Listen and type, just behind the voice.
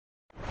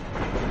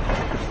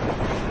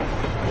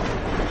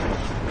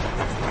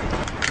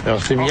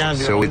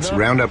So it's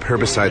Roundup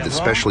herbicide that's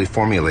specially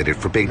formulated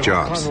for big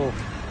jobs.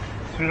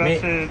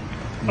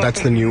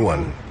 That's the new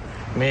one.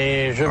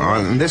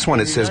 On this one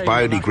it says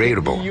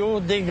biodegradable.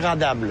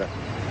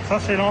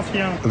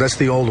 That's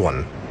the old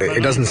one.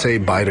 It doesn't say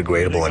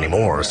biodegradable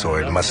anymore, so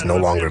it must no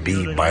longer be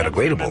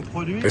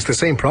biodegradable. It's the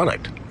same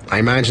product. I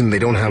imagine they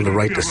don't have the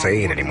right to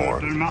say it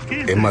anymore.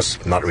 It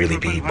must not really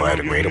be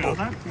biodegradable.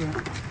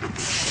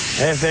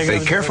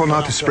 Be careful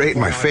not to spray it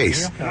in my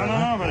face.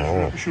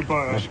 Oh,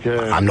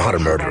 I'm not a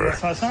murderer.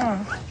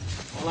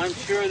 Well, I'm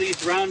sure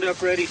these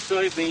Roundup-ready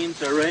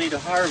soybeans are ready to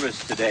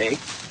harvest today.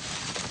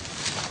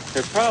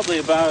 They're probably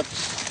about,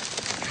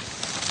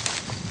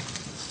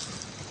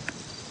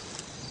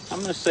 I'm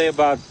going to say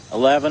about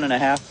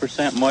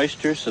 11.5%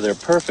 moisture, so they're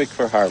perfect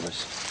for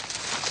harvest.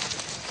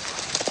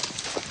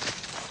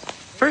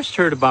 First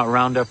heard about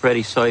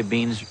Roundup-ready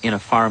soybeans in a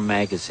farm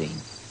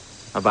magazine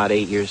about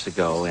 8 years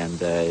ago,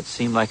 and it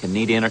seemed like a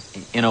neat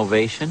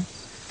innovation.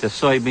 The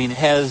soybean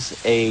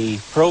has a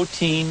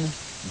protein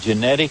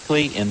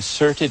genetically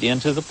inserted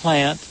into the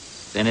plant,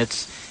 and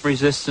it's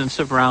resistance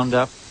of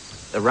Roundup.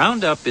 The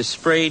Roundup is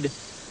sprayed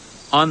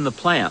on the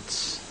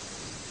plants.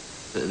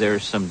 There are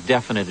some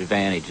definite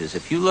advantages.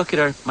 If you look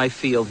at my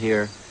field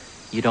here,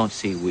 you don't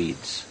see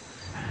weeds.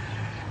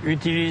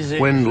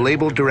 When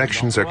label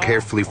directions are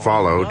carefully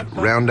followed,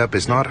 Roundup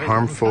is not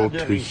harmful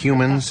to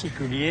humans,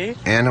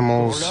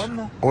 animals,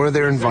 or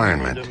their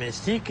environment.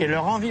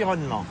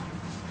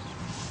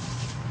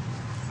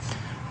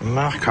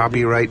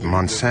 Copyright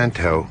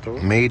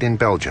Monsanto, made in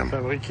Belgium.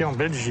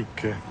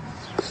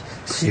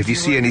 If you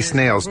see any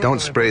snails,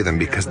 don't spray them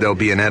because they'll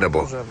be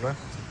inedible.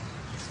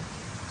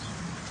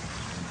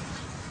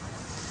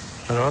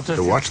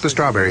 So watch the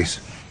strawberries.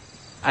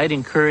 I'd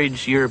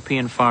encourage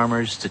European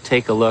farmers to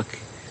take a look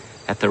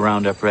at the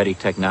Roundup-ready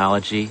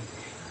technology.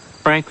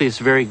 Frankly, it's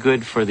very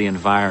good for the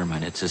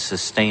environment. It's a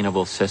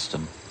sustainable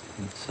system.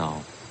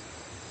 So,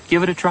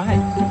 give it a try.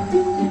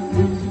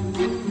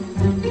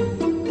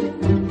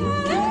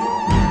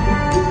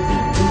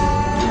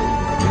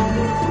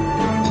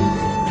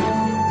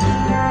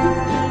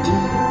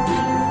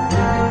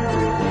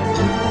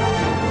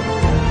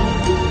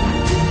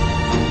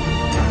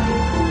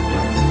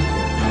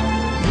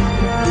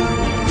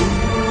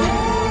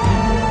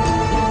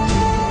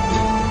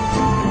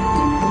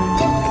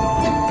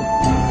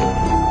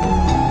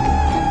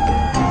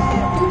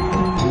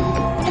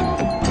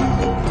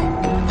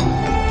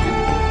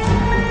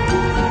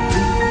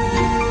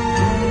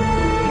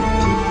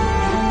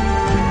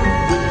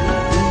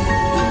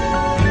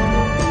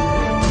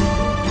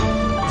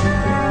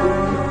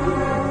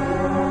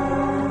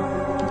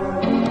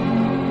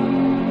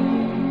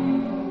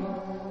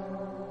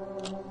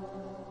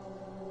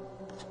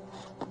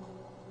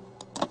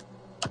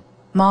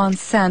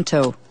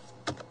 Monsanto.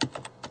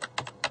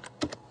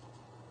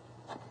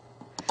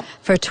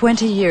 For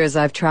 20 years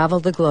I've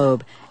traveled the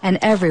globe, and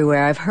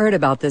everywhere I've heard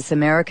about this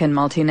American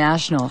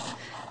multinational.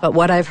 But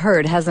what I've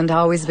heard hasn't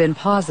always been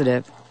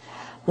positive.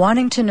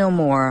 Wanting to know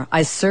more,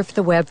 I surfed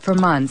the web for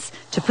months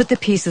to put the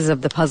pieces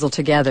of the puzzle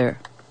together.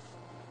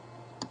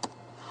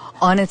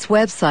 On its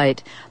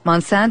website,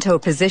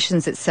 Monsanto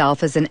positions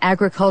itself as an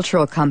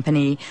agricultural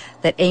company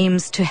that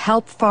aims to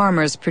help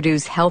farmers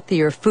produce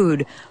healthier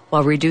food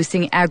while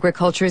reducing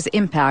agriculture's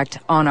impact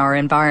on our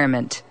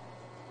environment.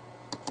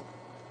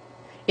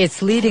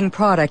 Its leading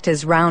product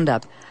is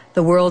Roundup,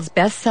 the world's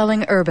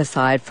best-selling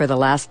herbicide for the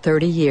last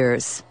 30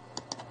 years.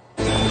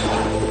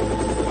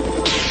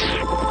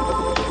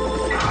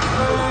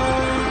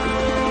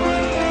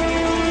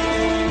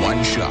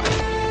 One shot,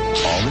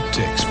 all it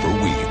takes for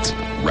weeds,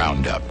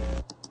 Roundup.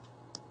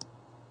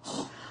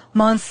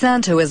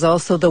 Monsanto is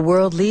also the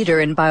world leader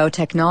in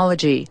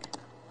biotechnology.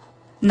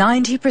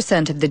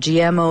 90% of the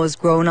GMOs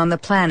grown on the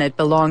planet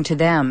belong to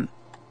them.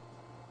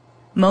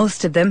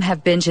 Most of them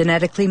have been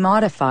genetically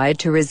modified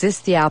to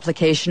resist the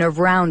application of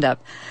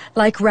Roundup,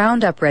 like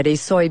Roundup-ready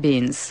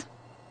soybeans.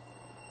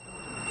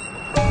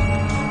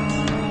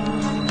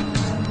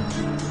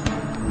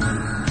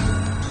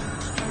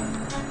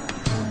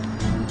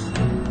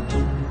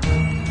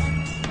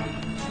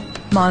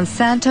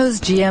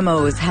 Monsanto's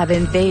GMOs have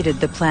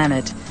invaded the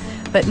planet,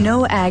 but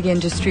no ag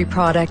industry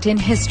product in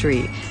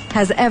history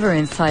has ever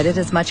incited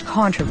as much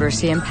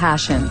controversy and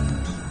passion.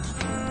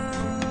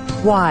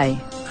 Why?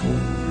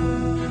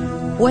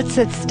 What's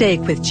at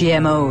stake with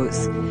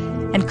GMOs?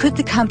 And could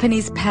the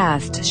company's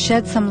past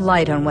shed some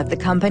light on what the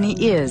company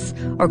is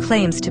or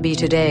claims to be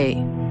today?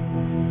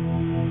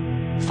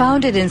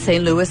 Founded in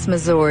St. Louis,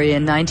 Missouri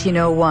in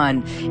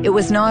 1901, it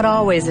was not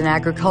always an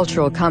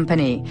agricultural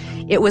company.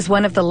 It was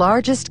one of the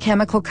largest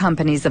chemical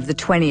companies of the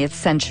 20th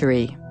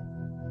century.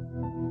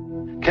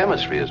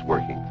 Chemistry is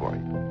working for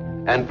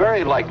you, and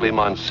very likely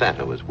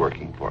Monsanto is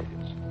working for you.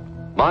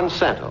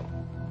 Monsanto,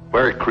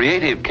 where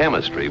creative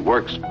chemistry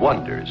works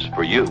wonders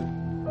for you.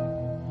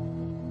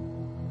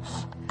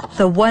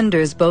 The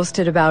wonders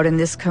boasted about in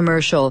this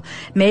commercial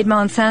made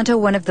Monsanto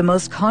one of the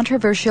most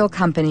controversial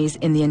companies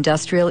in the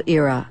industrial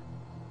era.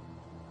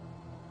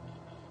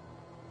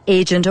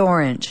 Agent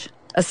Orange,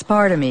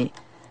 aspartame,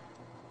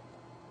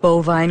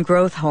 bovine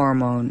growth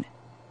hormone,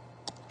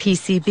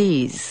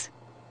 PCBs.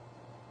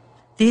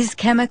 These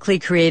chemically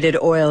created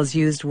oils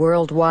used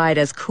worldwide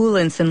as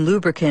coolants and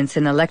lubricants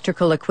in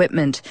electrical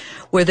equipment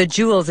were the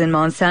jewels in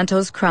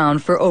Monsanto's crown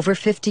for over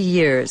 50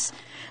 years.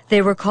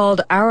 They were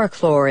called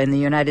Arachlor in the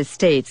United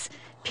States,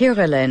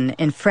 Pyrrolin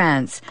in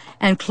France,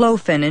 and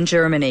Clofen in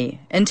Germany,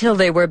 until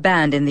they were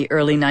banned in the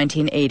early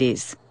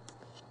 1980s.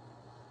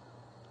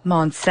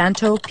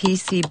 Monsanto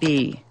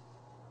PCB.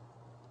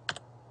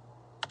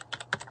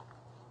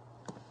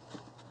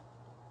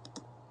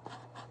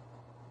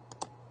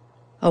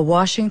 A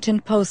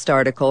Washington Post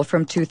article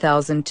from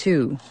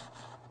 2002.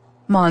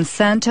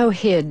 Monsanto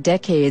hid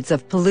decades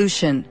of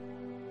pollution.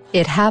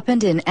 It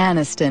happened in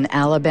Anniston,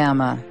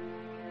 Alabama.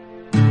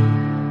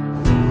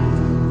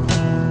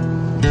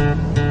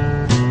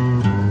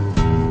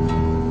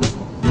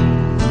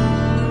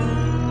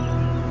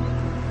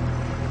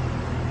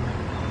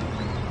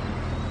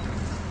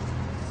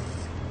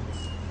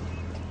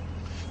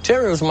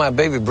 Terry was my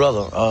baby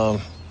brother.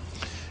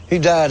 He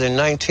died in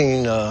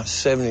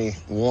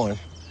 1971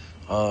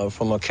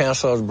 from a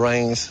cancer of the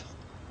brains,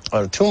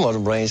 or a tumor of the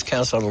brains,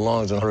 cancer of the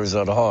lungs, and hers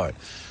of the heart.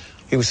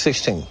 He was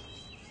 16.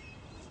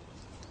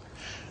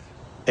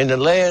 In the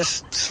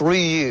last 3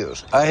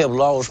 years, I have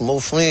lost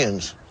more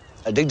friends.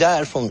 They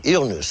died from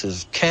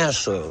illnesses,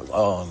 cancer,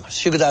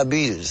 sugar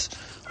diabetes,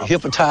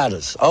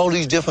 hepatitis, all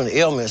these different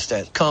ailments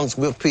that comes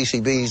with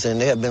PCBs,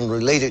 and they have been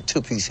related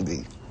to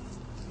PCB.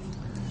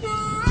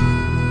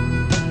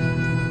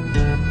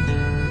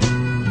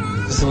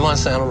 This is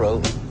Monsanto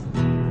Road.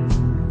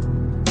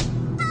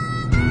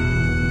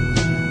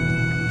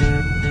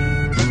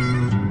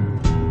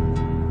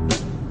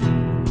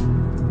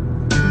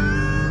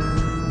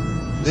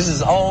 This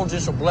is all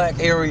just a black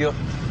area,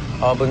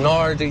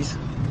 minorities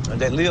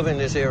that live in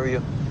this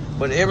area.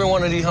 But every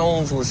one of these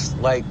homes was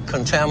like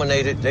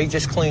contaminated. They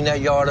just cleaned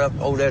that yard up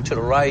over there to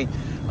the right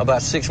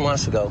about 6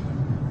 months ago.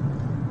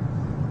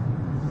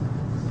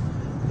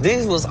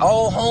 These was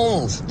all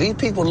homes. These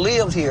people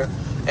lived here,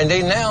 and they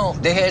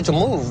had to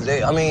move.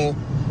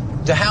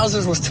 The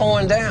houses was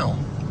torn down.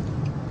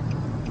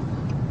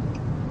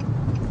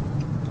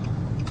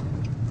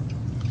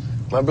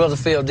 My brother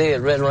fell dead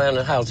right around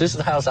the house. This is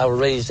the house I was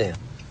raised in.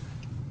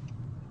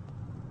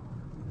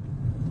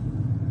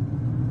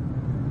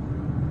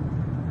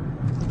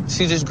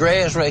 See this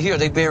grass right here?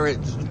 They buried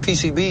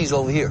PCBs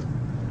over here.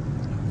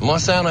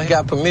 Monsanto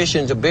got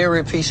permission to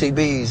bury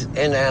PCBs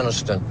in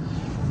Anniston.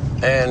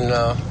 And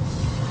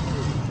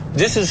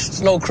this is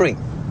Snow Creek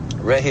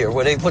right here,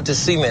 where they put the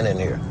cement in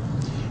here.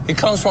 It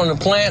comes from the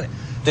plant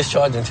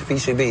discharging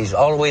PCBs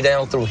all the way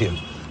down through here.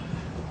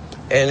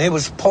 And it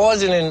was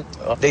poisoning.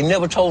 They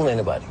never told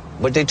anybody,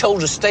 but they told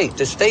the state.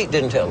 The state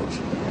didn't tell us.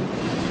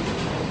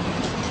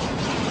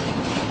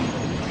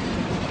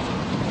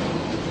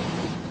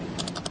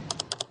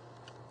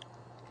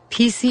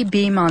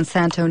 PCB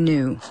Monsanto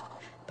knew,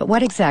 but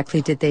what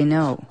exactly did they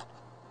know?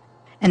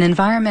 An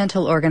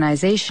environmental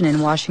organization in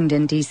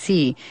Washington,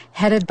 D.C.,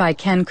 headed by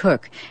Ken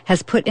Cook,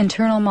 has put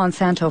internal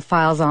Monsanto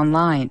files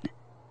online.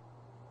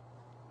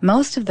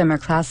 Most of them are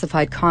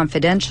classified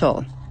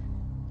confidential.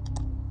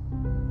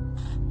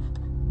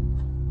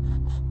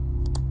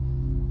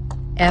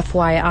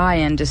 FYI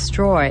and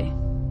destroy.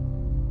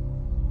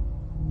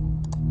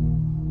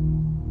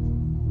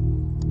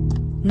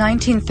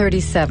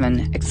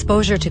 1937,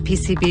 exposure to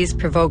PCBs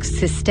provokes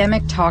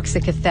systemic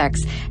toxic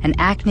effects and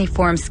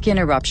acne-form skin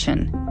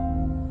eruption.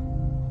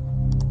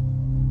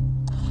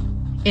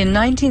 In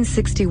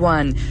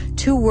 1961,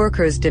 2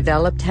 workers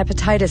developed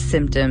hepatitis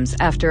symptoms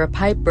after a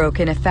pipe broke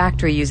in a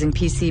factory using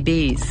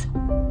PCBs.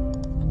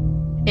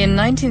 In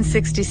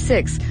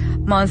 1966,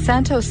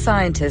 Monsanto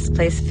scientists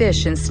placed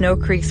fish in Snow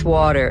Creek's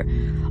water.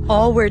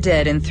 All were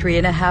dead in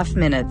 3.5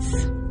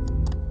 minutes.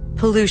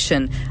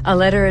 Pollution, a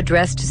letter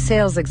addressed to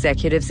sales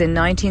executives in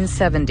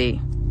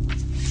 1970.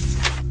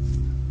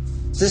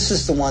 This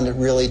is the one that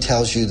really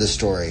tells you the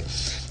story.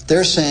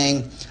 They're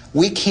saying,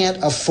 we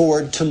can't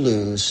afford to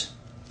lose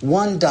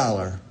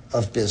 $1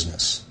 of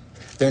business.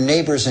 Their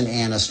neighbors in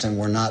Anniston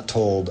were not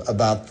told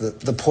about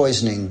the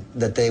poisoning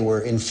that they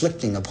were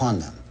inflicting upon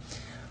them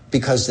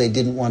because they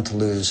didn't want to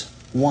lose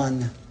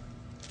 $1.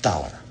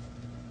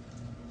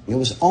 It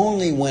was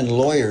only when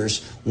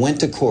lawyers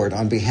went to court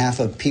on behalf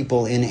of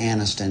people in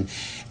Anniston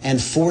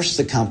and forced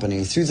the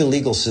company through the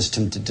legal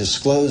system to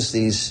disclose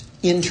these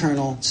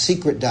internal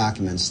secret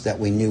documents that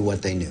we knew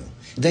what they knew.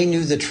 They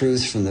knew the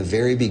truth from the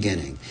very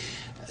beginning.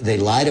 They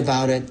lied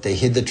about it. They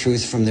hid the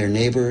truth from their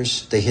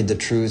neighbors. They hid the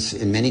truth,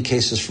 in many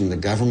cases, from the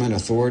government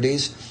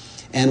authorities.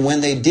 And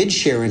when they did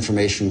share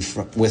information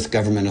with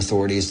government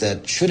authorities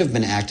that should have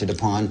been acted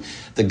upon,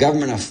 the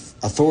government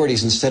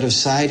authorities, instead of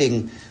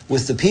siding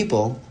with the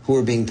people who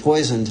were being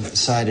poisoned,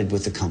 sided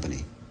with the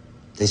company.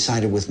 They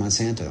sided with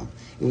Monsanto.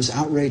 It was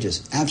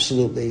outrageous,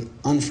 absolutely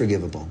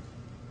unforgivable.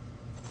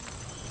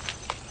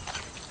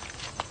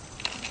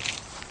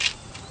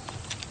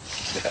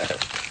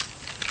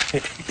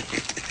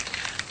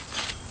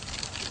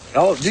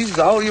 These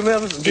are all your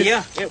medicines?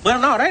 Yeah. Well,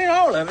 no, that ain't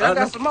all of it. I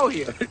got some more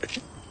here.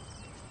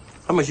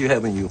 How much you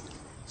have in you?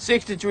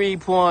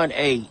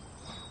 63.8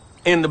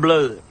 in the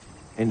blood.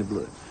 In the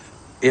blood.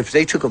 If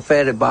they took a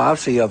fatty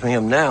biopsy of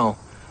him now,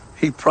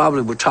 he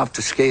probably would top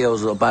the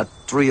scales of about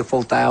 3,000 or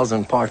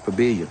 4,000 parts per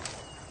billion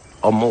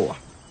or more.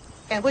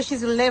 And which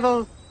is the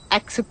level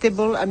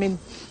acceptable? I mean,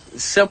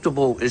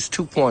 acceptable is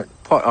 2 part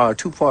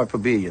per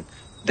billion.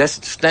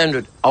 That's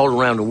standard all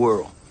around the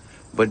world.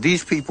 But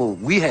these people,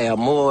 we have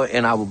more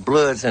in our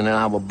bloods and in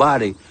our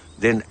body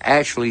than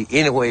actually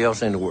anywhere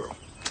else in the world.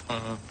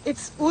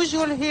 It's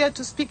usual here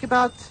to speak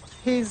about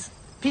his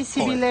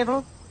PCB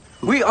level.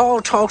 We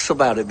all talks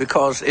about it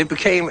because it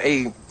became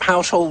a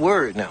household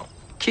word now.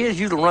 Kids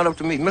used to run up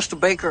to me, Mr.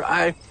 Baker,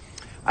 I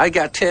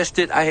got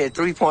tested. I had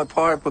 3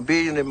 part per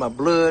billion in my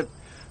blood.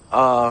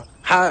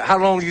 How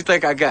long do you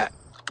think I got?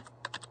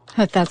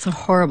 That's a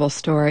horrible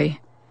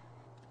story.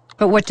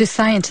 But what do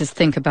scientists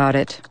think about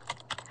it?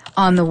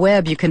 On the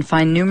web, you can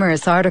find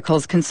numerous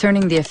articles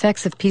concerning the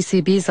effects of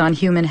PCBs on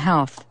human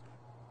health.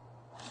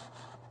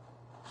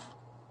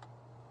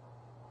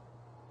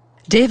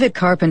 David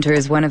Carpenter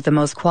is one of the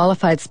most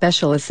qualified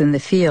specialists in the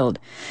field.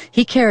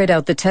 He carried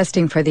out the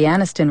testing for the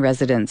Anniston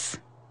residents.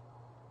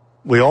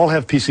 We all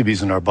have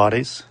PCBs in our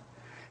bodies.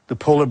 The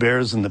polar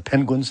bears and the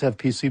penguins have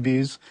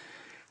PCBs.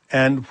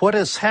 And what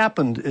has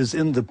happened is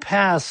in the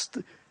past,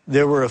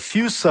 there were a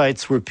few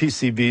sites where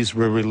PCBs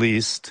were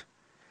released,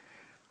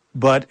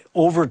 but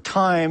over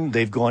time,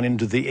 they've gone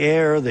into the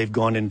air, they've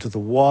gone into the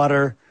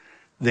water,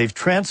 they've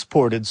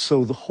transported,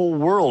 so the whole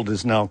world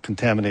is now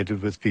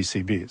contaminated with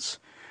PCBs.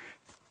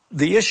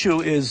 The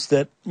issue is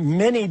that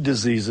many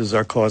diseases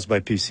are caused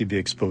by PCB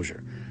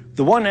exposure.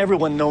 The one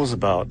everyone knows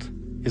about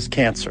is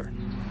cancer.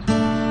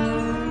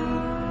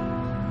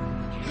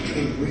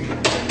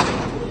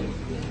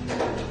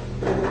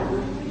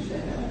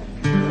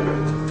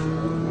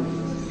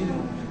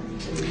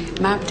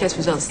 My test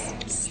results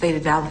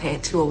stated that I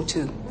had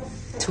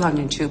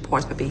 202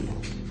 parts per billion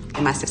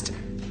in my system.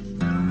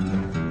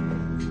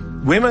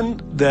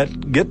 Women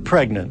that get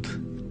pregnant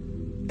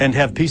and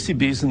have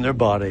PCBs in their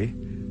body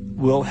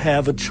will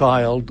have a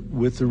child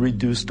with a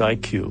reduced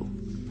IQ.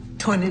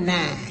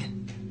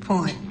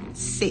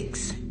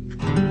 29.6.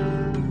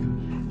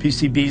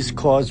 PCBs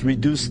cause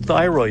reduced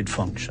thyroid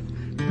function.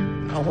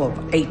 Over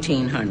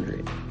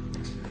 1,800.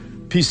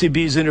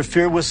 PCBs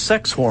interfere with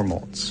sex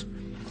hormones.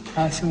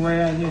 Pass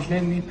away, I just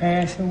let me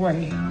pass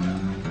away.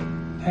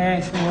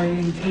 Pass away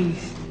in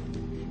peace.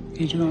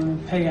 He's gonna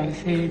pay, I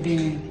said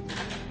then.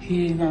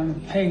 He's gonna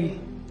pay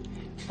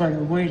for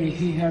the way that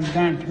he has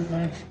done to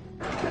us.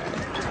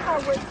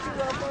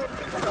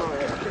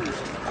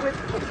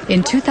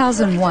 In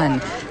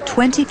 2001,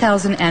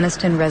 20,000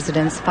 Anniston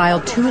residents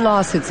filed 2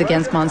 lawsuits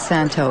against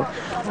Monsanto.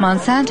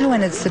 Monsanto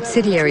and its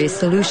subsidiary,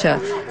 Solutia,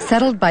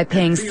 settled by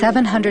paying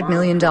 $700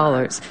 million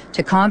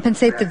to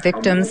compensate the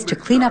victims, to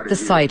clean up the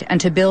site, and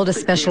to build a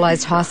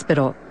specialized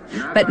hospital.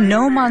 But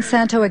no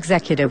Monsanto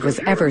executive was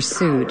ever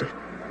sued.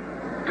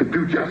 To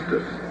do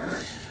justice.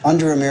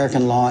 Under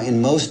American law,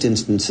 in most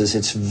instances,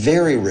 it's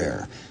very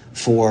rare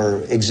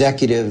for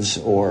executives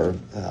or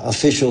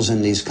officials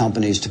in these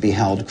companies to be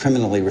held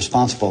criminally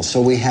responsible.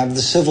 So we have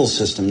the civil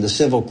system, the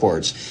civil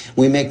courts.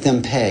 We make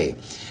them pay.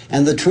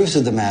 And the truth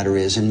of the matter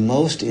is, in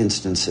most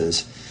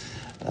instances,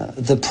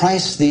 the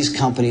price these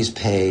companies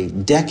pay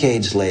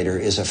decades later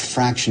is a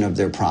fraction of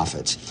their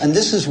profits. And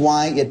this is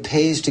why it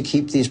pays to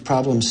keep these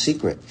problems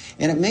secret.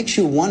 And it makes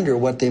you wonder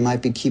what they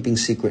might be keeping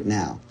secret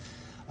now.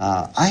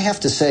 I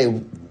have to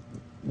say,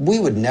 we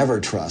would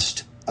never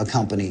trust a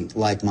company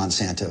like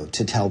Monsanto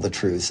to tell the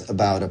truth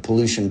about a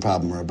pollution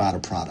problem or about a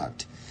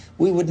product.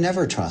 We would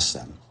never trust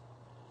them.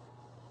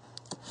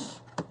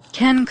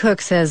 Ken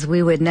Cook says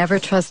we would never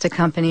trust a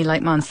company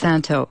like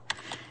Monsanto.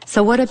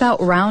 So what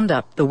about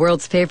Roundup, the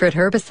world's favorite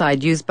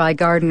herbicide used by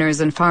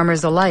gardeners and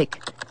farmers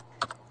alike?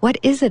 What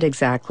is it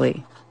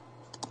exactly?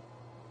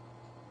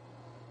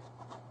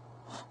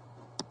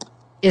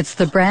 It's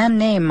the brand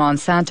name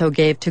Monsanto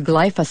gave to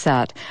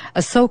glyphosate,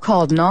 a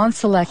so-called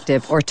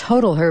non-selective or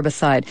total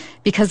herbicide,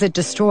 because it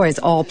destroys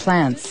all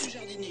plants.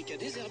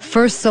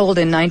 First sold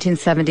in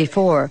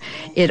 1974,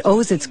 it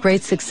owes its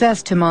great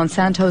success to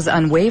Monsanto's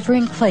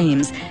unwavering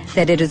claims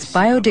that it is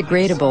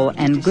biodegradable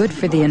and good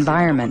for the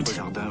environment.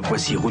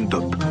 Voici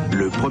Roundup,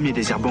 le premier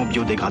désherbant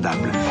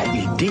biodégradable.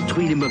 Il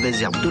détruit les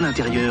mauvaises herbes de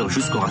l'intérieur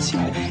jusqu'aux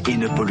racines et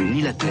ne pollue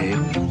ni la terre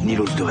ni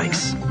l'os de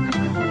Rex.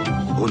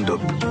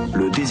 Roundup,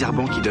 le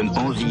désherbant qui donne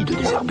envie de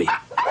désherber.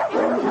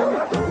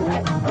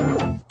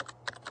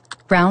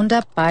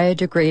 Roundup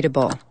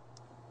biodegradable.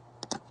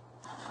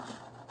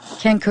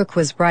 Ken Cook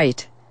was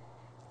right.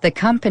 The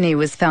company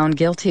was found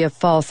guilty of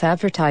false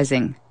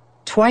advertising.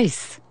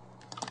 Twice.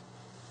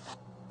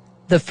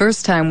 The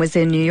first time was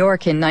in New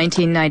York in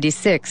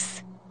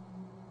 1996.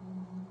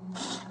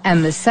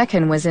 And the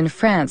second was in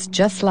France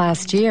just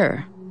last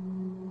year.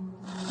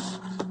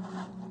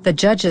 The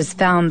judges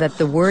found that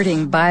the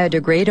wording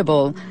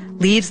biodegradable,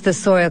 leaves the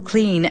soil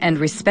clean and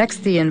respects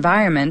the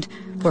environment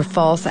were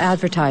false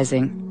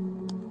advertising.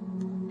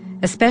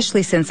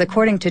 Especially since,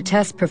 according to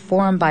tests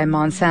performed by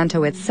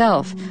Monsanto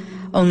itself,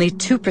 Only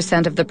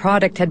 2% of the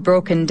product had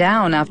broken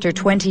down after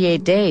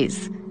 28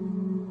 days.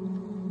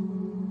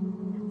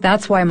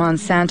 That's why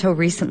Monsanto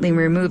recently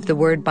removed the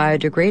word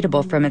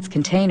biodegradable from its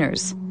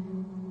containers.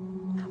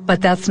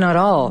 But that's not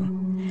all.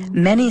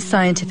 Many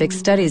scientific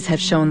studies have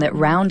shown that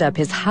Roundup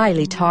is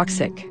highly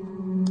toxic.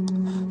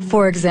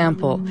 For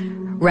example,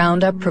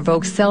 Roundup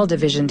provokes cell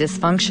division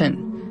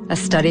dysfunction, a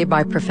study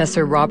by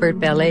Professor Robert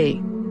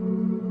Bellet.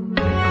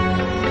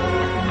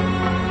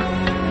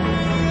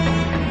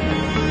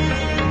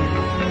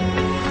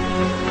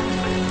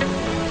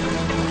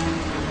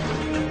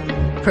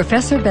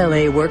 Professor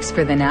Bellet works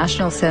for the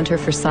National Center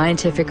for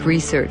Scientific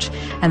Research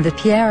and the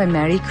Pierre and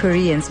Marie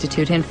Curie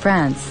Institute in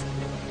France.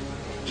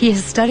 He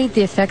has studied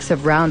the effects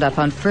of Roundup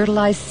on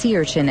fertilized sea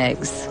urchin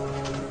eggs.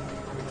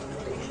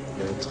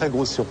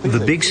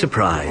 The big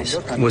surprise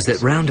was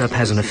that Roundup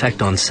has an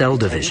effect on cell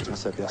division.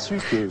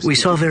 We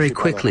saw very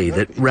quickly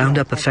that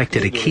Roundup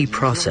affected a key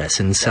process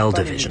in cell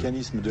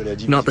division.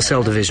 Not the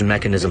cell division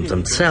mechanisms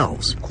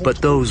themselves, but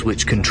those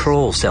which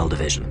control cell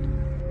division.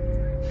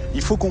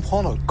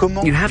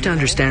 You have to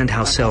understand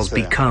how cells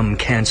become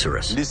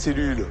cancerous.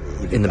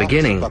 In the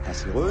beginning,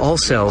 all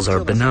cells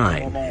are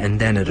benign, and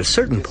then at a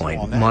certain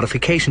point,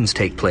 modifications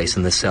take place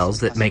in the cells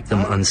that make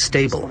them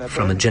unstable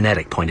from a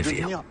genetic point of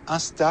view.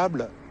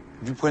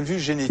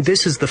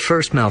 This is the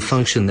first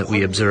malfunction that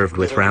we observed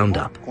with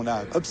Roundup.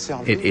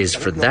 It is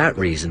for that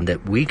reason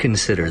that we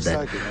consider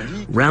that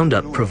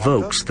Roundup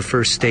provokes the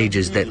first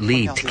stages that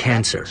lead to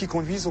cancer.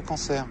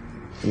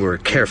 We're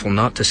careful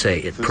not to say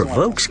it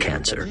provokes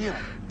cancer,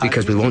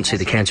 because we won't see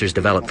the cancers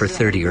develop for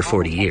 30 or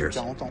 40 years.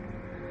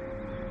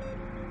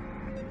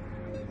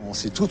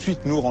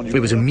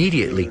 It was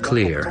immediately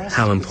clear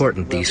how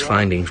important these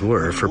findings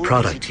were for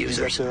product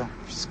users,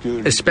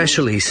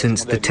 especially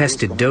since the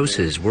tested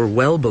doses were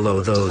well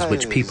below those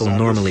which people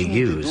normally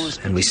use,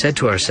 and we said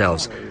to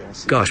ourselves,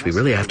 gosh, we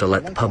really have to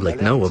let the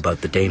public know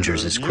about the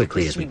dangers as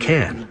quickly as we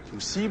can.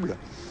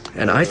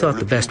 And I thought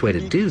the best way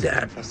to do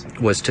that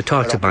was to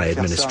talk to my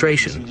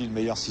administration.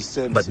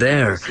 But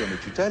there,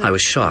 I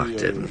was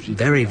shocked,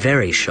 very,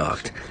 very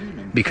shocked,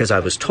 because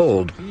I was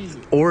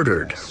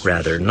ordered,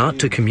 not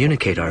to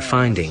communicate our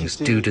findings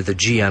due to the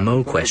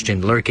GMO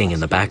question lurking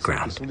in the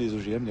background.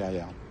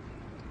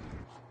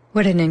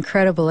 What an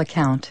incredible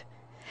account.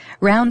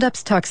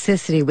 Roundup's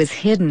toxicity was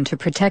hidden to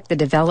protect the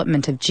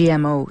development of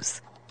GMOs.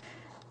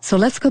 So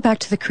let's go back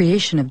to the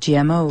creation of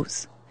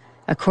GMOs.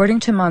 According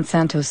to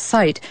Monsanto's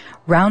site,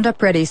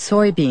 Roundup-ready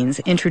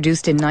soybeans,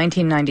 introduced in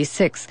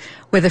 1996,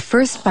 were the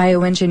first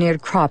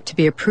bioengineered crop to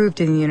be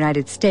approved in the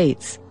United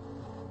States.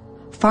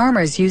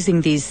 Farmers using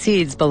these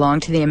seeds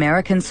belong to the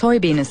American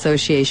Soybean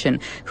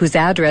Association, whose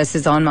address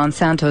is on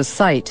Monsanto's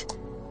site.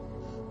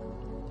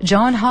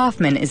 John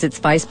Hoffman is its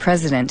vice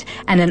president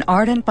and an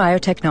ardent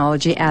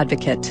biotechnology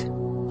advocate.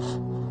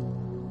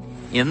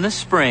 In the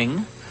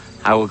spring,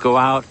 I will go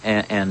out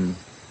and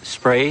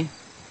spray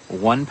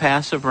one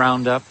pass of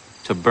Roundup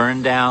to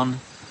burn down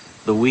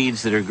the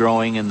weeds that are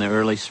growing in the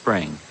early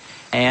spring.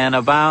 And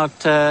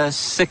about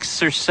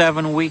 6 or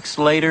 7 weeks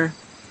later,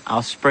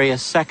 I'll spray a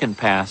second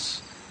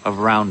pass of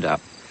Roundup.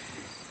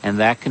 And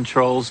that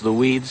controls the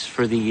weeds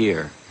for the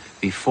year.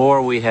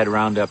 Before we had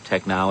Roundup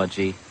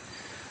technology,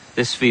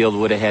 this field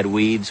would have had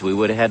weeds. We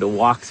would have had to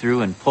walk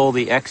through and pull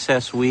the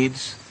excess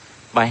weeds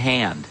by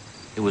hand.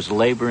 It was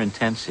labor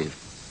intensive.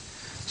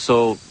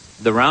 So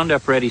the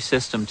Roundup Ready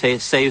system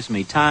saves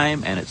me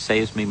time and it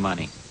saves me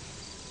money.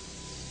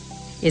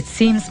 It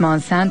seems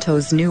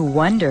Monsanto's new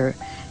wonder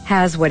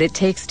has what it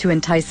takes to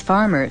entice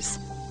farmers.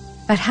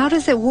 But how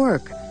does it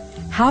work?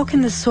 How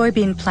can the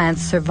soybean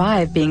plants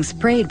survive being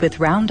sprayed with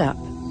Roundup?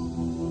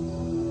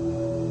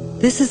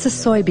 This is a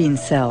soybean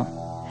cell.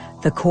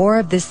 The core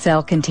of this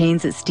cell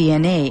contains its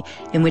DNA,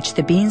 in which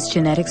the bean's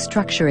genetic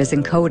structure is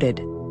encoded.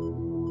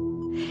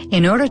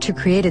 In order to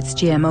create its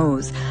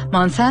GMOs,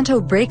 Monsanto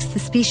breaks the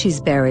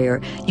species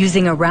barrier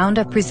using a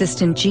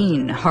Roundup-resistant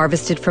gene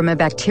harvested from a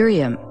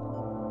bacterium.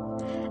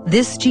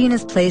 This gene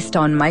is placed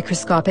on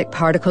microscopic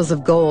particles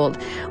of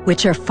gold,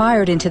 which are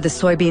fired into the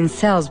soybean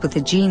cells with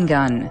a gene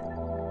gun.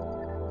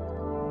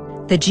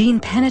 The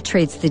gene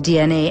penetrates the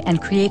DNA and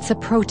creates a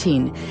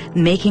protein,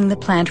 making the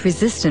plant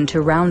resistant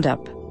to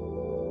Roundup.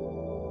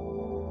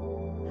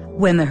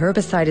 When the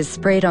herbicide is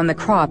sprayed on the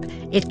crop,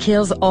 it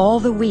kills all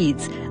the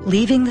weeds,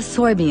 leaving the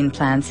soybean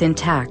plants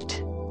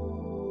intact.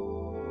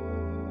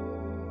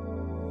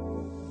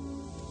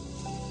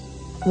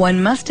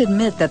 One must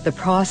admit that the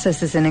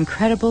process is an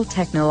incredible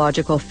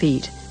technological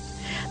feat.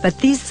 But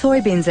these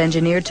soybeans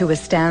engineered to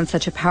withstand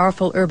such a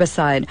powerful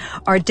herbicide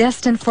are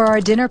destined for our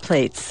dinner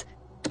plates.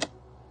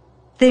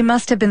 They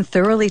must have been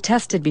thoroughly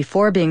tested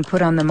before being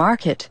put on the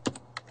market.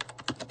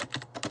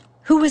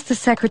 Who was the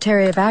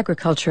Secretary of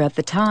Agriculture at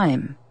the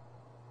time?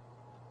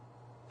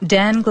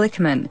 Dan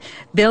Glickman,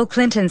 Bill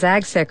Clinton's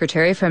Ag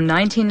Secretary from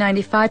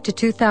 1995 to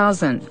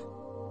 2000.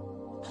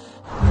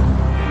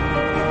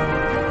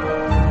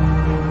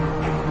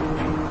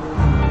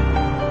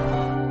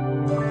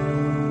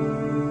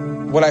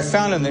 What I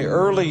found in the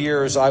early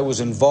years I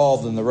was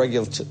involved in the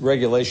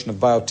regulation of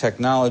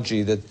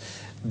biotechnology, that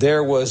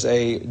there was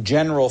a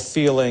general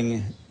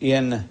feeling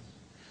in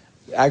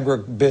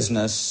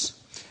agribusiness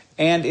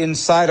and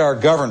inside our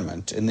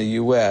government in the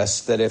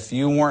U.S. that if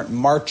you weren't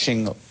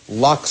marching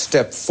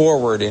lockstep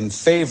forward in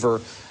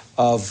favor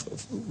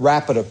of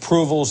rapid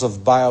approvals of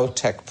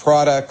biotech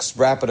products,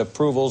 rapid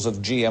approvals of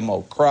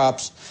GMO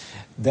crops,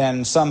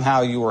 then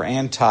somehow you were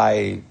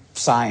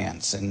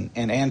anti-science and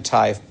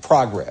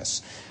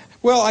anti-progress.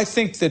 Well, I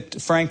think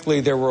that,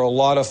 frankly, there were a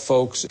lot of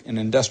folks in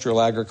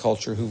industrial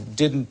agriculture who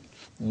didn't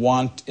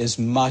want as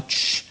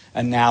much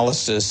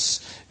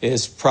analysis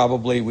as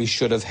probably we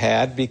should have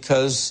had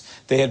because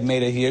they had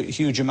made a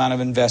huge amount of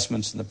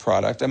investments in the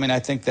product. I mean, I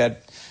think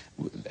that,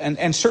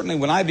 and certainly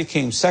when I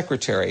became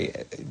secretary,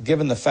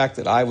 given the fact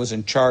that I was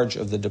in charge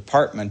of the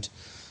department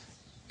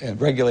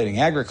regulating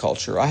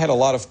agriculture, I had a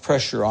lot of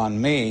pressure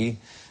on me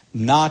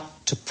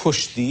not to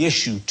push the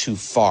issue too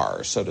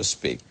far, so to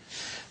speak.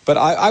 But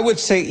I would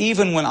say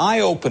even when I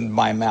opened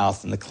my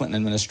mouth in the Clinton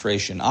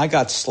administration, I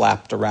got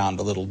slapped around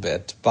a little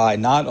bit by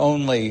not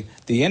only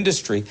the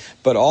industry,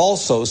 but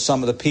also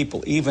some of the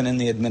people, even in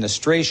the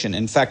administration.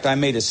 In fact, I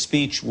made a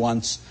speech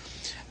once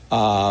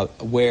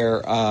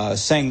where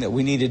saying that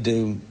we needed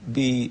to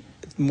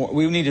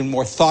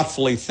more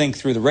thoughtfully think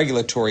through the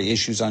regulatory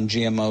issues on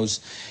GMOs.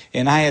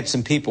 And I had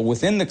some people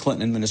within the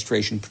Clinton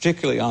administration,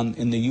 particularly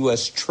in the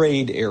U.S.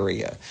 trade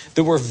area,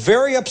 that were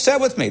very upset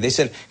with me. They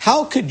said,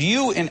 how could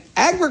you in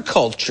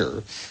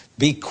agriculture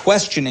be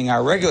questioning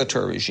our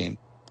regulatory regime?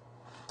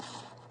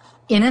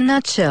 In a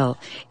nutshell,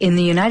 in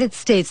the United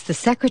States, the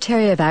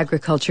Secretary of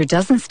Agriculture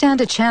doesn't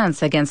stand a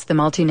chance against the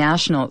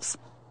multinationals.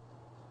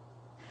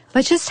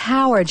 But just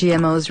how are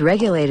GMOs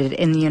regulated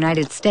in the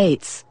United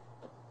States?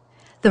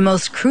 The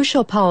most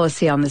crucial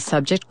policy on the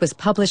subject was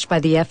published by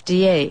the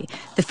FDA,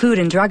 the Food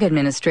and Drug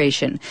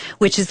Administration,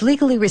 which is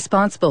legally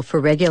responsible for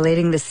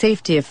regulating the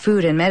safety of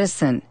food and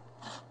medicine.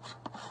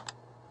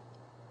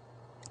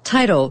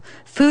 Title: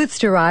 Foods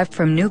derived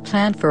from new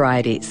plant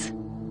varieties.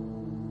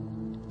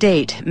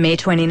 Date: May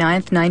 29,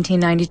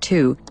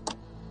 1992.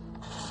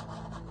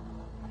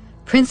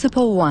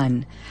 Principle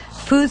 1.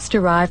 Foods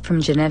derived from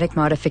genetic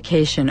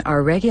modification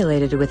are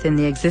regulated within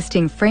the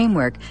existing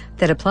framework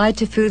that applied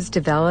to foods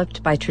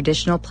developed by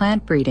traditional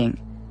plant breeding.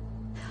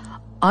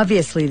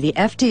 Obviously, the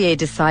FDA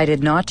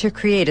decided not to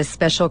create a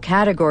special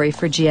category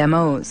for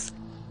GMOs.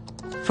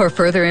 For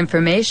further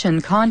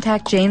information,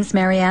 contact James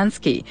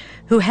Mariansky,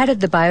 who headed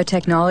the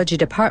biotechnology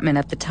department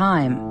at the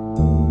time.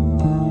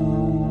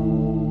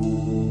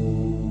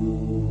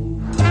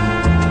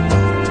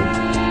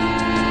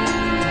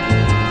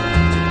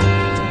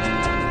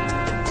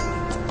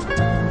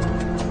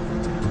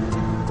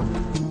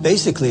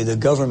 Basically, the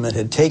government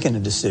had taken a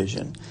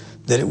decision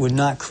that it would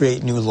not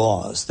create new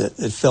laws, that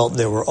it felt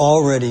there were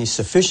already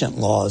sufficient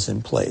laws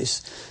in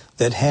place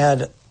that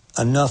had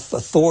enough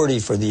authority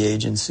for the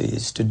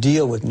agencies to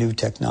deal with new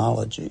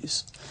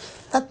technologies.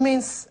 That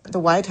means the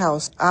White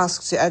House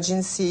asked the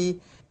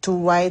agency to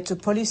write a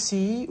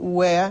policy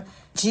where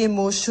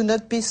GMO should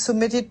not be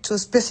submitted to a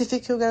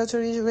specific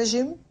regulatory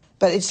regime?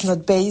 But it's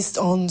not based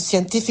on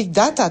scientific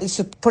data. It's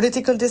a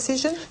political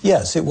decision?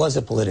 Yes, it was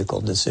a political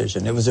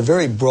decision. It was a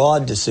very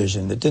broad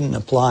decision that didn't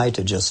apply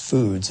to just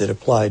foods. It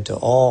applied to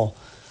all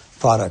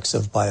products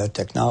of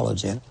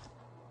biotechnology.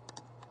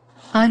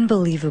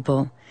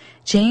 Unbelievable.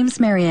 James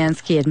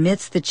Mariansky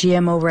admits that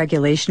GMO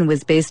regulation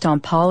was based on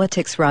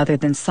politics rather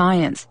than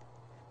science.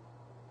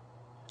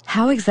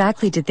 How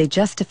exactly did they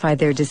justify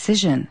their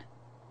decision?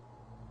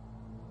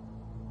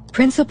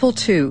 Principle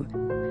 2.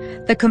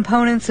 The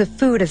components of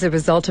food as a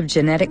result of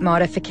genetic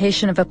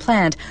modification of a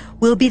plant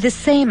will be the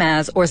same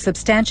as or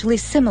substantially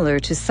similar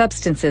to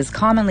substances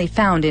commonly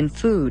found in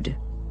food.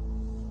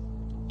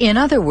 In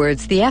other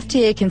words, the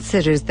FDA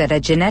considers that a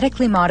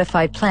genetically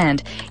modified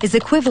plant is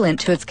equivalent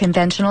to its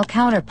conventional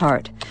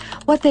counterpart.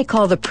 What they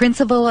call the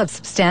principle of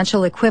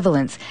substantial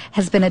equivalence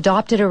has been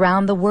adopted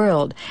around the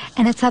world,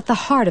 and it's at the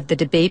heart of the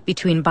debate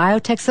between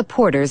biotech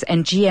supporters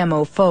and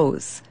GMO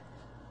foes.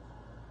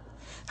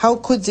 How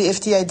could the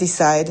FDA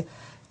decide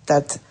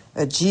that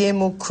a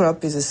GMO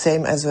crop is the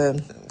same as a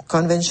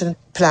conventional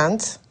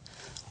plant?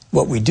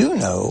 What we do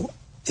know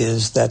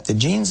is that the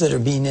genes that are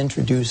being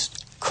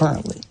introduced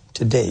currently,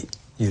 to date,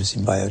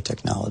 using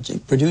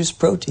biotechnology, produce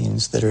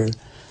proteins that are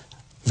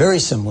very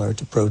similar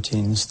to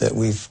proteins that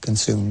we've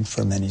consumed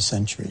for many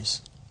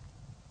centuries.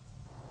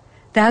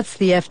 That's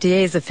the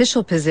FDA's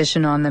official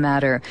position on the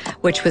matter,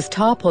 which was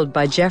toppled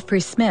by Jeffrey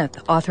Smith,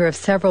 author of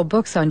several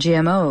books on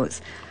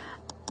GMOs.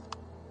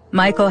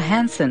 Michael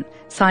Hansen,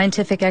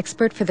 scientific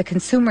expert for the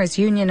Consumers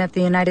Union of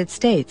the United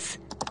States.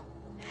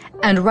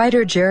 And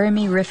writer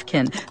Jeremy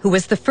Rifkin, who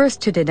was the first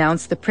to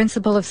denounce the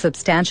principle of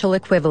substantial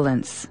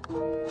equivalence.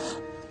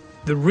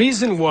 The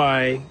reason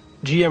why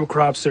GM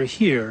crops are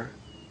here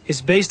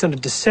is based on a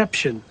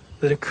deception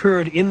that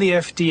occurred in the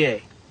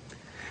FDA.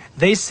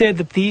 They said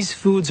that these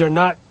foods are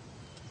not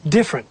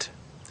different.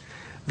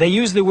 They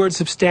use the word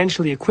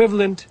substantially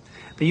equivalent.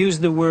 They use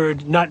the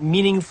word not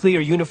meaningfully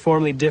or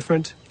uniformly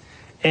different.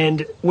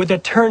 And what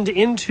that turned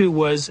into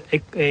was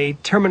a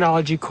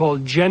terminology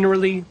called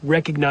generally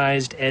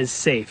recognized as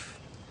safe.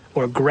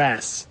 or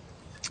GRAS.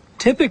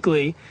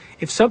 Typically,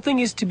 if something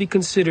is to be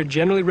considered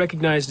generally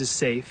recognized as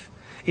safe,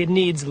 it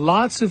needs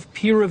lots of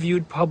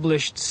peer-reviewed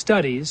published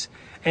studies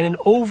and an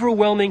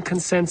overwhelming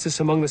consensus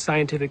among the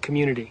scientific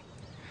community.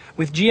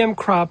 With GM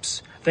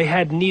crops, they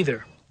had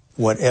neither.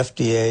 What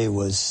FDA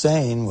was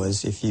saying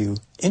was if you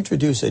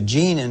introduce a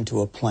gene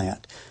into a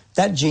plant,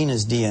 that gene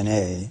is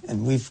DNA,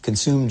 and we've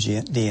consumed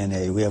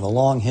DNA. We have a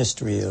long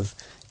history of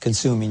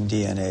consuming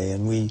DNA,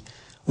 and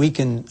we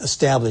can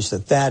establish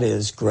that that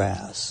is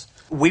GRAS.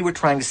 We were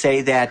trying to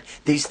say that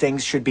these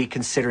things should be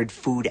considered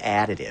food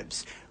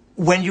additives.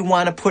 When you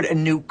want to put a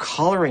new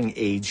coloring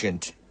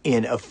agent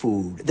in a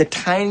food, the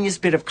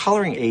tiniest bit of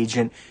coloring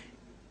agent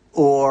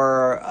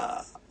or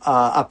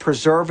a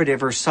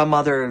preservative or some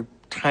other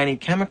tiny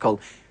chemical,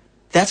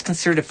 that's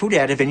considered a food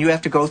additive, and you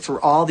have to go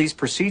through all these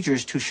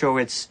procedures to show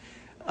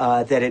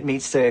that it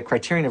meets the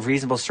criterion of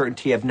reasonable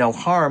certainty of no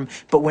harm.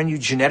 But when you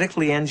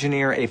genetically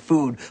engineer a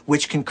food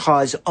which can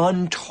cause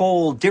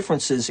untold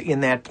differences in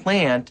that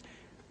plant,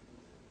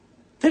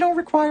 they don't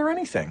require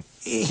anything.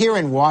 Here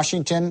in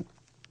Washington,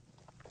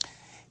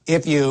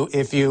 if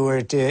you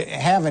were to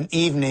have an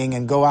evening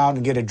and go out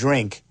and get a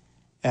drink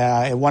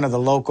at one of the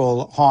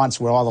local haunts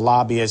where all the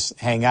lobbyists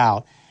hang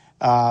out,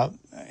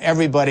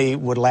 everybody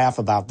would laugh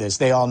about this.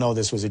 They all know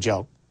this was a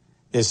joke,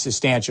 this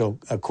substantial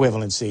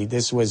equivalency.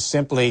 This was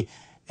simply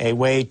a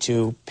way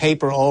to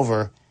paper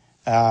over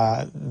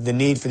the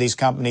need for these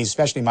companies,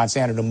 especially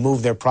Monsanto, to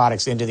move their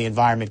products into the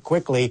environment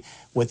quickly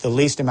with the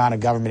least amount of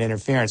government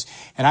interference.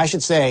 And I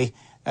should say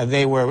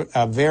they were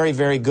very,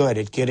 very good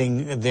at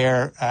getting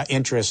their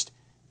interest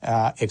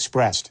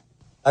expressed.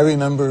 I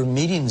remember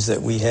meetings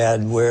that we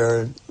had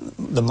where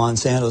the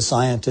Monsanto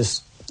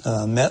scientists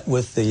met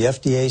with the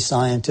FDA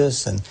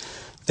scientists, and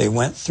they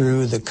went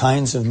through the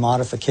kinds of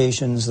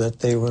modifications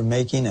that they were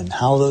making and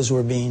how those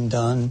were being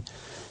done.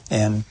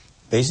 And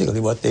basically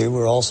what they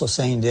were also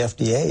saying to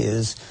FDA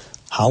is,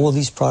 how will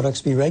these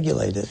products be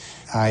regulated?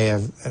 I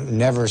have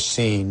never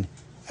seen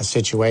a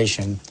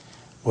situation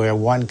where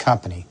one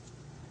company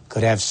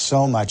could have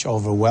so much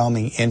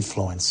overwhelming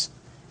influence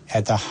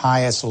at the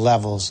highest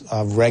levels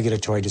of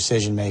regulatory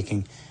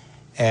decision-making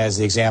as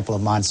the example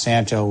of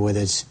Monsanto with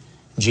its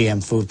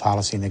GM food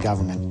policy in the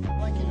government.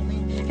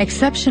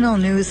 Exceptional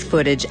news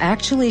footage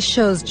actually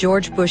shows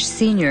George Bush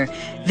Sr.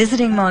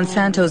 visiting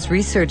Monsanto's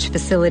research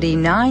facility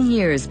 9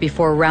 years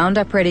before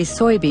Roundup-ready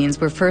soybeans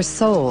were first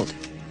sold.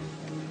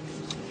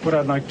 What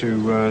I'd like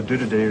to do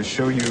today is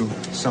show you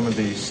some of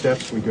the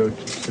steps we go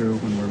through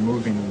when we're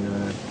moving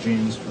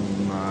genes from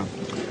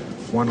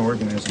one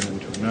organism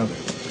into another.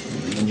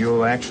 And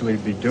you'll actually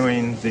be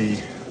doing the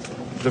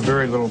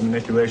very little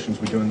manipulations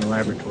we do in the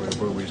laboratory,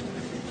 where we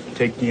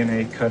take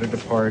DNA, cut it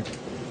apart,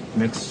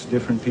 mix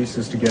different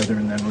pieces together,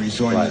 and then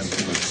rejoin them,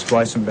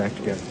 splice them back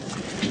together.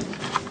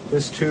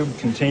 This tube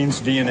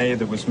contains DNA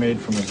that was made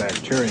from a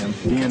bacterium.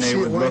 DNA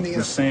would look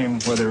the same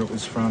whether it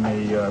was from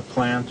a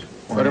plant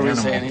or what an are we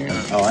animal. saying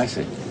here? Oh, I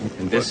see.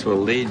 And this will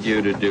lead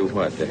you to do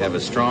what? To have a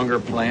stronger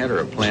plant, or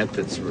a plant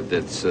that's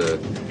resists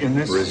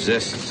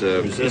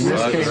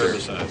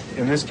herbicide?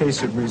 In this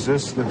case, it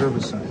resists the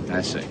herbicide.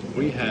 I see.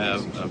 We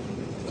have a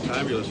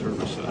fabulous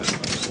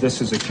herbicide. This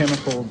is a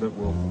chemical that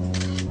will...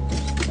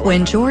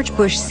 When George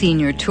Bush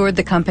Sr. toured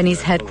the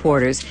company's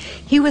headquarters,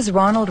 he was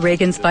Ronald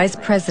Reagan's vice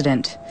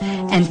president,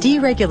 and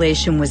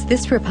deregulation was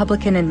this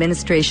Republican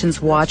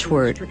administration's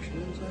watchword.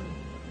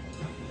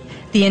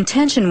 The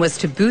intention was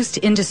to boost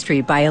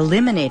industry by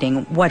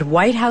eliminating what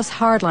White House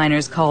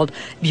hardliners called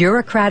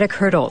bureaucratic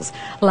hurdles,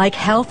 like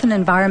health and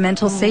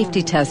environmental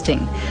safety testing,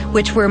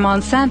 which were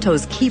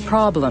Monsanto's key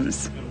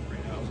problems.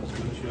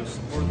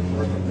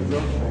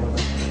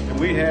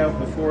 We have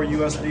before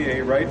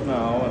USDA right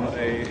now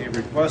a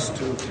request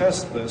to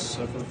test this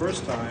for the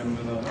first time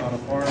on a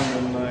farm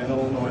in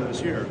Illinois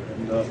this year.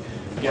 And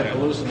get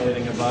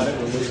hallucinating about it,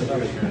 we'll lose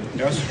another year.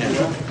 Yes,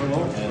 we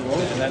will.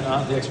 And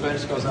then the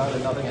expense goes out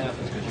and nothing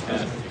happens because you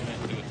can't.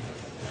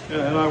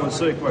 Yeah, and I would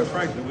say, quite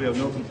frankly, we have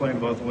no complaint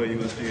about the way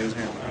USDA is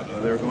handling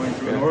it. They're going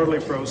through an orderly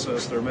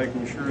process. They're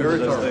making sure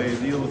that as they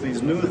deal with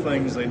these new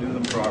things, they do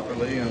them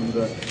properly. And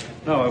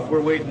now, if we're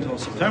waiting until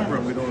September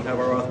and we don't have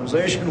our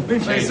authorization, we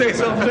may say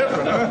something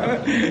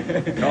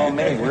different. Call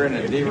me. We're in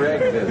a dereg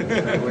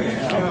business.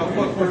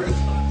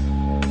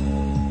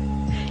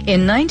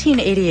 In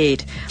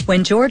 1988,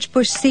 when George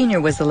Bush Sr.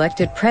 was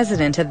elected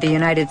President of the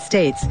United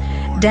States,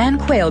 Dan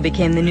Quayle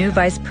became the new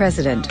Vice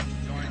President.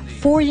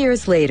 4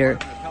 years later,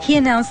 he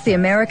announced the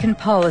American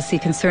policy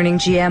concerning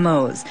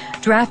GMOs,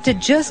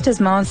 drafted just as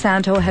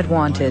Monsanto had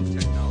wanted.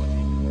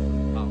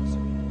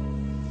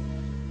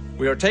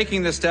 We are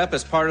taking this step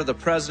as part of the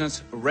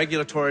President's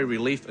Regulatory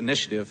Relief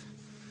Initiative,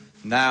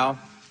 now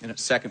in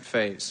its second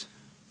phase.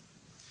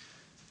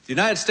 The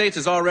United States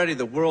is already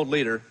the world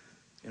leader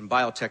in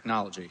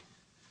biotechnology,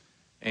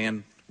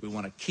 and we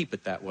want to keep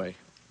it that way.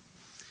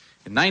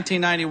 In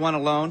 1991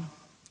 alone,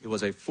 it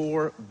was a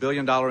 $4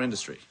 billion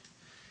industry.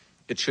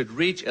 It should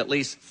reach at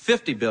least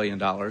 $50 billion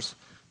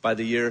by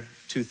the year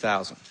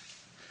 2000,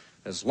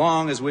 as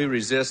long as we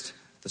resist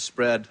the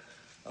spread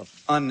of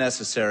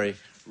unnecessary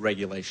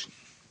regulation.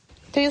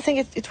 Do you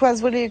think it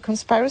was really a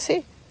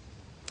conspiracy?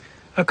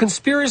 A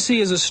conspiracy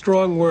is a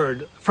strong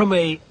word. From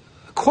a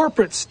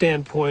corporate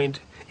standpoint,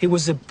 it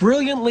was a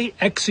brilliantly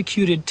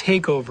executed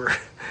takeover.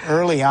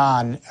 Early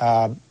on,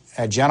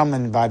 a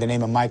gentleman by the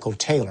name of Michael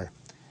Taylor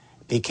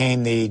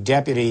became the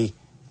deputy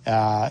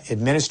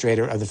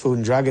administrator of the Food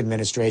and Drug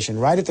Administration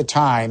right at the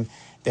time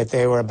that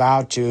they were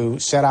about to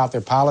set out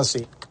their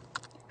policy.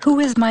 Who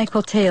is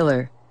Michael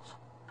Taylor?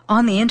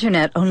 On the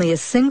internet, only a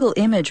single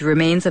image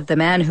remains of the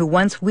man who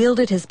once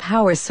wielded his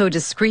power so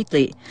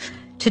discreetly.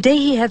 Today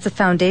he heads a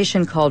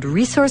foundation called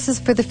Resources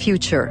for the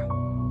Future.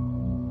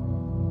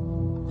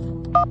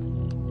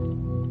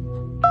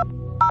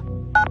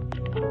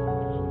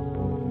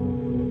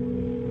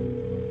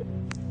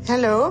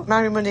 Hello,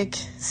 Marie-Monique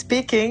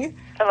speaking.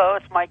 Hello,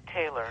 it's Mike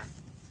Taylor.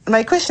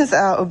 My questions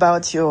are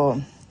about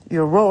your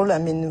role. I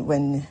mean,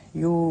 when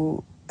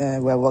you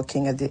were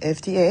working at the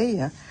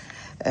FDA,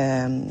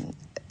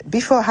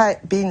 before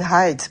being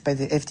hired by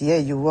the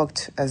FDA, you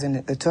worked as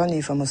an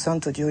attorney for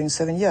Monsanto during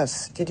 7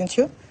 years, didn't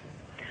you?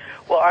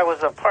 Well, I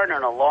was a partner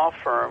in a law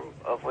firm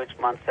of which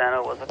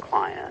Monsanto was a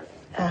client.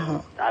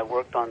 And I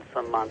worked on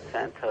some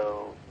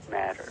Monsanto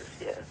matters,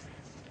 yes.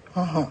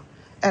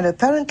 And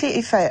apparently,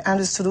 if I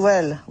understood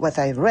well what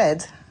I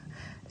read,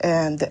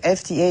 the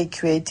FDA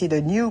created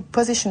a new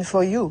position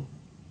for you,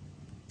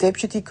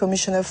 Deputy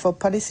Commissioner for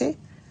Policy?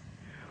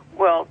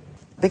 Well,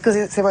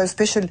 because there was a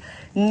special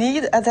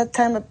need at that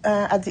time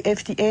at the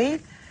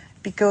FDA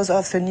because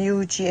of the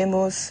new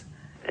GMOs?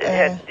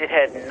 It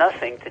had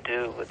nothing to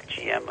do with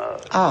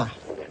GMOs.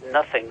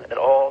 Nothing at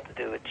all to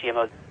do with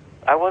GMOs.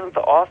 I wasn't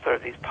the author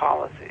of these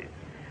policies,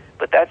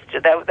 but that's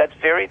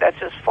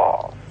just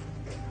false.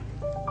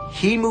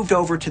 He moved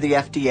over to the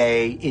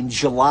FDA in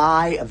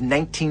July of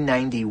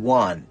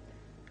 1991.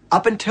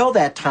 Up until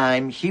that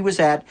time, he was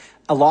at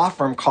a law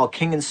firm called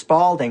King &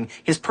 Spalding.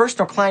 His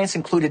personal clients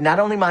included not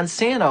only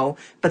Monsanto,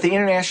 but the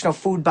International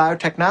Food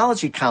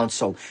Biotechnology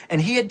Council.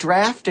 And he had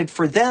drafted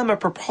for them a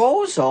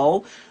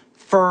proposal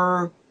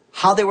for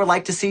how they would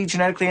like to see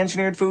genetically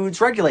engineered foods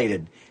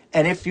regulated.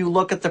 And if you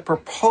look at the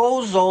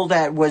proposal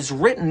that was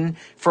written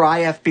for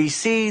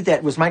IFBC,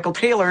 that was Michael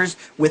Taylor's,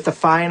 with the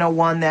final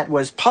one that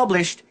was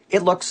published,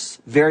 it looks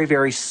very,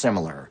 very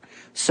similar.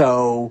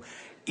 So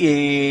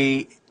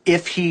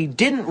if he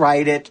didn't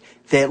write it,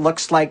 it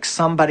looks like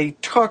somebody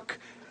took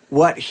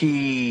what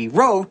he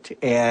wrote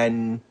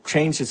and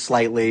changed it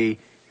slightly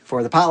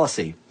for the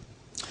policy.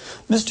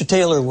 Mr.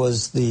 Taylor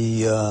was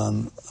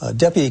the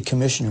deputy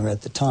commissioner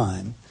at the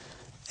time,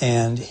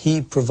 and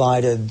he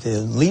provided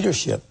the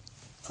leadership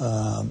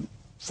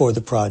for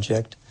the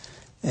project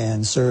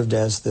and served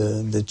as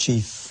the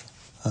chief,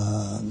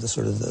 the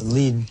sort of the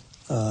lead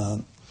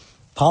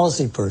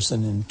policy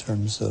person in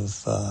terms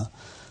of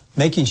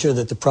making sure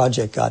that the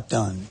project got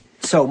done.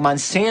 So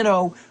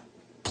Monsanto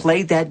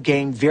played that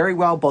game very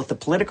well, both the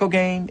political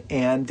game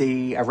and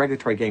the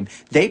regulatory game.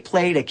 They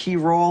played a key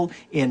role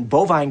in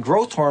bovine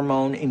growth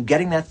hormone in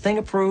getting that thing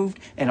approved,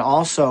 and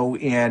also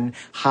in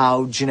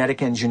how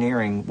genetic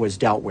engineering was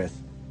dealt with.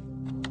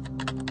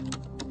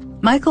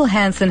 Michael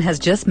Hansen has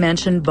just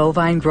mentioned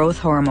bovine growth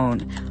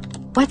hormone.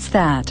 What's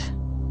that?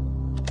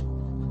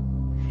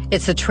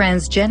 It's a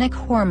transgenic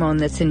hormone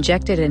that's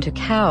injected into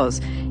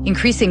cows,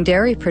 increasing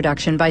dairy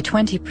production by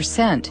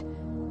 20%.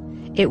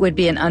 It would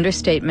be an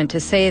understatement to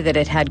say that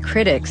it had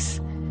critics.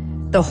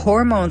 The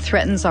hormone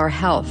threatens our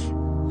health.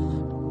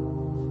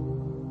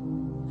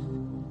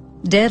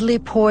 Deadly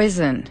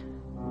poison.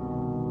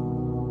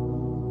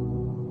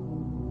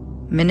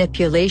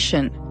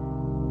 Manipulation.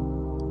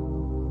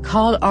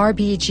 Called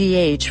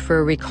RBGH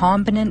for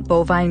recombinant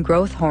bovine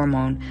growth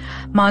hormone,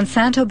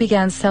 Monsanto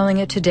began selling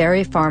it to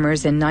dairy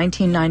farmers in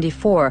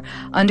 1994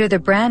 under the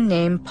brand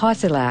name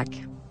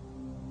Posilac.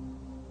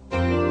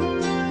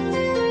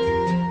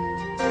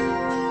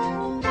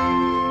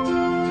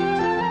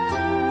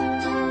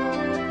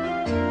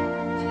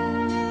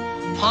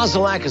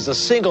 Posilac is the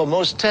single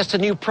most tested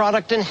new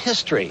product in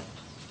history.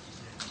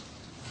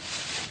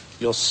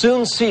 You'll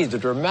soon see the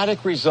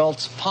dramatic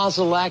results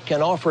Posilac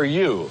can offer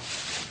you.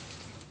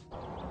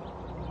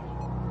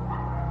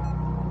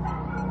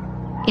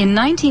 In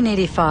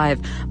 1985,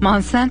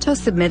 Monsanto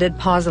submitted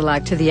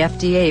Posilac to the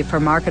FDA for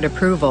market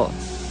approval.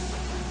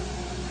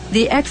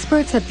 The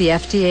experts at the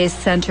FDA's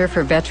Center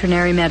for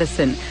Veterinary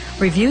Medicine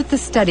reviewed the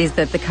studies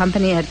that the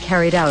company had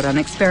carried out on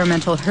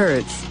experimental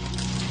herds.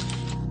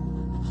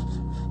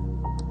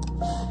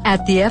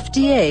 At the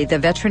FDA, the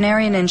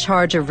veterinarian in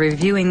charge of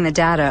reviewing the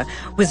data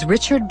was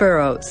Richard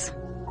Burrows.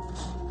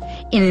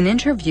 In an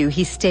interview,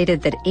 he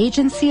stated that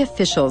agency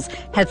officials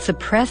had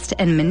suppressed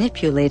and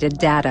manipulated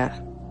data.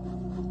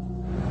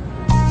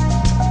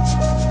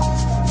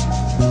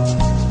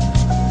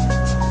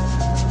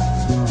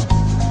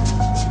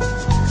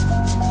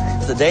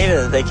 The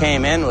data that they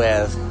came in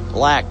with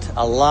lacked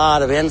a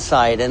lot of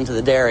insight into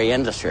the dairy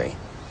industry.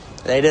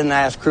 They didn't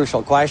ask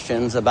crucial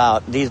questions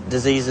about these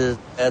diseases,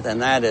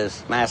 and that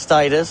is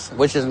mastitis,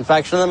 which is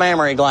infection of the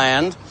mammary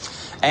gland,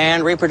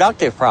 and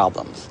reproductive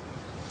problems.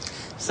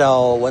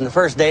 So when the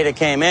first data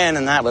came in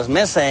and that was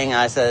missing,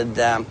 I said,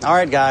 all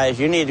right, guys,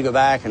 you need to go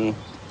back and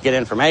get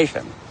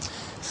information.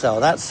 So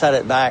that set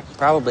it back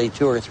probably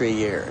 2 or 3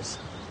 years.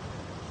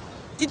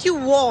 Did you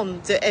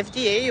warn the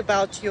FDA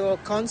about your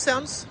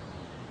concerns?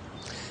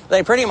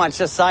 They pretty much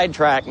just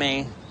sidetracked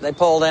me. They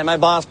pulled in, my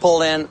boss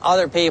pulled in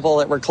other people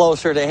that were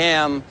closer to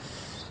him,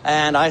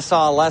 and I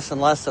saw less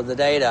and less of the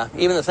data.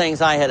 Even the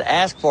things I had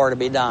asked for to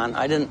be done,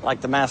 I didn't,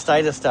 like the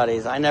mastitis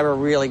studies, I never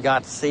really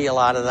got to see a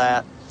lot of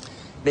that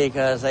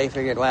because they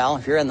figured, well,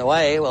 if you're in the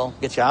way, we'll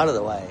get you out of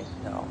the way.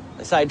 So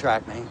they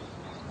sidetracked me.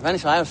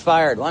 Eventually I was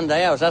fired. One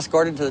day I was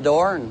escorted to the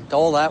door and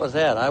told that was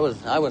it. I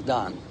was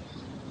done.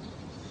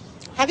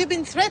 Have you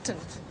been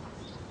threatened?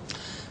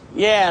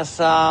 Yes,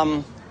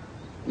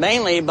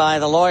 mainly by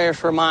the lawyers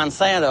for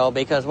Monsanto,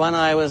 because when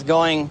I was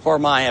going for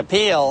my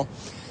appeal,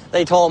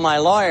 they told my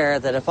lawyer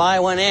that if I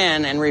went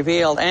in and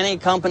revealed any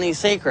company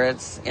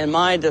secrets in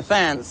my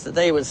defense, that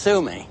they would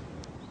sue me.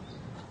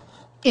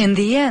 In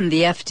the end,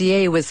 the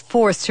FDA was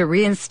forced to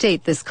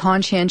reinstate this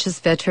conscientious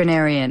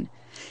veterinarian.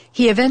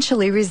 He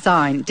eventually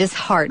resigned,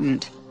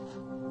 disheartened.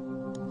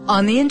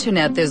 On the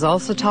internet, there's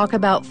also talk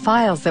about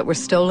files that were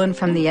stolen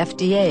from the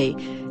FDA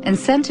and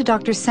sent to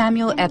Dr.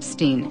 Samuel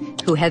Epstein,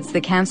 who heads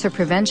the Cancer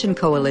Prevention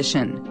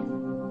Coalition.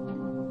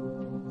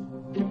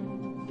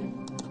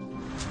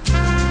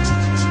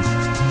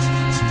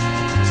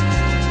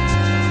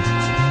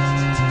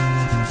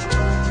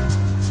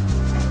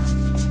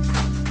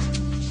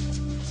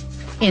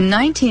 In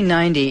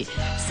 1990,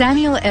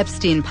 Samuel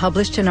Epstein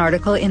published an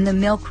article in The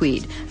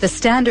Milkweed, the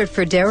standard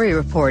for dairy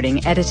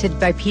reporting, edited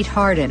by Pete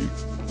Hardin.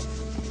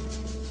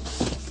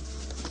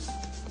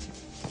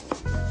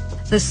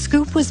 The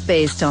scoop was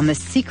based on the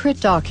secret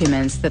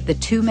documents that the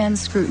two men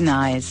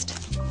scrutinized.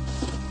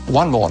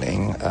 One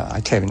morning,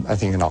 I came in, I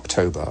think in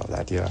October of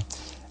that year,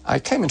 I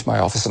came into my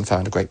office and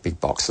found a great big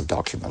box of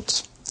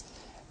documents.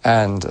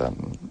 And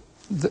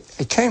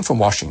it came from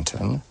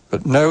Washington,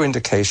 but no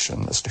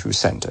indication as to who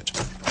sent it.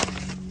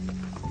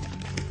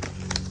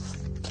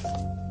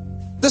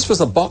 This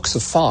was a box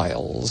of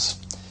files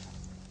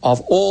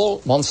of all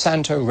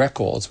Monsanto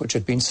records which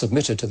had been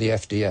submitted to the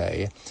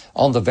FDA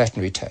on the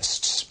veterinary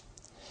tests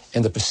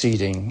in the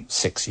preceding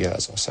 6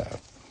 years or so.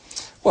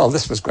 Well,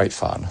 this was great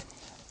fun.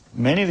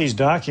 Many of these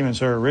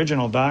documents are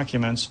original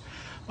documents,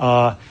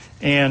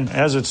 and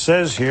as it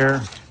says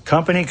here,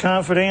 company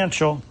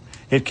confidential.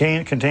 It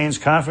contains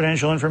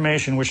confidential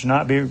information which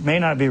may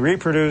not be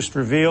reproduced,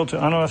 revealed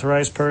to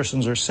unauthorized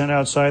persons, or sent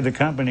outside the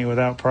company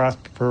without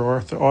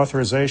proper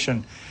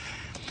authorization.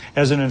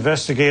 As an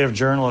investigative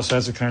journalist,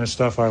 that's the kind of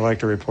stuff I like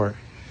to report.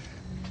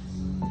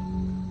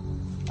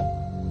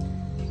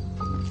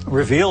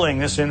 Revealing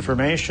this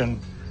information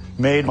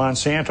made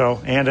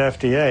Monsanto and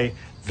FDA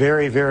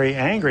very, very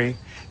angry,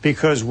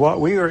 because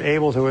what we were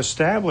able to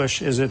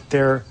establish is that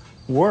there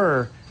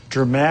were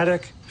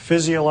dramatic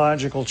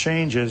physiological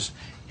changes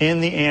in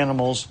the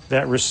animals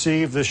that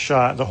received the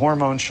shot, the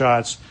hormone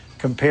shots,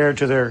 compared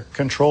to their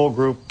control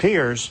group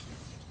peers.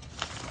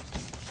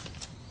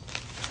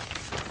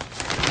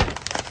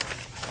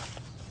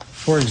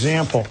 For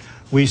example,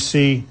 we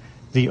see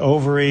the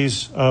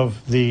ovaries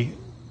of the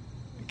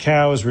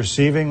cows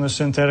receiving the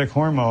synthetic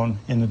hormone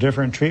in the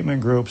different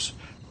treatment groups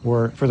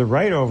were, for the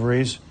right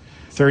ovaries,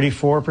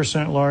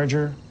 34%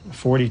 larger,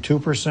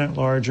 42%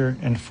 larger,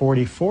 and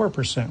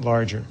 44%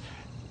 larger.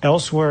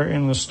 Elsewhere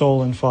in the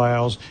stolen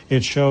files,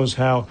 it shows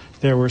how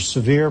there were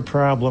severe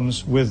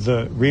problems with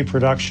the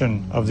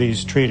reproduction of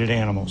these treated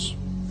animals.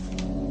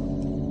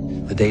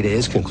 The data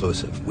is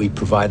conclusive. We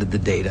provided the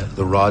data,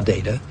 the raw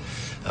data,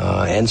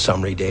 and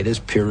summary data, is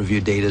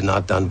peer-reviewed data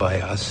not done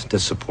by us, to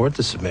support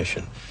the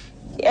submission.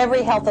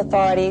 Every health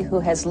authority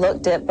who has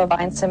looked at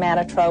bovine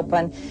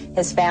somatotropin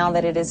has found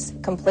that it is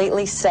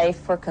completely safe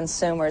for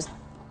consumers.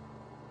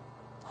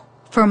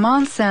 For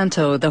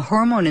Monsanto, the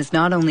hormone is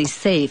not only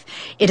safe,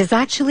 it is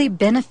actually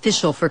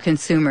beneficial for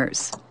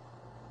consumers.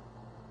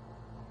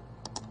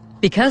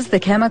 Because the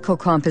chemical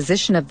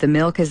composition of the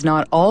milk is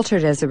not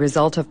altered as a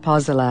result of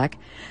Posilac,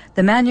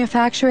 the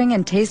manufacturing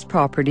and taste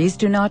properties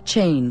do not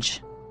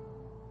change.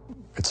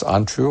 It's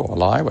untrue or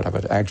lie, whatever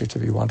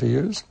adjective you want to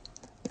use.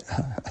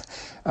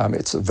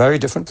 It's a very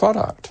different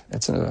product.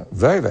 It's a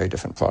very, very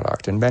different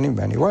product in many,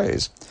 many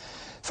ways.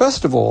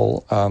 First of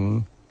all,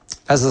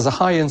 as there's a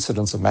high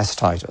incidence of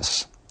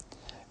mastitis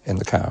in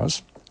the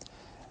cows,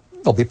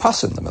 there'll be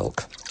pus in the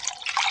milk.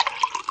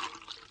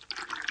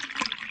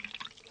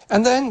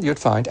 And then you'd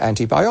find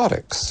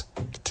antibiotics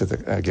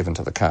given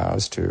to the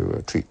cows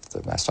to treat the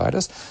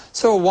mastitis.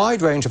 So a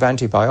wide range of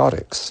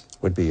antibiotics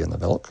would be in the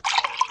milk.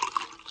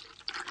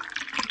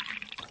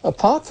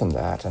 Apart from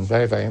that, and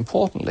very, very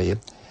importantly,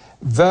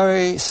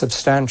 very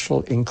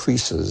substantial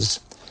increases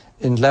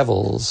in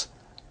levels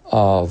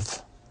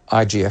of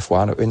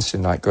IGF-1, or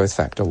insulin-like growth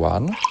factor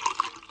 1.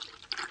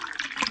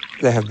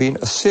 There have been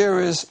a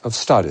series of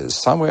studies,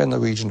 somewhere in the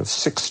region of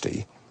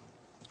 60,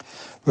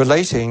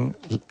 relating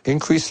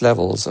increased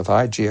levels of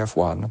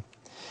IGF-1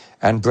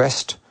 and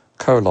breast,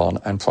 colon,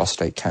 and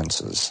prostate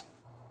cancers.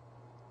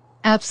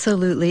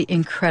 Absolutely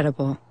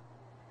incredible.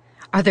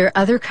 Are there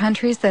other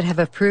countries that have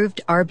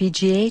approved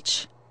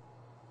RBGH?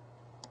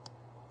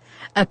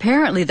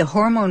 Apparently, the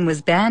hormone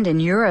was banned in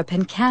Europe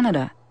and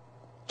Canada.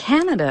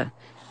 Canada?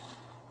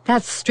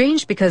 That's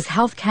strange because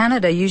Health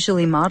Canada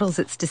usually models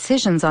its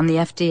decisions on the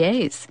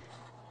FDA's.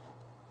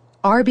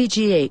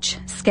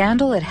 RBGH,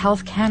 scandal at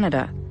Health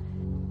Canada.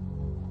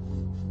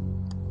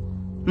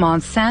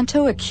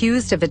 Monsanto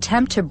accused of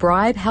attempt to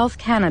bribe Health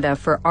Canada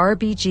for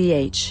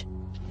RBGH.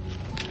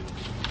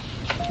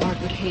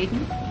 Margaret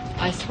Hayden,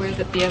 I swear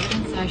that the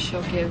evidence I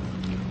shall give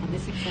on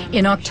this examination...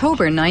 In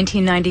October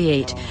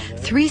 1998,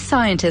 3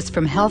 scientists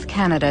from Health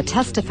Canada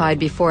testified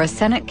before a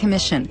Senate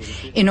commission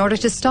in order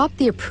to stop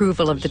the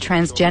approval of the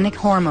transgenic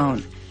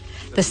hormone.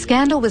 The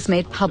scandal was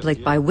made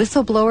public by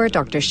whistleblower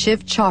Dr.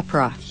 Shiv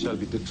Chopra. Shall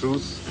be the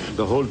truth,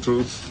 the whole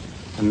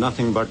truth, and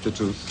nothing but the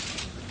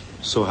truth.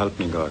 So help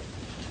me God.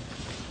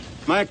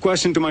 My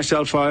question to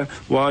myself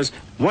was,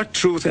 what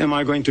truth am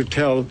I going to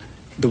tell?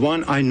 The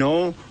one I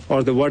know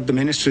or what the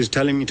minister is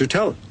telling me to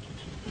tell?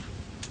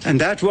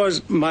 And that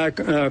was my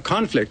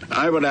conflict.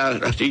 I would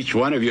ask each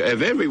one of you,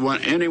 have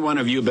any one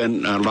of you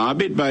been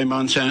lobbied by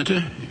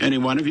Monsanto? Any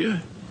one of you?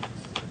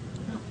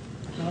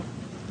 No.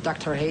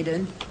 Dr.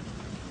 Hayden?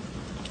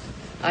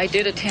 I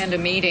did attend a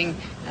meeting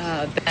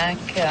back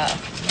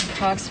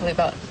approximately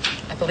about,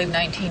 I believe,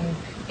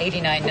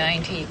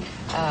 1989-90,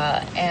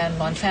 and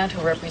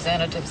Monsanto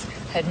representatives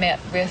had met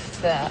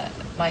with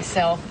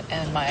myself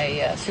and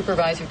my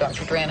supervisor,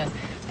 Dr. Drennan,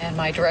 and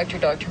my director,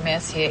 Dr.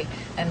 Messier,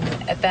 and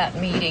at that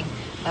meeting,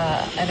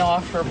 an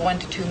offer of $1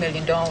 to $2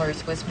 million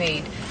was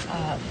made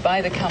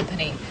by the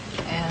company,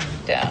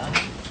 and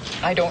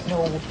I don't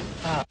know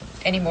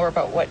any more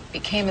about what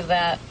became of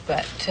that,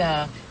 but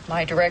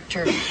my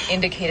director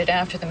indicated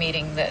after the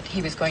meeting that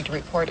he was going to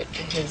report it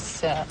to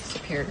his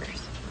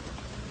superiors.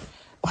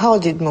 How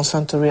did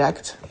Monsanto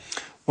react?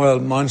 Well,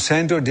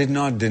 Monsanto did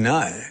not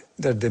deny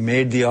that they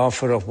made the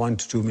offer of $1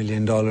 to $2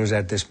 million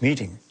at this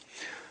meeting.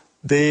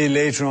 They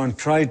later on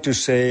tried to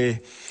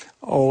say,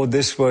 oh,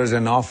 this was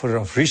an offer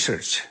of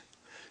research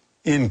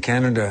in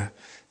Canada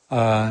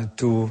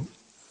to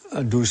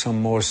do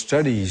some more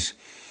studies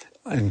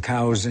in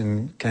cows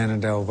in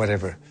Canada or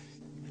whatever.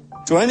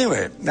 So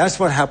anyway, that's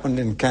what happened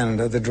in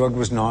Canada. The drug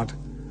was not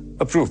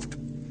approved.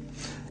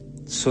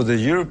 So the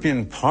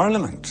European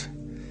Parliament,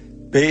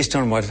 based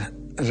on what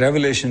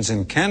revelations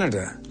in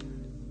Canada,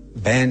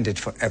 banned it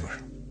forever.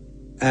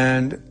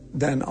 And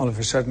then all of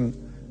a sudden,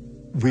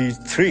 we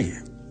 3,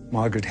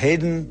 Margaret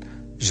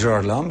Hayden,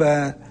 Gerard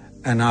Lambert,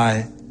 and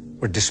I,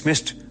 were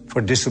dismissed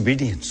for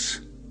disobedience.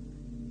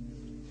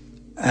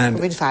 And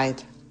we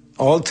fired.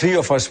 All 3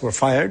 of us were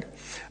fired,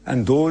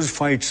 and those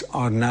fights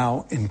are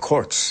now in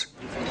courts.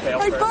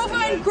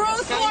 Bovine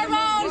growth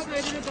hormone!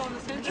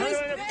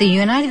 The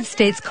United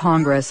States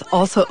Congress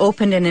also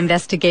opened an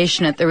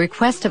investigation at the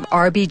request of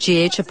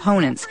RBGH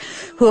opponents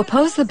who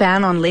oppose the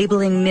ban on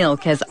labeling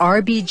milk as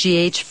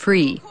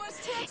RBGH-free.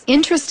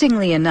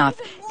 Interestingly enough,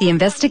 the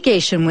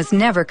investigation was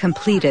never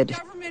completed.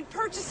 Government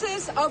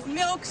purchases of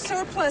milk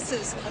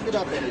surpluses.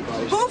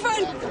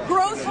 Bovine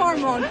growth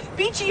hormone,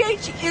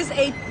 BGH, is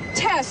a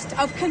test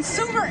of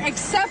consumer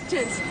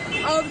acceptance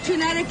of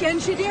genetic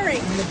engineering.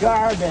 In the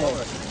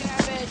garbage.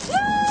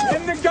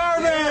 In the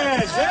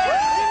garbage!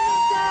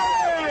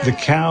 The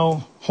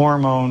cow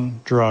hormone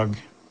drug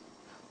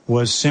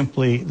was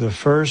simply the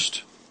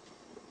first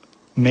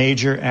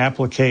major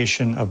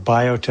application of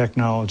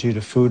biotechnology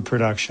to food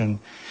production,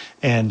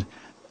 and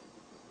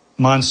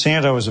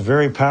Monsanto is a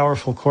very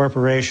powerful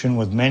corporation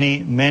with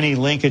many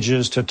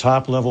linkages to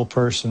top-level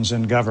persons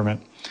in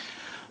government.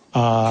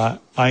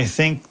 I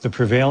think the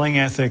prevailing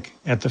ethic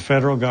at the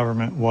federal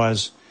government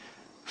was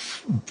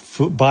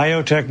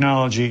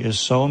biotechnology is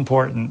so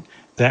important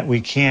that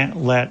we can't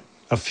let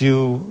a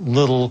few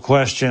little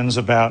questions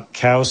about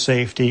cow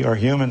safety or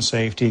human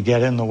safety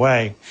get in the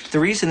way. The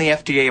reason the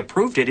FDA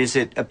approved it is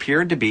it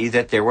appeared to be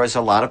that there was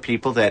a lot of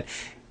people that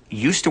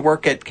used to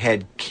work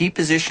had key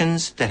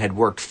positions that had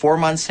worked for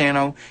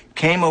Monsanto,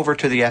 came over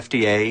to the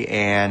FDA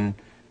and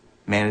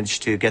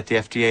managed to get the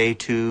FDA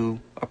to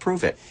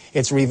approve it.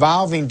 It's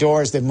revolving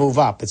doors that move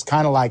up. It's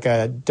kind of like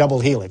a double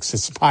helix, a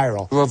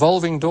spiral.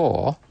 Revolving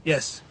door?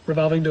 Yes,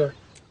 revolving door.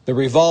 The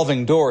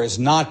revolving door is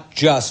not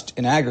just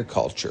in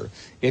agriculture.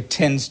 It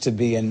tends to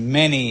be in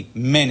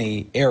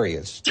many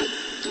areas.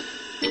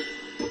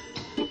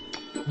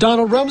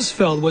 Donald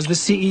Rumsfeld was the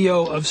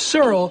CEO of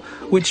Searle,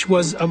 which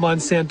was a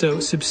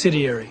Monsanto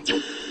subsidiary.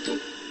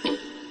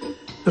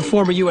 The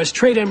former U.S.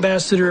 Trade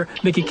Ambassador,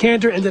 Mickey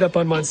Cantor, ended up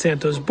on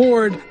Monsanto's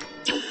board.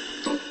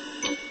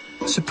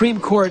 Supreme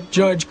Court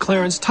Judge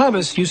Clarence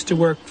Thomas used to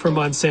work for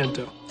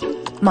Monsanto.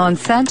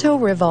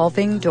 Monsanto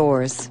revolving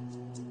doors.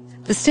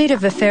 The state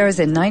of affairs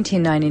in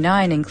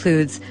 1999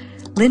 includes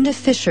Linda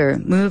Fisher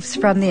moves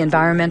from the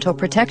Environmental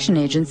Protection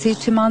Agency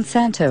to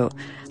Monsanto,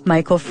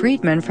 Michael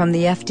Friedman from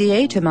the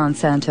FDA to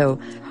Monsanto,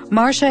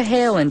 Marcia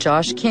Hale and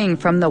Josh King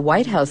from the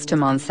White House to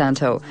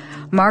Monsanto,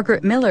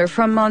 Margaret Miller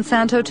from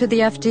Monsanto to the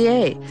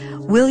FDA,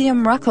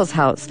 William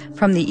Ruckelshaus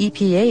from the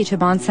EPA to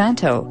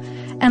Monsanto,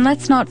 and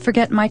let's not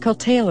forget Michael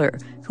Taylor,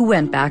 who who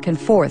went back and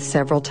forth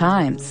several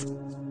times.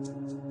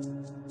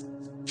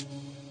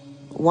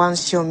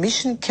 Once your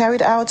mission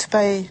carried out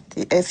by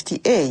the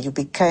FDA, you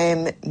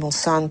became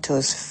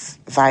Monsanto's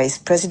vice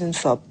president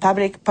for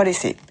public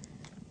policy.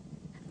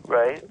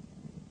 Right.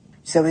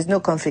 So there is no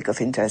conflict of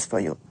interest for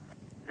you.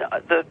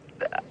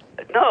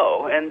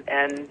 No,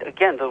 and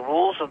again, the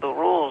rules are the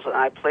rules, and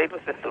I played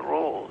within the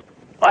rules.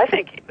 I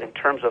think in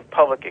terms of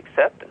public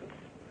acceptance,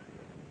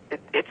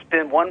 it's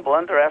been one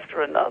blunder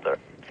after another.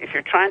 If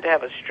you're trying to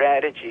have a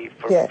strategy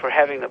for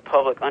having the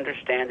public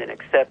understand and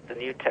accept the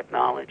new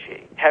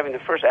technology, having the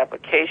first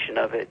application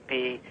of it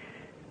be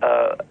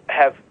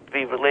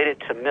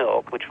related to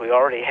milk, which we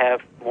already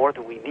have more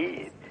than we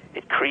need,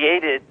 it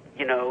created,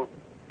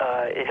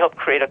 it helped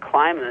create a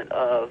climate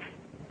of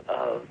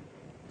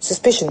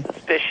suspicion.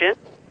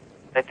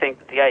 I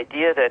think the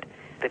idea that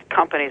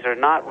companies are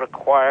not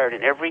required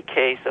in every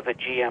case of a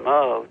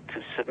GMO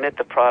to submit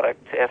the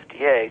product to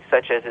FDA,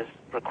 such as is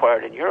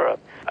required in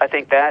Europe, I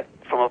think that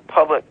from a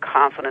public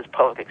confidence,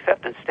 public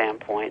acceptance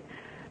standpoint,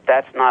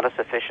 that's not a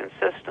sufficient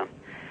system.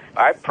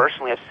 I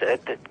personally have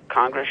said that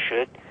Congress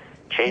should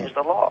change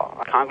the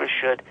law. Congress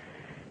should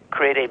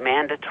create a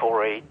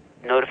mandatory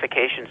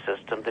notification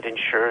system that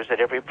ensures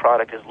that every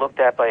product is looked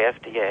at by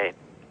FDA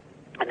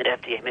and that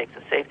FDA makes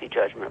a safety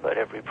judgment about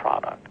every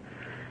product.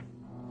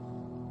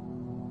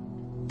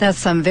 That's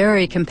some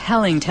very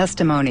compelling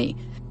testimony.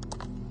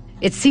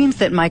 It seems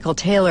that Michael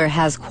Taylor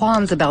has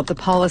qualms about the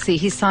policy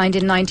he signed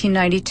in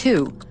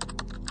 1992.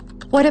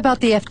 What about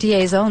the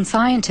FDA's own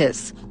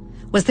scientists?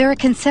 Was there a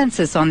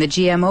consensus on the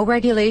GMO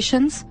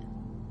regulations?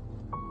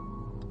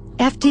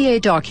 FDA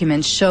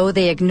documents show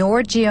they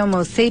ignored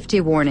GMO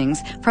safety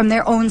warnings from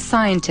their own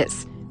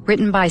scientists,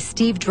 written by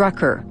Steve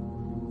Drucker.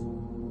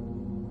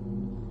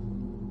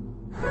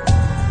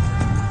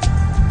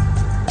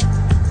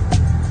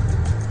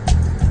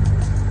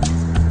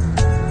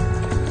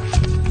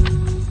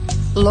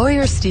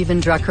 Lawyer Stephen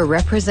Drucker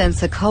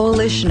represents a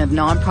coalition of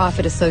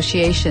nonprofit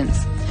associations.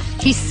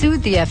 He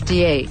sued the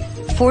FDA,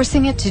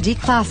 forcing it to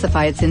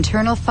declassify its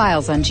internal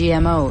files on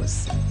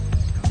GMOs.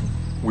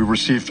 We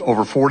received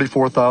over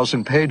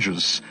 44,000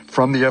 pages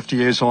from the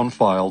FDA's own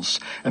files,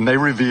 and they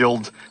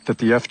revealed that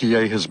the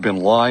FDA has been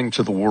lying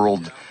to the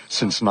world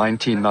since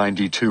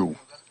 1992,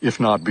 if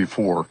not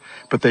before.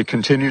 But they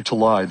continue to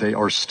lie. They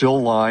are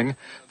still lying.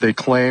 They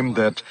claim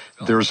that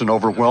there's an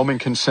overwhelming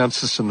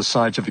consensus in the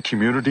scientific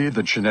community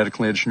that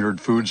genetically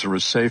engineered foods are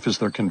as safe as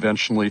their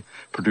conventionally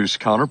produced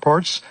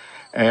counterparts,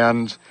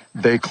 and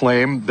they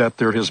claim that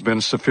there has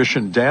been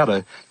sufficient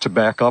data to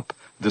back up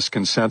this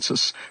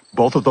consensus.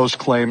 Both of those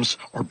claims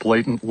are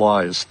blatant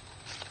lies.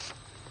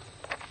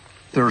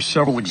 There are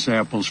several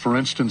examples. For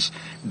instance,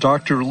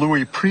 Dr.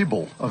 Louis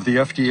Priebel of the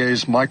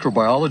FDA's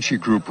microbiology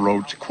group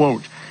wrote,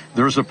 quote,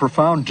 "There's a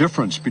profound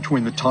difference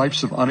between the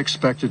types of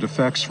unexpected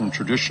effects from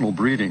traditional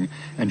breeding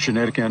and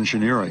genetic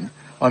engineering,"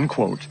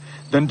 unquote.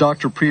 Then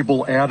Dr.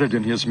 Priebel added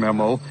in his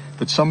memo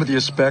that some of the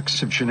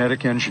aspects of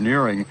genetic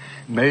engineering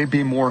may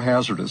be more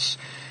hazardous.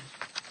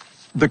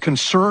 The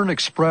concern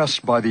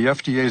expressed by the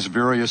FDA's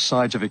various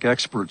scientific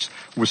experts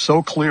was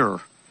so clear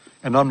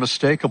and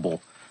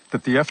unmistakable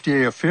that the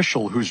FDA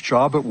official whose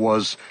job it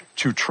was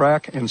to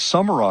track and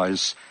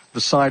summarize the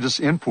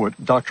scientists' input,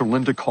 Dr.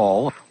 Linda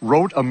Call,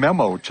 wrote a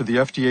memo to the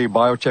FDA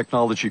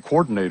biotechnology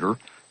coordinator,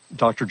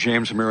 Dr.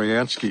 James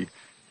Mariansky.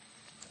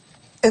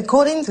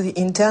 According to the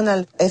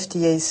internal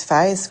FDA's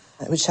files,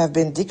 which have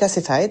been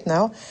declassified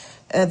now,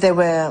 there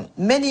were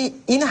many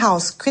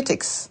in-house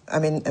critics,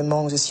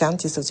 among the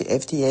scientists of the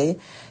FDA,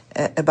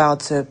 about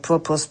the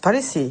proposed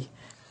policy.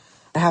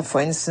 I have, for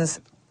instance,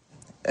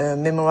 a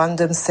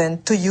memorandum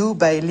sent to you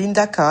by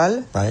Linda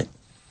Call. Right.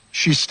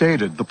 She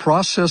stated, "The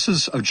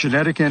processes of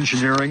genetic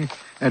engineering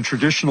and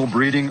traditional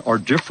breeding are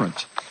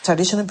different.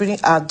 Traditional breeding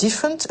are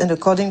different, and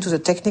according to the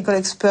technical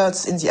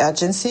experts in the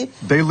agency,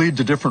 they lead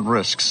to different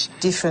risks."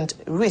 Different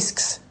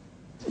risks.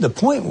 The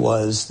point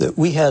was that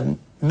we had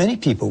many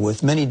people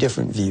with many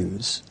different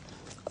views.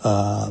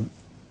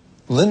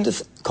 Linda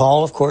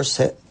Call, of course,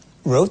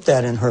 wrote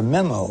that in her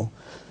memo,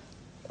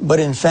 but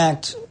in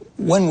fact,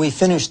 when we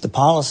finished the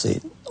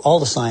policy, all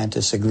the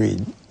scientists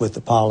agreed with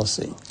the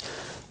policy.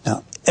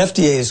 Now,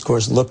 FDA, of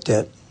course, looked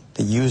at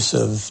the use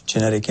of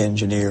genetic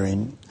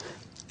engineering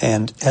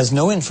and has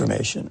no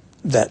information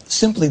that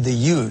simply the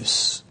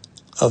use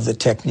of the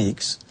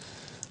techniques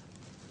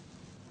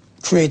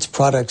creates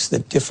products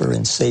that differ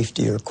in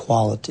safety or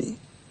quality.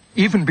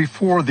 Even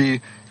before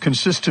the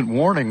consistent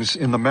warnings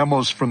in the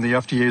memos from the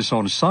FDA's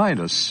own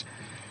scientists,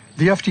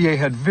 the FDA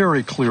had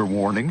very clear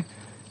warning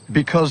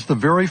because the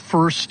very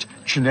first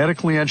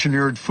genetically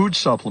engineered food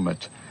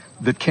supplement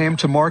that came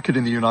to market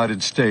in the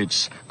United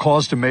States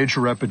caused a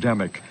major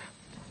epidemic.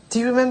 Do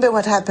you remember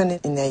what happened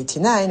in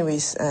 1989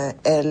 with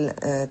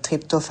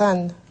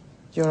L-tryptophan?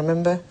 You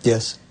remember?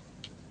 Yes.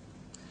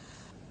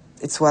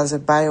 It was a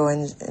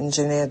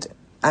bioengineered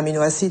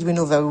amino acid. We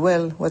know very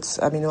well what's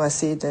amino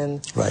acid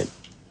and... Right.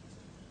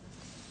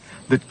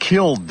 That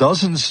killed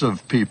dozens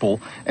of people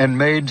and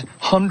made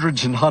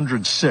hundreds and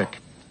hundreds sick.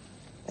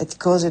 It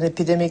caused an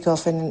epidemic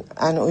of an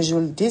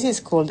unusual disease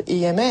called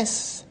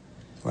EMS.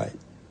 Right.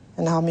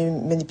 And how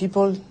many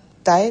people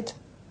died?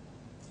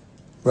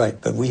 Right,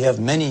 but we have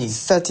many...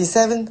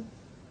 37,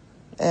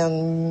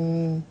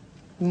 and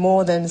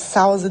more than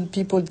 1,000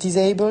 people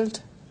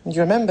disabled. You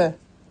remember?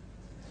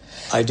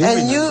 I do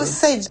remember. And you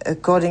said,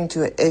 according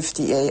to a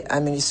FDA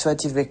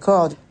administrative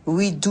record,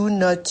 we do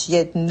not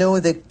yet know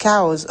the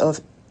cause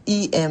of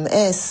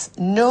EMS,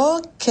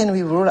 nor can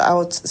we rule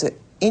out the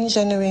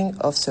engineering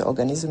of the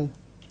organism.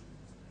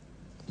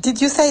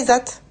 Did you say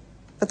that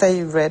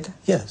I read?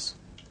 Yes.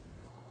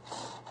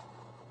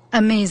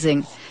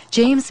 Amazing.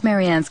 James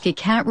Mariansky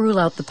can't rule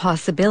out the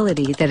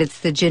possibility that it's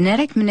the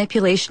genetic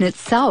manipulation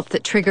itself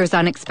that triggers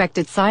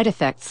unexpected side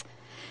effects.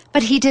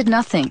 But he did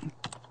nothing.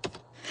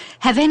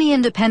 Have any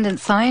independent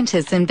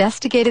scientists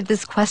investigated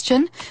this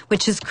question,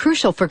 which is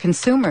crucial for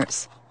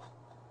consumers?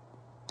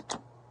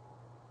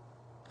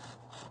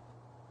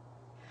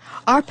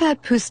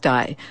 Arpad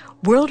Pustai,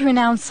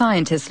 world-renowned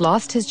scientist,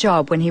 lost his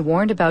job when he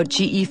warned about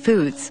GE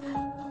Foods.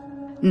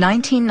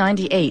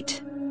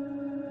 1998.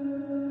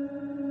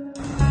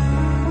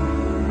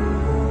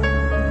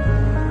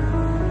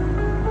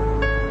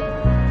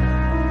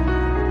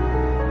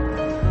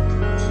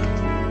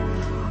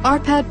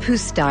 Arpad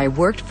Pustai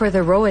worked for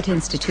the Rowett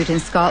Institute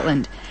in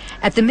Scotland.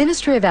 At the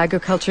Ministry of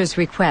Agriculture's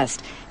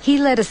request, he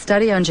led a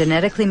study on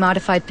genetically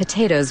modified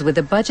potatoes with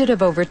a budget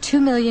of over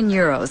 €2 million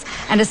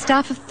and a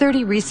staff of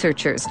 30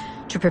 researchers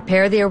to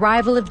prepare the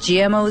arrival of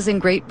GMOs in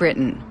Great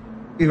Britain.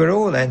 We were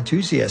all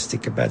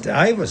enthusiastic about it.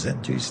 I was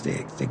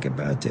enthusiastic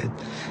about it.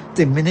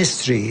 The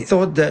ministry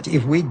thought that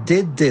if we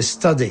did this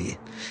study,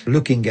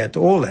 looking at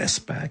all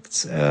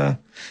aspects,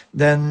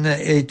 then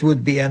it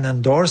would be an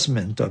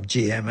endorsement of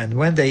GM. And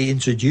when they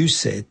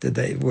introduce it,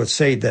 they would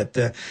say that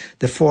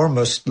the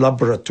foremost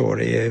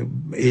laboratory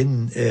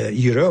in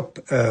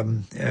Europe,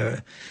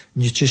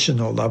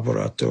 nutritional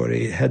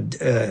laboratory, had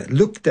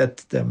looked at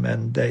them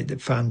and they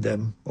found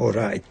them all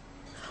right.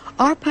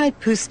 Arpad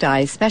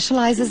Pustai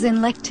specializes in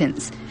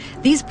lectins.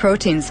 These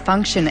proteins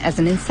function as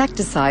an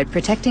insecticide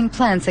protecting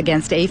plants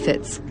against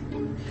aphids.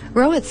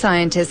 Rowett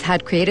scientists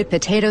had created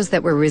potatoes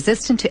that were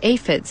resistant to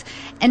aphids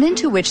and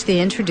into which they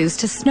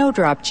introduced a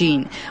snowdrop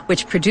gene,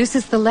 which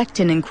produces the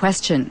lectin in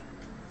question.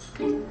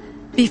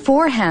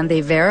 Beforehand,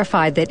 they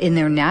verified that in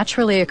their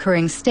naturally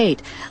occurring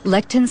state,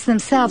 lectins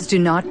themselves do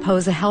not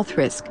pose a health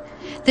risk.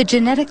 The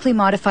genetically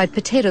modified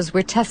potatoes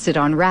were tested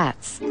on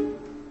rats.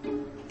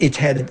 It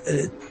had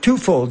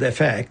twofold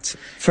effects.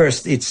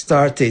 First, it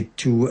started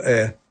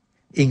to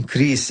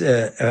increase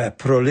a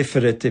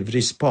proliferative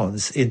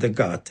response in the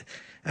gut.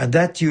 And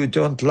that you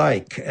don't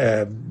like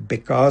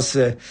because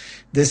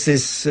this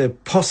is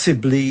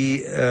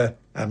possibly,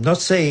 I'm not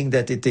saying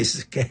that it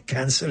is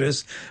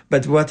cancerous,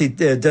 but what it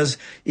does,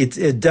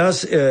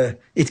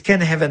 it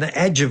can have an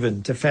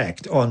adjuvant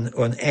effect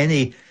on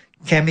any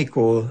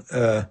chemically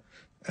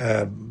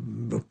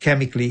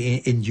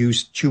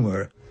induced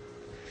tumor.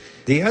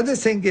 The other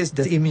thing is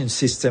the immune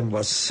system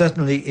was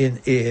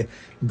certainly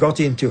got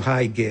into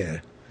high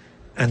gear.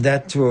 And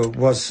that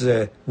was,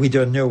 we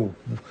don't know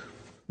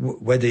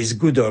whether it's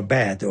good or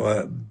bad,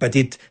 but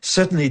it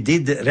certainly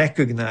did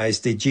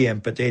recognize the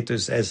GM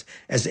potatoes as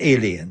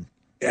alien.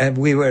 And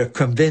we were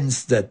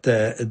convinced that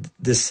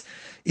this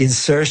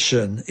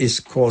insertion is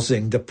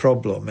causing the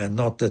problem and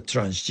not the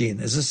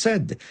transgene. As I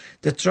said,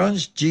 the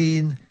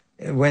transgene,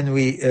 when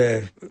we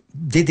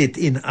did it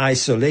in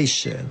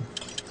isolation,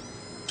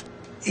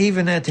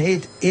 even at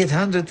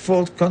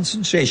 800-fold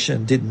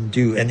concentration didn't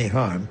do any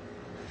harm.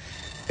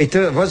 It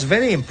was a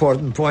very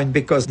important point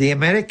because the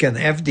American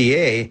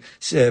FDA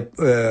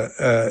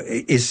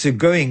is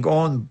going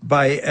on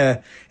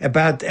by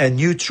about a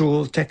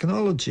neutral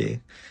technology.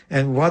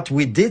 And what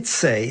we did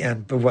say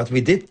and what we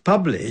did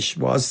publish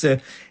was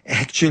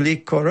actually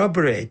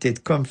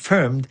corroborated,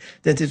 confirmed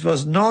that it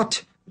was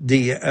not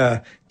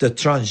the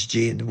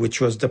transgene which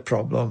was the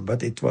problem,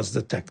 but it was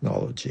the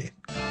technology.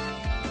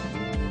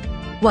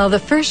 While the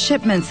first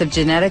shipments of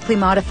genetically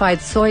modified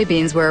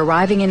soybeans were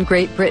arriving in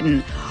Great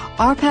Britain,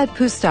 Arpad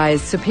Pustai's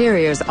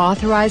superiors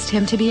authorized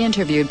him to be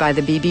interviewed by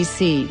the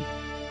BBC.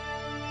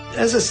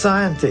 As a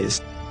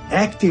scientist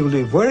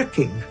actively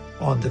working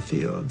on the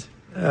field,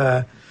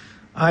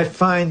 I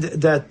find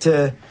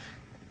that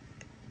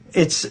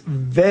it's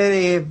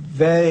very,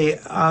 very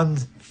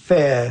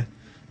unfair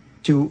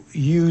to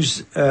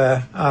use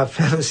our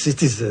fellow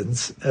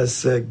citizens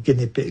as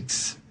guinea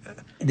pigs.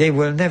 They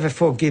will never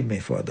forgive me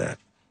for that.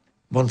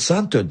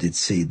 Monsanto did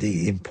see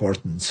the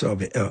importance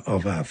of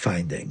our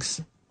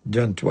findings.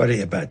 Don't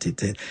worry about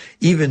it.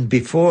 Even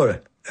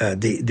before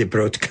the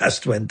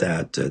broadcast went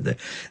out,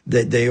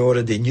 they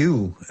already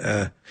knew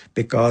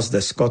because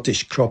the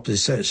Scottish Crop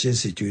Research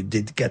Institute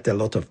did get a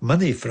lot of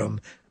money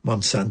from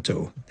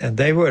Monsanto, and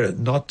they were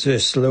not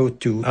slow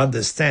to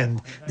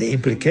understand the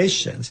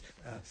implications.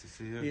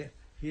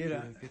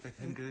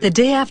 The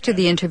day after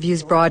the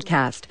interview's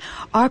broadcast,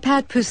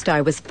 Arpad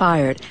Pustai was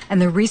fired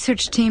and the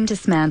research team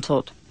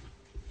dismantled.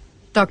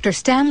 Dr.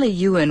 Stanley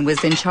Ewan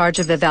was in charge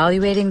of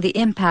evaluating the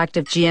impact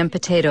of GM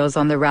potatoes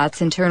on the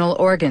rat's internal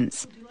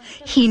organs.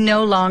 He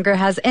no longer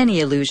has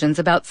any illusions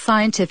about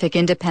scientific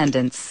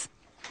independence.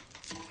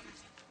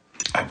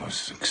 I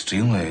was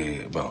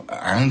extremely,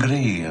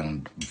 angry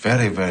and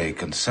very, very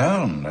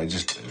concerned.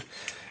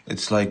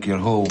 It's like your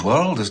whole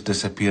world is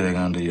disappearing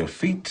under your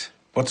feet.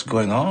 What's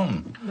going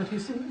on? But you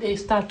see, they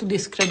start to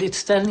discredit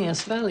Stanley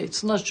as well.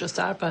 It's not just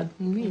Arpad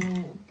and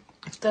me.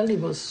 Stanley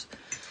was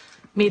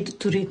made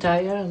to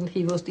retire and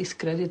he was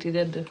discredited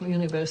at the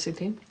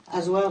university.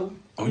 As well?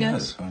 Oh,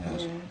 yes. Oh,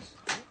 yes.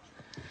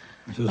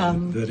 It was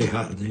very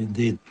hard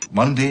indeed.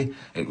 Monday,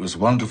 it was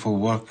wonderful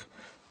work.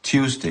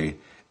 Tuesday,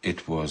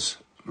 it was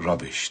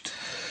rubbished.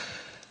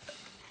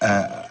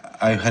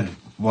 I had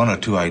one or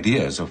two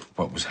ideas of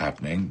what was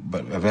happening,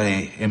 but a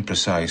very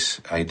imprecise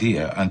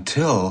idea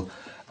until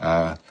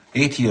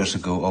 8 years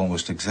ago,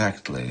 almost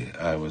exactly,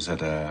 I was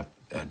at a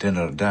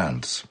dinner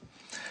dance.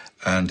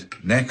 And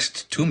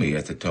next to me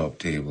at the top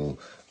table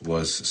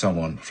was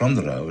someone from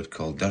the road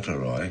called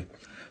Dutteroy,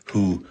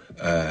 who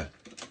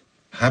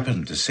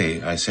happened to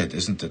say, I said,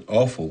 isn't it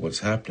awful what's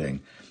happening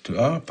to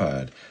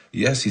Arpad?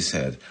 Yes, he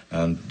said,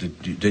 and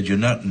did you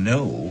not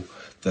know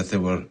that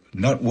there were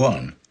not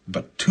one,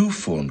 but 2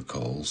 phone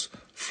calls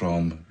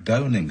from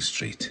Downing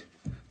Street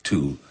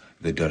to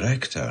the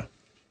director?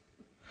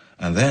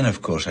 And then,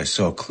 of course, I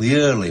saw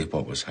clearly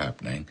what was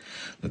happening,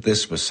 that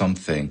this was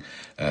something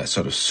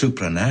sort of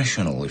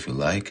supranational, if you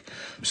like,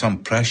 some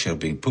pressure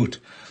being put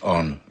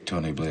on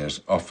Tony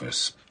Blair's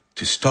office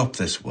to stop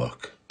this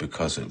work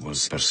because it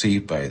was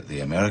perceived by the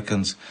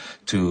Americans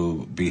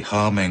to be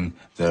harming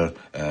their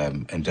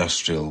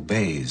industrial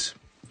base,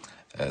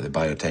 the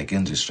biotech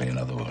industry, in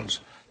other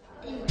words.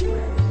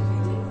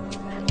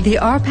 The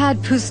Arpad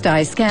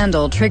Pusztai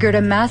scandal triggered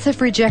a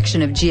massive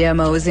rejection of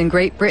GMOs in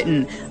Great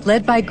Britain,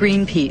 led by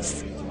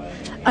Greenpeace.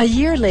 A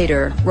year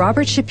later,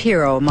 Robert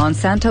Shapiro,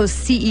 Monsanto's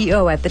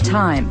CEO at the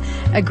time,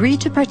 agreed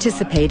to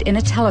participate in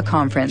a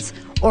teleconference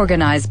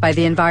organized by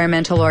the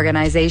environmental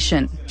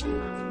organization.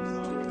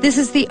 This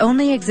is the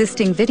only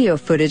existing video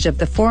footage of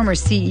the former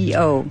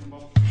CEO.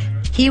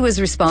 He was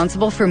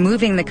responsible for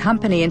moving the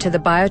company into the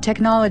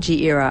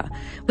biotechnology era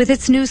with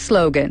its new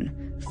slogan,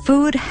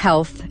 Food,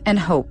 Health, and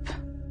Hope.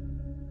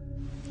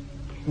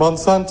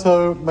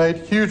 Monsanto made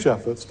huge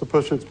efforts to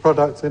push its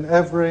products in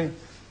every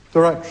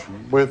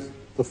direction with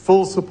the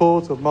full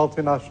support of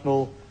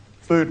multinational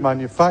food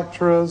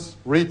manufacturers,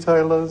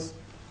 retailers,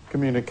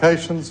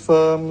 communications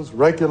firms,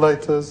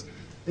 regulators,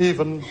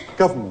 even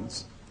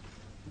governments.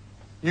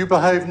 You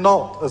behave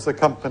not as a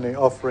company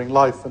offering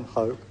life and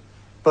hope,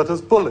 but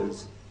as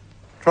bullies,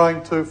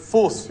 trying to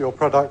force your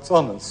products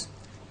on us.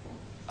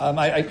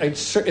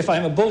 If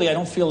I'm a bully, I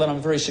don't feel that I'm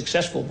a very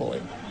successful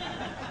bully.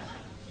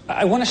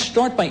 I want to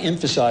start by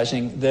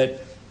emphasizing that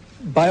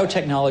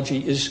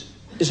biotechnology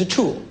is a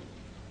tool.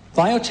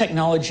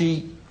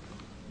 Biotechnology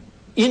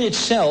in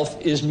itself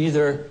is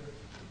neither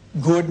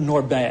good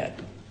nor bad.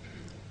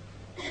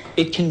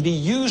 It can be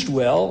used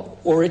well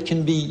or it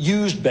can be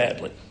used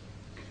badly.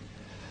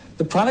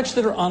 The products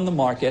that are on the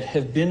market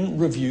have been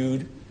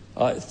reviewed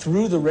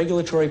through the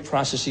regulatory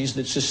processes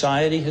that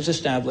society has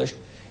established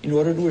in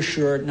order to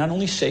assure not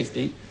only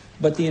safety,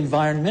 but the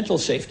environmental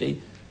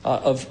safety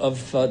of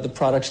the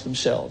products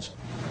themselves.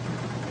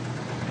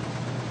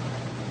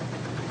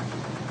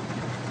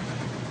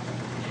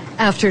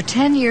 After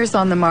 10 years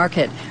on the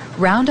market,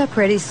 Roundup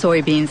Ready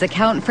soybeans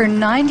account for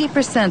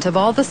 90% of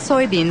all the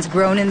soybeans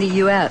grown in the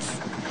U.S.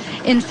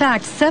 In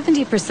fact,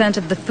 70%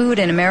 of the food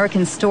in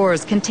American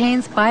stores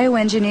contains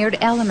bioengineered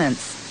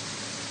elements.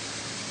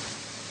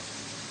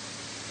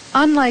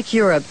 Unlike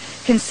Europe,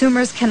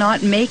 consumers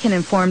cannot make an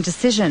informed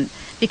decision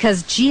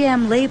because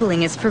GM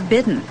labeling is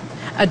forbidden,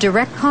 a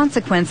direct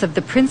consequence of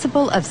the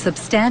principle of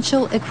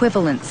substantial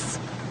equivalence.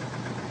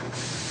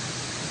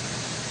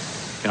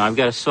 You know, I've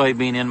got a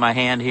soybean in my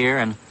hand here,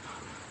 and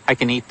I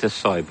can eat this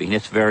soybean.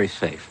 It's very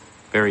safe,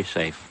 very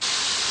safe.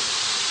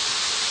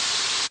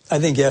 I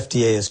think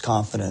FDA is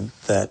confident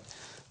that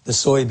the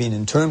soybean,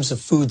 in terms of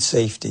food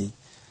safety,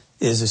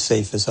 is as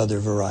safe as other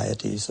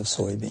varieties of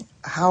soybean.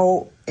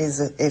 How is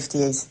the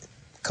FDA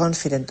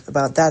confident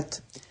about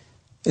that?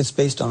 It's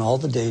based on all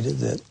the data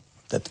that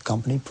the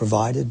company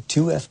provided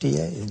to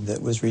FDA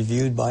that was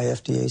reviewed by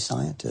FDA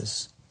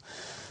scientists.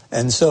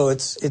 And so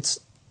it's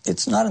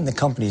not in the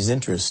company's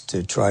interest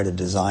to try to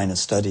design a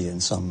study in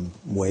some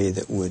way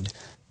that would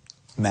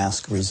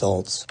mask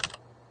results.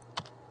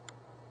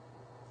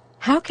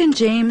 How can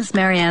James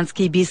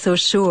Mariansky be so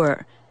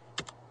sure?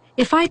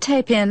 If I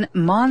type in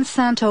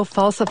Monsanto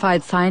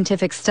falsified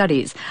scientific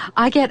studies,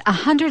 I get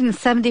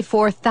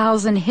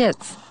 174,000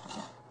 hits.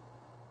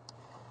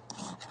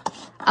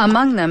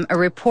 Among them, a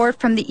report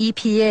from the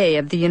EPA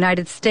of the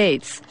United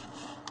States.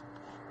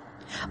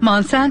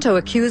 Monsanto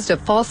accused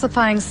of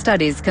falsifying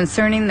studies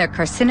concerning the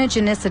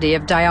carcinogenicity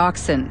of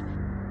dioxin.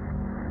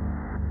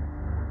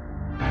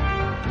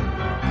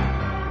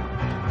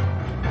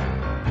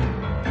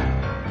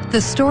 The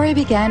story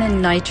began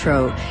in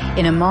Nitro,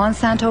 in a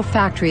Monsanto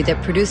factory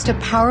that produced a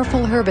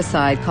powerful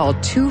herbicide called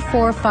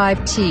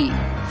 2,4,5-T.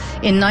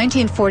 In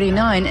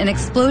 1949, an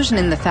explosion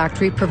in the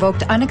factory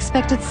provoked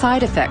unexpected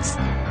side effects.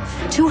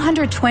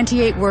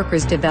 228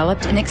 workers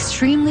developed an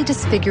extremely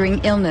disfiguring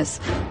illness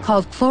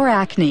called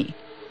chloracne.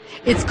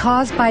 It's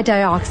caused by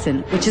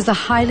dioxin, which is a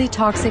highly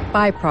toxic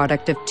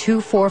byproduct of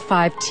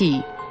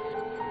 2,4,5-T.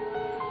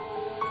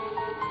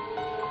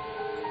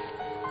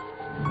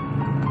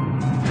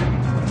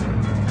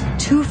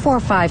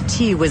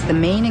 (2,4,5-T) was the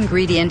main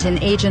ingredient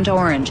in Agent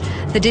Orange,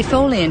 the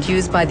defoliant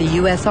used by the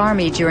U.S.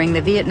 Army during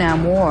the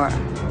Vietnam War.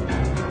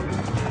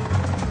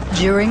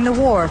 During the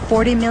war,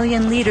 40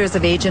 million liters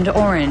of Agent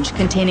Orange,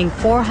 containing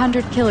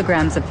 400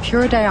 kilograms of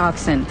pure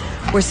dioxin,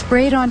 were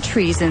sprayed on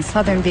trees in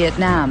southern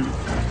Vietnam.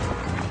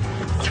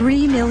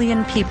 3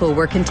 million people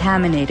were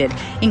contaminated,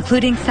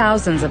 including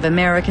thousands of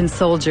American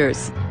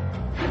soldiers.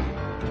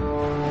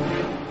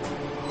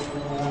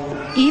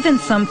 Even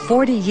some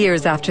 40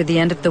 years after the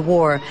end of the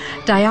war,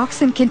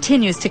 dioxin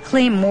continues to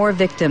claim more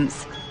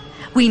victims.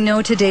 We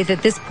know today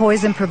that this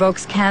poison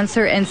provokes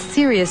cancer and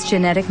serious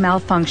genetic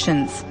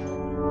malfunctions.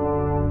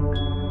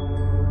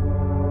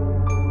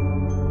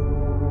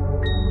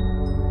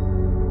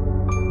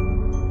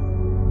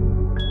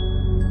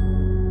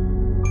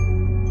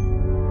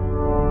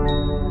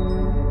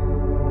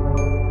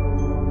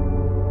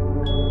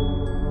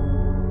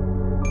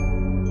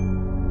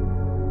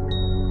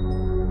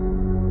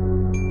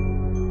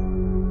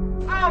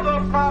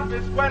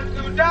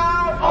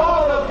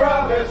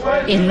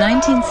 In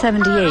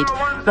 1978,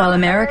 while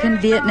American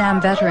Vietnam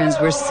veterans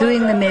were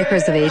suing the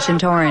makers of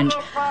Agent Orange,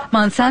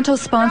 Monsanto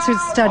sponsored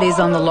studies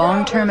on the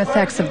long-term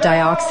effects of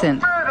dioxin.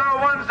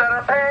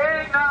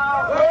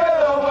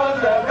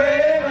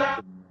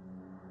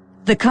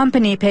 The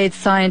company paid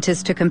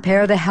scientists to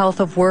compare the health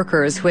of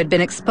workers who had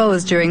been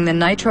exposed during the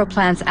nitro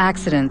plant's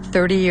accident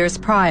 30 years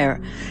prior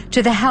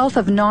to the health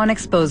of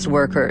non-exposed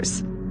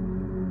workers.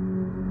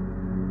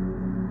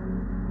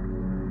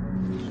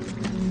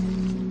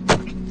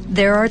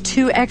 There are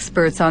two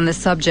experts on the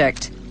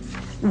subject.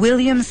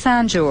 William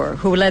Sanjour,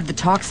 who led the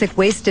Toxic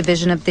Waste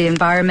Division of the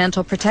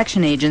Environmental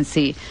Protection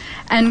Agency,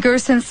 and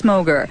Gerson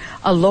Smoger,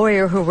 a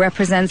lawyer who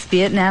represents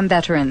Vietnam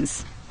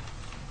veterans.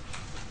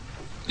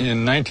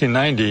 In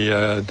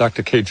 1990,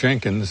 Dr. Kay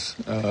Jenkins,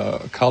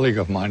 a colleague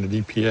of mine at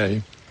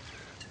EPA,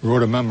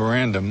 wrote a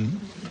memorandum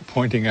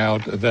pointing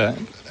out that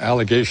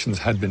allegations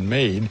had been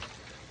made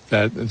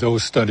that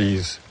those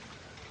studies,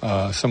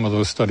 some of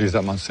those studies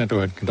that Monsanto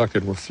had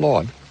conducted were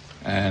flawed.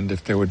 And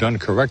if they were done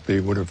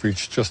correctly, would have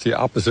reached just the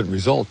opposite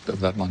result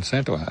of that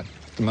Monsanto had.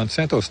 The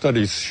Monsanto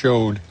studies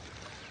showed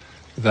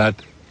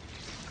that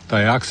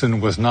dioxin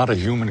was not a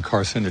human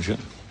carcinogen.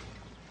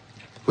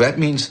 That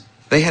means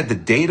they had the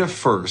data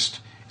first,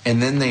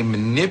 and then they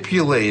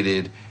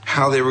manipulated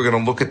how they were going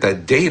to look at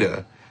that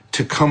data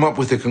to come up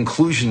with the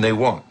conclusion they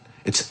want.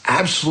 It's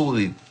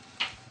absolutely,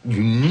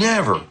 you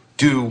never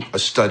do a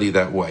study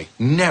that way,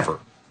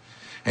 never.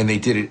 And they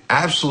did it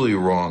absolutely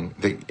wrong,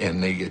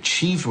 and they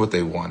achieved what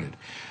they wanted.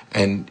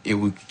 And it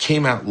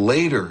came out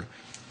later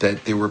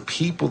that there were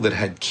people that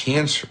had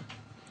cancer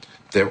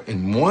that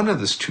in one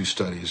of these two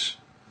studies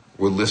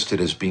were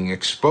listed as being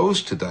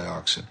exposed to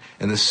dioxin.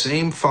 And the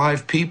same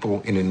 5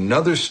 people in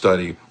another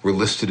study were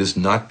listed as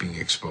not being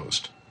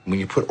exposed. When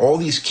you put all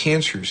these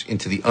cancers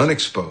into the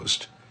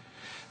unexposed,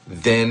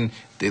 then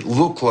it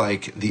looked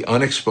like the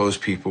unexposed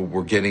people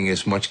were getting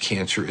as much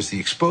cancer as the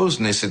exposed.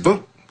 And they said,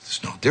 look,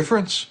 there's no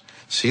difference.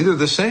 See, they're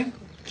the same.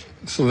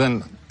 So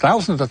then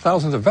thousands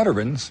of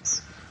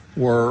veterans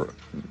were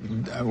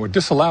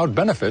disallowed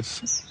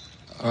benefits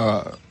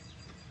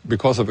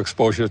because of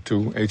exposure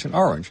to Agent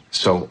Orange.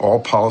 So all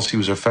policy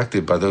was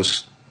affected by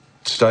those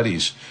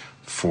studies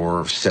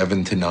for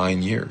 7 to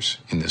 9 years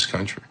in this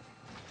country.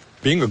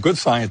 Being a good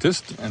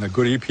scientist and a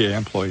good EPA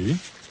employee,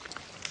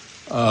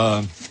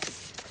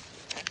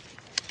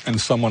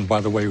 and someone,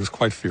 by the way, who's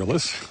quite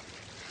fearless,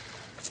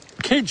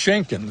 Kate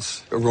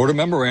Jenkins wrote a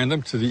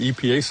memorandum to the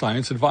EPA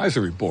Science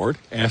Advisory Board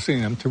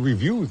asking them to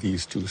review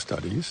these 2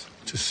 studies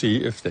to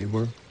see if they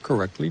were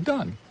correctly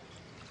done.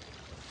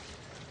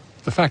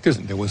 The fact is,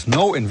 there was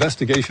no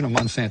investigation of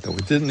Monsanto.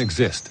 It didn't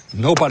exist.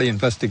 Nobody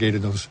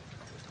investigated those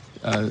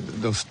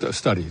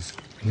studies.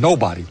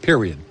 Nobody,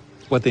 period.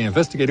 What they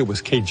investigated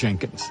was Kate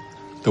Jenkins,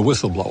 the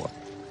whistleblower.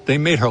 They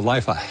made her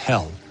life a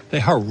hell. They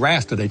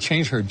harassed her. They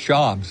changed her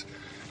jobs.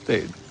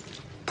 They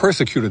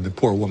persecuted the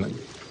poor woman.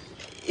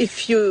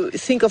 If you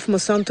think of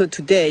Monsanto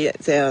today,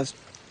 they are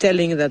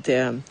telling that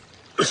their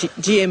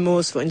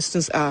GMOs, for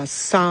instance, are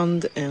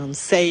sound and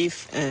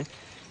safe.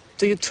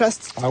 Do you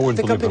trust the company? I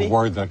wouldn't believe a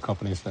word that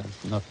company says,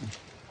 nothing.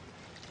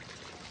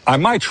 I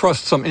might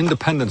trust some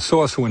independent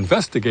source who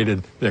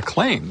investigated their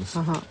claims,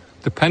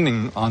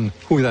 depending on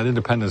who that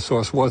independent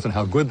source was and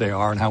how good they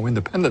are and how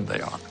independent they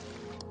are.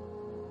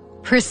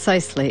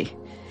 Precisely.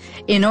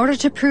 In order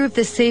to prove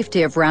the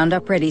safety of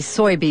Roundup-Ready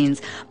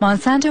soybeans,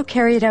 Monsanto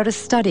carried out a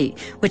study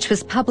which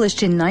was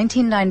published in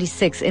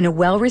 1996 in a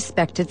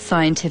well-respected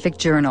scientific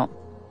journal.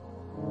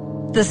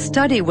 The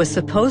study was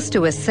supposed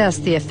to assess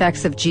the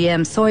effects of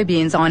GM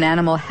soybeans on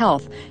animal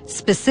health,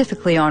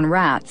 specifically on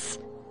rats.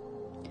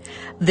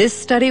 This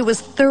study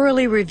was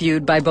thoroughly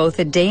reviewed by both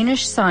a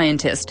Danish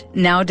scientist,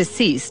 now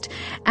deceased,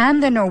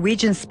 and the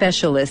Norwegian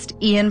specialist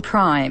Ian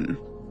Prime.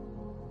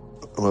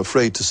 I'm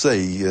afraid to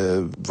say,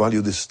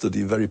 value this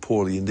study very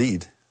poorly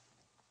indeed.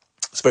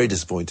 It's very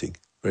disappointing,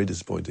 very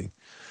disappointing.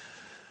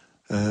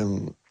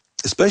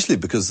 Especially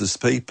because this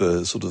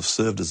paper sort of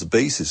served as a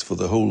basis for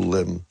the whole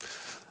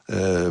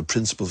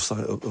principle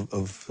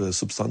of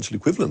substantial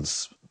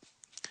equivalence.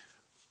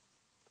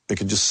 I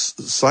can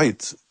just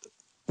cite,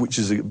 which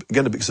is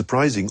again a bit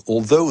surprising,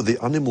 although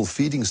the animal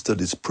feeding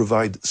studies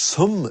provide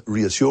some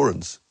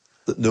reassurance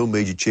that no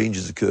major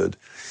changes occurred.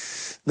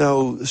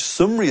 Now,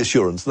 some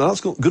reassurance, now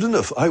that's not good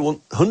enough. I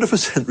want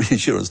 100%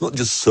 reassurance, not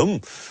just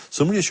some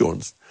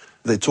reassurance.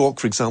 They talk,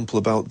 for example,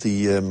 about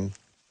the,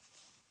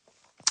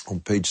 on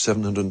page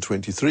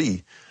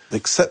 723,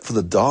 except for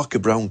the darker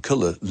brown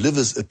colour,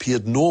 livers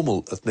appeared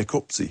normal at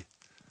necropsy.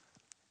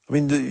 I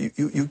mean,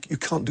 you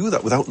can't do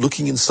that without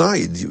looking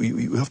inside.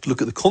 You have to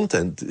look at the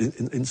content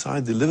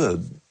inside the liver,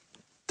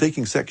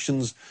 taking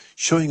sections,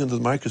 showing under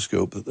the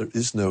microscope that there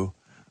is no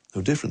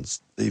difference.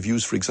 They've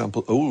used, for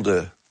example,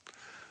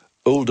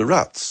 older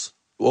rats.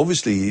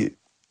 Obviously,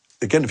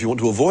 again, if you want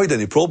to avoid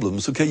any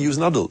problems, okay, use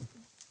an adult.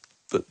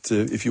 But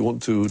if you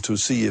want to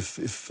see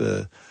if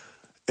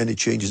any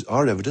changes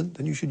are evident,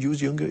 then you should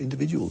use younger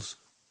individuals,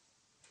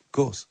 of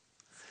course.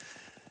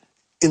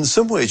 In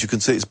some ways, you can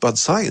say it's bad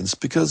science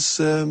because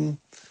a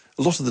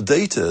lot of the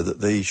data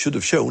that they should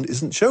have shown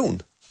isn't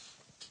shown.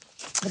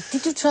 But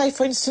did you try,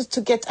 for instance,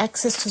 to get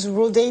access to the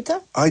raw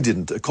data? I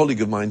didn't. A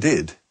colleague of mine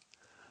did,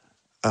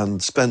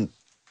 and spent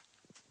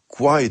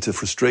quite a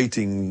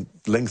frustrating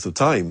length of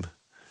time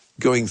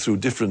going through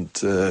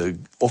different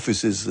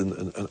offices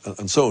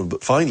and so on.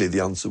 But finally, the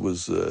answer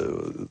was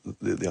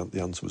the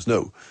answer was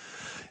no.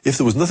 If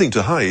there was nothing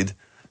to hide,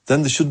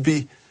 then there should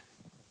be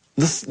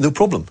no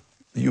problem.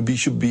 You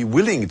should be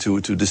willing to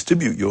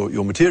distribute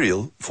your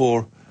material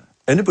for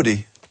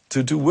anybody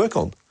to work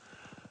on.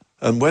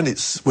 And when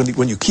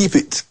you keep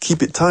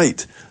it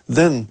tight,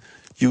 then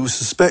you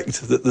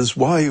suspect that there's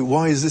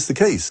why is this the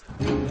case?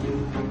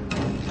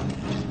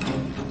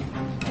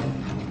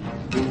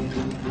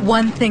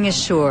 One thing is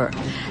sure,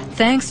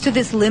 thanks to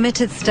this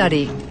limited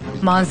study,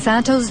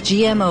 Monsanto's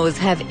GMOs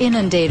have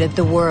inundated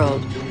the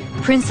world,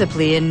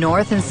 principally in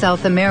North and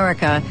South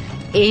America,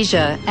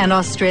 Asia, and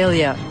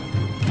Australia.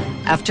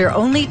 After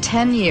only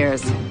 10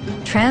 years,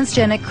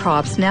 transgenic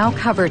crops now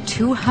cover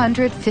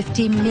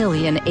 250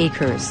 million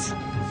acres.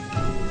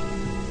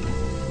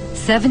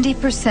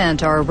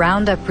 70% are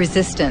Roundup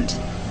resistant,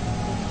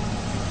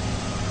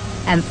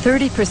 and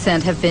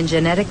 30% have been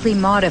genetically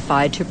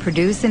modified to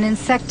produce an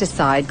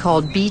insecticide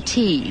called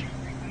Bt.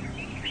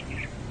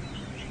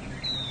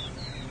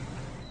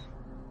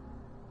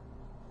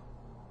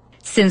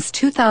 Since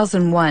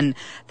 2001,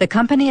 the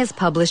company has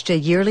published a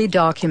yearly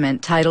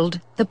document titled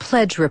The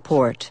Pledge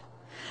Report,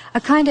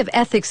 a kind of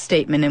ethics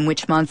statement in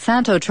which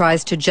Monsanto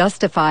tries to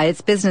justify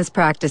its business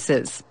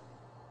practices.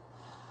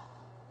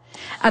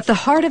 At the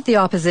heart of the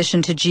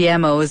opposition to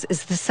GMOs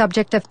is the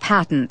subject of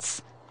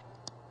patents.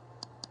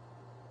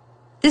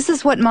 This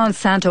is what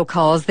Monsanto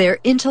calls their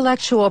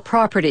intellectual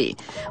property,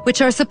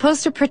 which are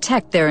supposed to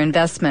protect their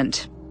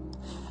investment.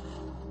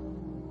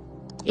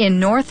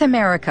 In North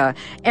America,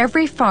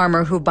 every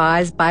farmer who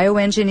buys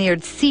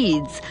bioengineered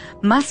seeds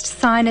must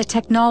sign a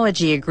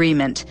technology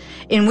agreement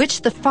in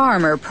which the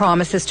farmer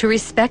promises to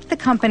respect the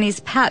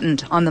company's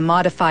patent on the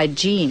modified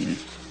gene.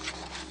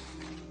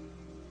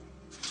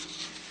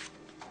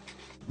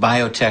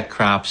 Biotech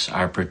crops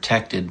are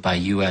protected by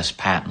U.S.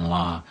 patent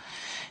law.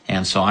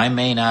 And so I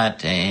may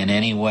not in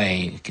any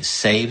way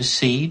save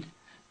seed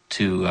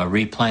to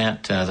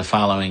replant the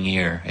following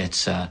year.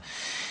 It's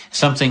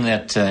something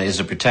that is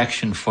a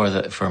protection for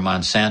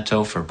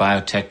Monsanto, for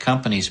biotech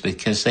companies,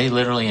 because they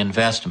literally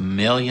invest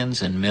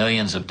millions and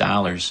millions of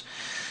dollars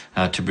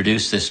to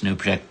produce this new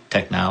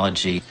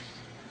technology.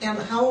 And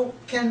how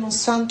can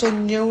Monsanto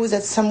know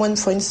that someone,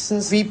 for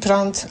instance,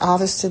 replant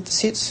harvested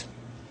seeds?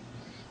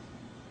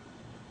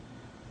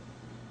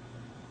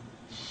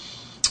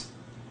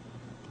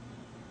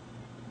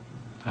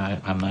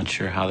 I'm not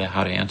sure how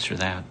to answer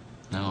that.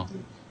 No,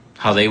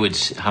 how they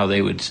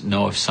would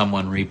know if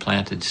someone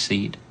replanted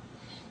seed.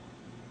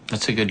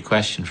 That's a good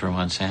question for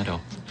Monsanto.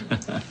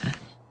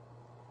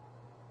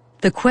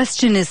 The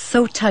question is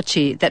so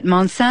touchy that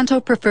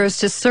Monsanto prefers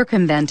to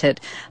circumvent it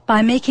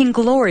by making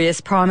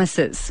glorious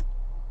promises.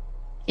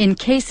 In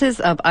cases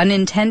of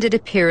unintended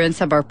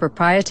appearance of our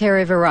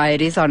proprietary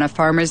varieties on a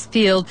farmer's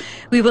field,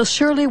 we will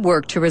surely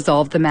work to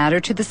resolve the matter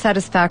to the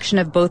satisfaction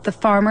of both the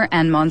farmer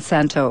and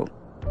Monsanto.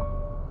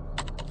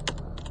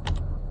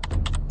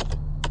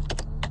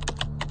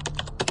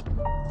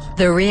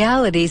 The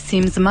reality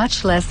seems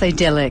much less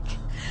idyllic.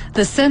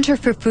 The Center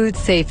for Food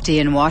Safety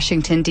in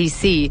Washington,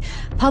 D.C.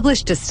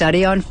 published a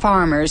study on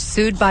farmers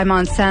sued by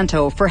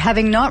Monsanto for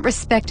having not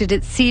respected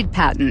its seed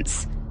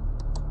patents.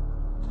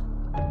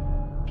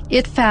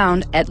 It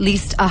found at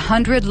least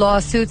 100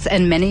 lawsuits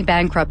and many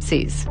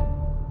bankruptcies.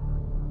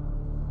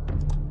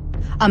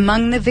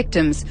 Among the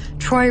victims,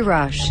 Troy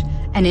Rush,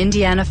 an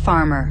Indiana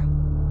farmer.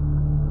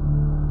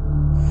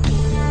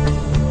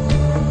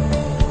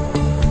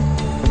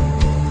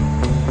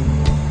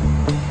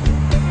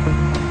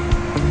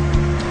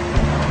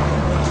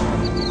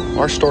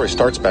 Our story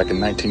starts back in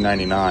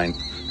 1999.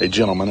 A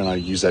gentleman, and I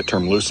use that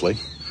term loosely,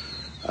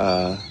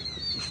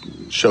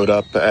 showed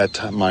up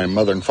at my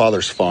mother and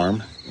father's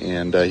farm,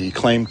 and he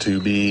claimed to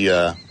be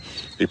a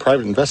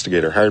private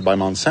investigator hired by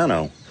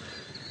Monsanto.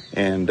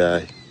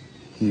 And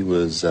he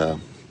was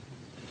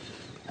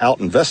out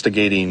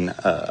investigating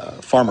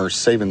farmers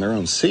saving their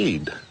own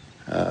seed,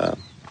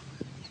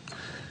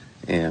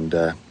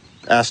 and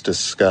asked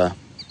us,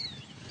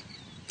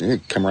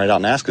 he'd come right out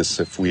and ask us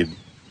if we'd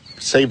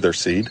saved their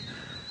seed.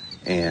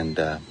 And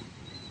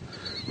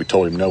we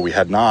told him no, we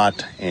had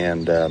not,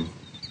 and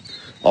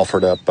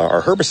offered up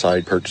our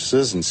herbicide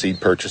purchases and seed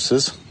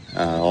purchases,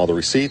 all the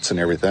receipts and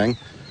everything.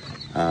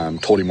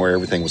 Told him where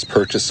everything was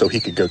purchased so he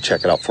could go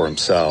check it out for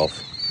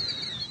himself.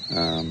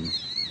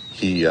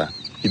 He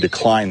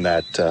declined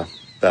that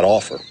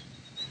offer.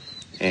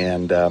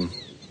 And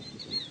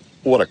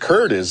what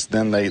occurred is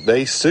then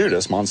they sued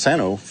us.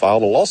 Monsanto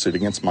filed a lawsuit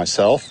against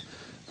myself,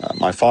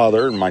 my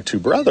father, and my two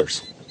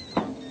brothers.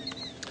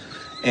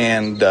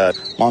 And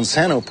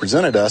Monsanto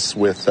presented us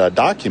with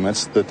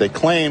documents that they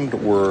claimed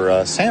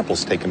were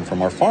samples taken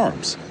from our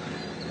farms.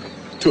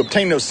 To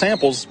obtain those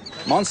samples,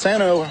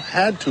 Monsanto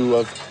had to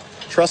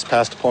have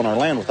trespassed upon our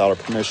land without our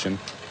permission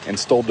and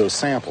stole those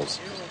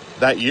samples.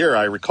 That year,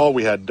 I recall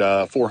we had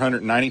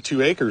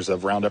 492 acres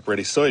of Roundup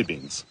Ready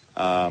soybeans.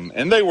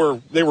 And they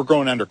were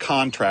grown under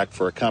contract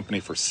for a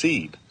company for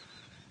seed.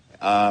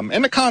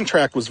 And the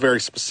contract was very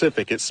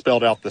specific. It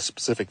spelled out the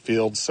specific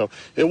fields, so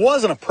it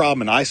wasn't a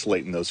problem in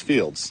isolating those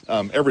fields.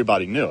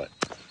 Everybody knew it.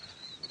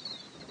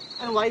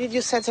 And why did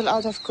you settle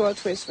out of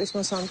court with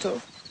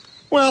Monsanto?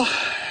 Well,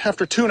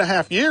 after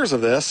 2.5 years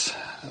of this,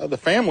 the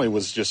family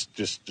was just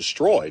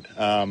destroyed.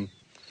 The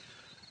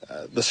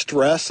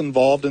stress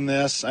involved in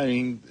this, I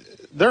mean,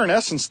 they're in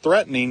essence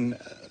threatening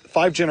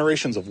 5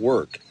 generations of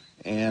work.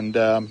 And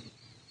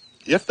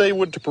if they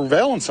would to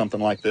prevail in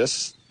something like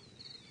this,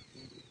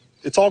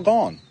 it's all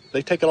gone.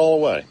 They take it all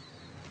away.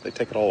 They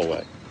take it all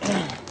away.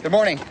 Good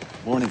morning.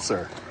 Morning,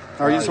 sir.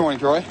 How are you this morning,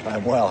 Troy?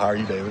 I'm well. How are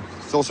you, David?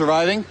 Still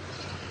surviving?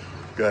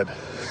 Good.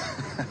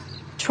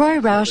 Troy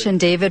Roush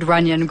and David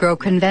Runyon grow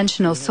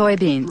conventional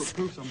soybeans.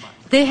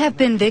 They have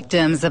been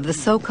victims of the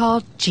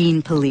so-called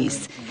gene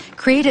police.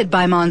 Created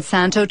by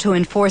Monsanto to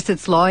enforce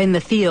its law in the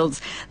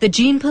fields, the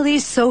gene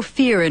police sow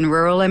fear in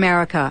rural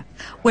America,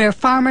 where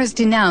farmers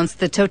denounce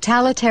the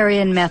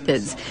totalitarian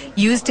methods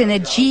used in a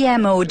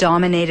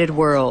GMO-dominated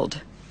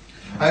world.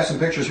 I have some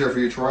pictures here for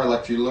you, Troy, I'd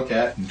like you to look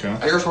at. Okay.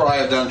 Here's what I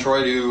have done,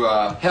 Troy, to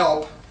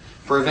help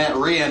prevent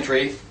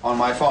re-entry on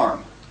my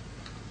farm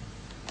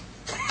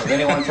of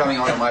anyone coming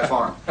onto my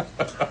farm.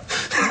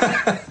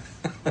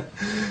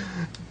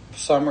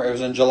 It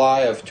was in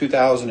July of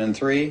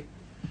 2003.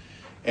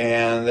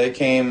 And they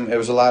came, it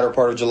was the latter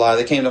part of July,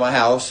 they came to my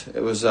house. It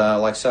was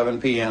like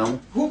 7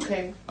 p.m. Who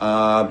came?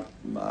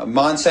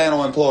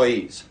 Monsanto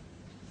employees.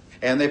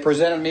 And they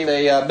presented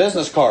me a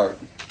business card.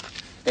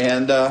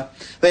 And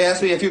they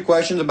asked me a few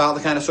questions about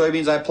the kind of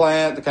soybeans I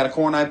plant, the kind of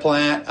corn I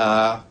plant,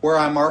 where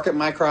I market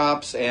my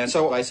crops. And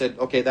so I said,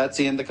 okay, that's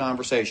the end of the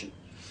conversation.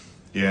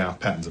 Yeah,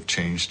 patents have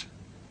changed.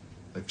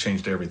 They've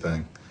changed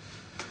everything.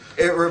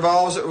 It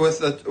revolves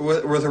with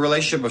a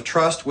relationship of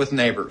trust with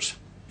neighbors.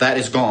 That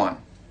is gone.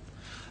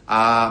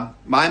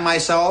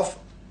 Myself,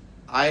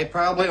 I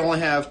probably only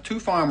have 2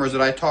 farmers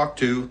that I talk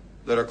to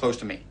that are close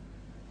to me.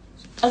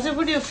 Are they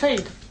really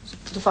afraid,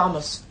 the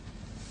farmers?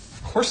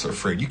 Of course they're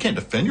afraid. You can't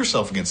defend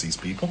yourself against these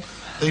people.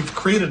 They've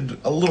created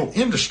a little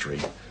industry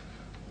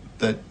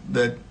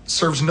that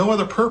serves no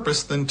other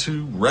purpose than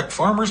to wreck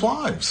farmers'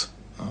 lives.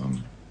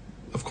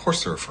 Of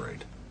course they're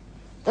afraid.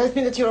 Does it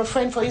mean that you're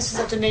afraid, for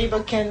instance, that a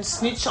neighbor can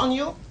snitch on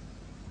you?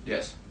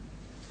 Yes.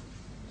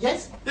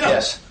 Yes? Yeah.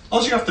 Yes.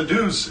 All you have to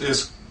do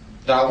is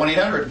dial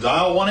 1-800.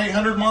 Dial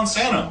 1-800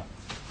 Monsanto.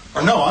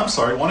 Or no, I'm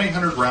sorry,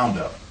 1-800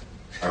 Roundup.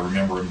 I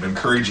remember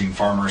encouraging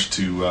farmers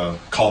to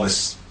call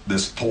this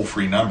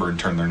toll-free number and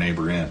turn their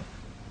neighbor in.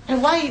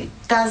 And why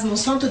does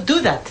Monsanto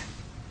do that?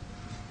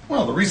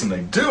 Well, the reason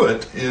they do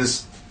it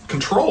is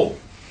control.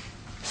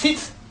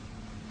 Seeds?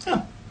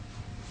 Yeah.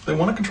 They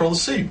want to control the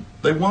seed.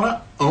 They want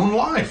to own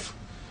life.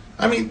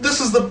 I mean, this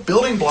is the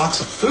building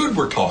blocks of food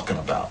we're talking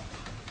about.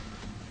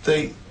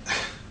 They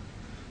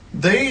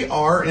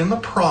are in the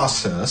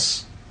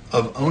process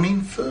of owning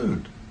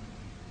food.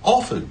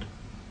 All food.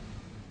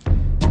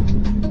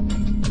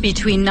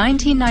 Between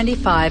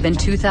 1995 and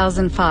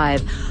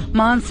 2005,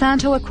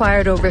 Monsanto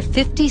acquired over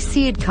 50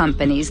 seed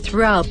companies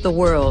throughout the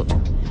world.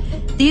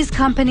 These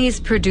companies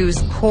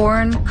produce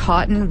corn,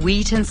 cotton,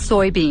 wheat, and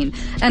soybean,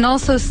 and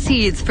also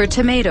seeds for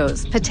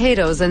tomatoes,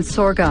 potatoes, and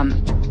sorghum.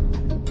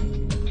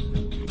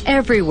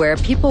 Everywhere,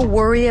 people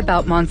worry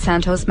about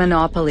Monsanto's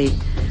monopoly.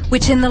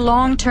 which in the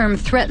long term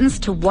threatens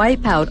to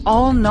wipe out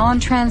all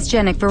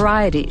non-transgenic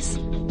varieties.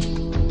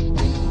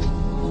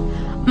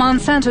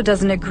 Monsanto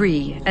doesn't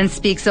agree and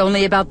speaks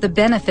only about the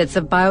benefits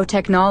of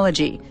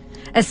biotechnology,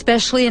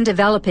 especially in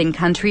developing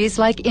countries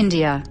like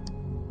India.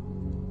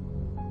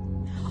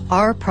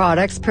 Our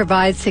products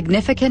provide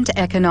significant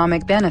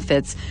economic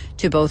benefits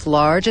to both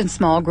large and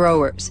small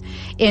growers.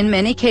 In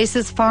many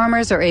cases,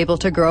 farmers are able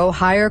to grow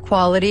higher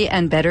quality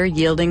and better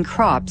yielding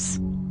crops.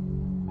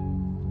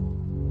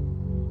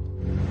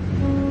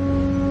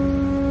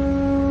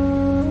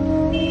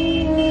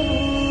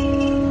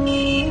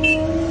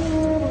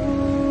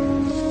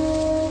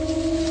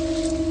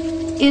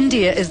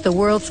 India is the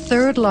world's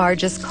third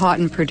largest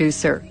cotton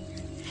producer.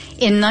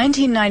 In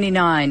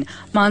 1999,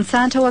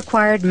 Monsanto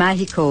acquired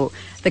Mahiko,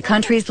 the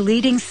country's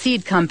leading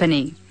seed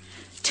company.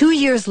 2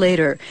 years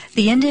later,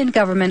 the Indian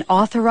government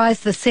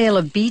authorized the sale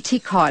of BT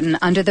cotton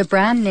under the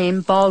brand name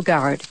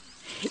Ballguard.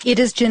 It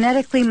is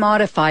genetically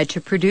modified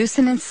to produce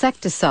an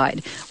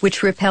insecticide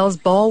which repels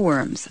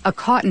bollworms, a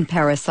cotton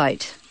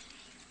parasite.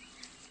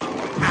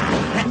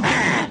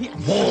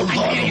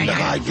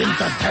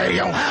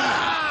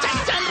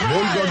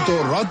 బోల్గాడ్తో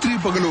రాత్రి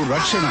పగలు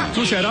రక్షణ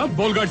చూశారా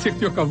బోల్గాడ్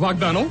శక్తి యొక్క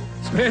వాగ్దానం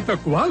spray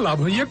తక్కువ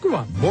లాభం ఎక్కువ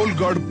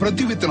బోల్గాడ్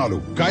ప్రతి విత్తనాలు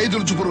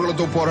కాయదులుచు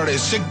పురుగులతో పోరాడే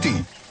శక్తి.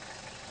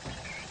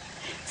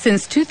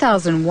 Since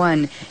 2001,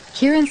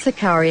 Kiran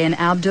Sakari and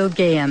Abdul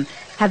Gayam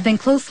have been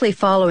closely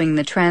following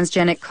the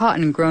transgenic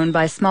cotton grown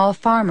by small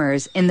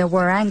farmers in the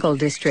Warangal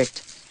district.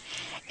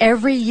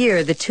 Every year,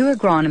 the two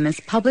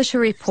agronomists publish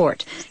a report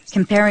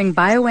comparing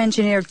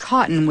bioengineered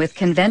cotton with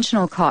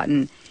conventional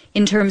cotton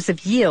in terms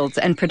of yields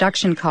and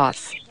production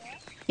costs.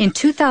 In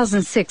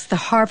 2006, the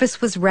harvest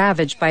was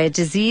ravaged by a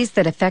disease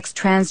that affects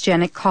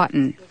transgenic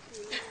cotton.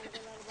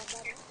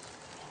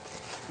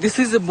 This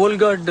is a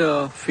Ballguard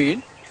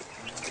field.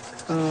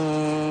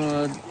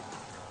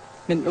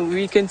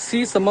 We can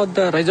see some of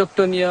the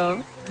rhizoctonia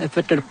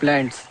affected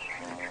plants.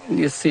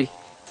 You see,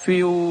 if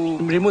you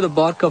remove the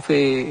bark of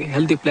a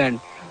healthy plant,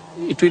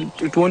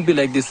 it won't be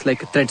like this,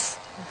 like threads.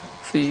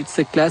 See, it's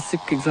a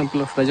classic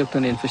example of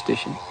rhizoctonia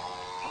infestation.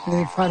 The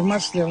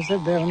farmers, they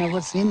have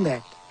never seen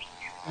that.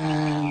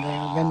 And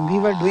when we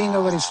were doing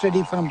our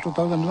study from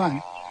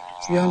 2001,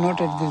 we have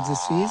noted this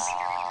disease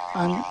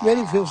on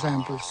very few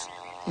samples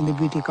in the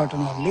BT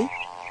cotton only.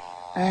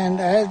 And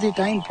as the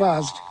time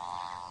passed,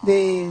 the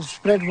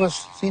spread was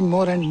seen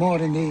more and more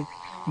in the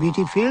BT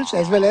fields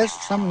as well as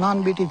some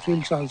non-BT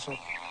fields also.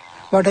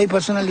 But I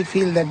personally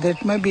feel that there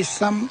may be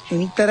some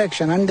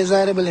interaction,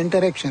 undesirable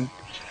interaction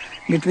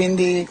between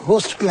the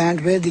host plant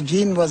where the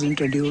gene was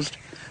introduced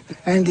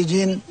and the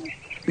gene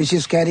which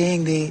is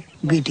carrying the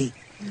BT.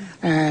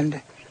 And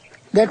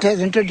that has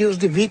introduced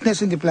the weakness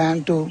in the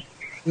plant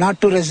not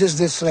to resist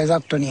this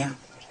rhizoctonia.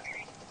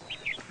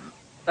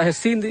 I have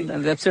seen the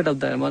website of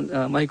the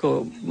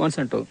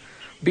Monsanto.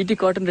 BT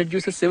cotton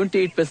reduces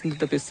 78% of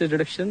the pesticide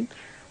reduction,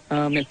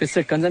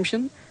 pesticide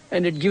consumption,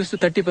 and it gives to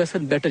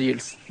 30% better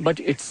yields. But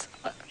it's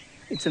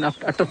an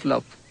utter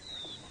flop.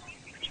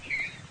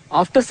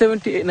 After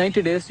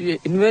 90 days,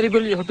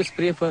 invariably you have to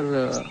spray for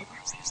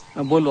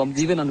bollworms,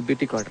 even on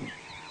BT cotton.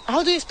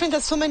 How do you explain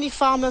that so many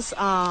farmers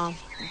are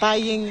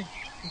buying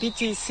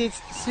BT seeds?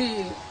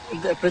 See,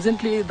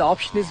 presently the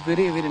option is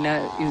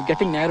is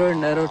getting narrower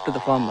and narrower to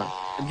the farmer.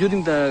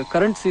 During the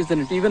current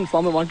season, even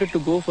farmer wanted to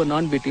go for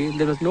non-BT.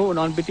 There was no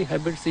non-BT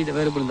hybrid seed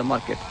available in the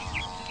market.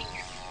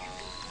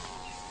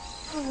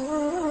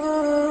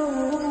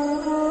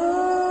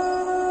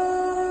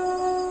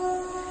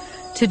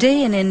 Today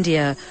in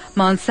India,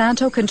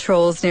 Monsanto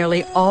controls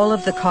nearly all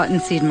of the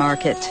cottonseed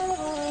market,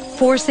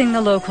 forcing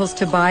the locals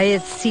to buy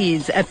its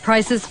seeds at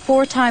prices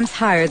 4 times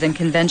higher than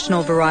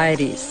conventional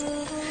varieties.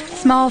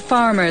 Small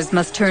farmers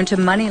must turn to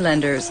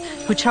moneylenders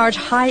who charge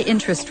high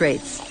interest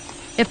rates.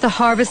 If the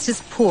harvest is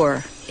poor,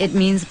 it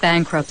means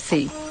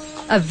bankruptcy,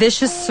 a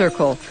vicious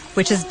circle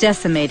which is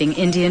decimating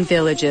Indian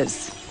villages.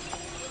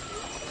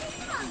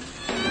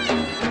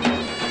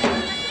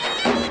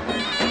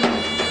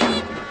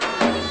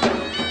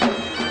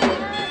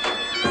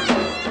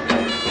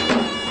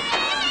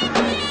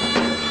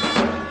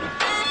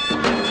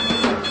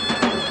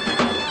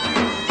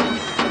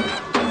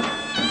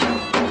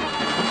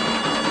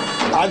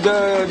 आज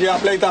जे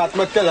आपल्या इथं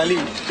आत्महत्या झाली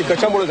ती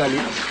कशामुळे झाली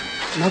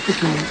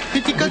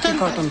BT cotton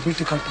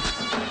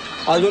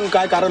अजून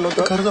काय कारण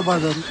होतं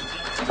कर्जबाजारी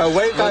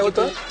वय काय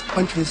होतं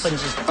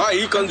 25 हा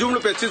ही कन्झ्युम्ड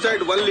पेस्टिसाइड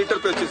 1 लिटर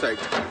पेस्टिसाइड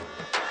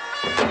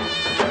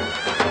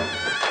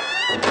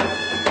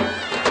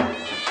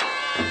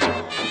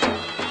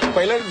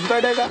पहिला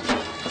सुसाईड आहे का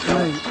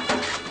नाही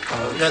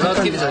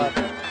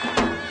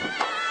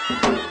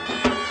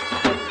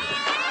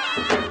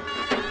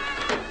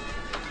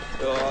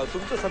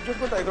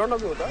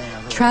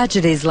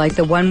Tragedies like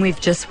the one we've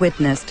just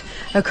witnessed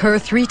occur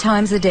 3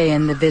 times a day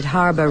in the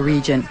Vidarbha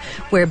region,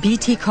 where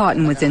BT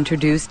cotton was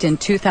introduced in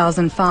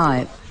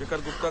 2005.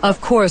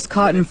 Of course,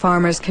 cotton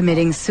farmers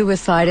committing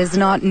suicide is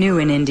not new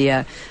in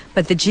India,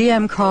 but the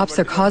GM crops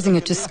are causing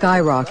it to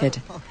skyrocket.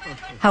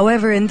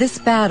 However, in this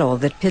battle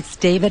that pits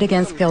David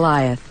against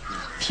Goliath,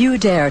 Few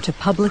dare to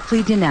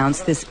publicly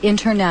denounce this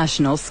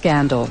international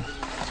scandal.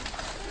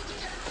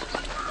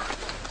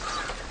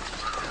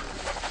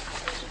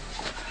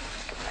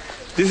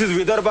 This is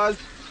Vidarbha's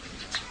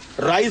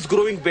rice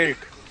growing belt.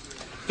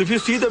 So if you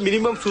see, the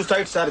minimum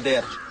suicides are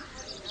there.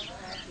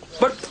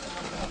 But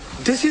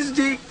this is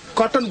the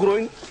cotton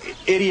growing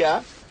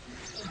area.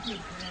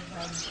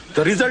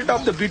 The result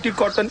of the BT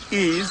cotton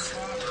is,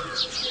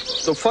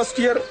 the first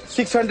year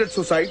 600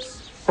 suicides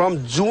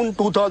from June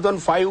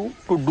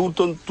 2005 to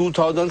June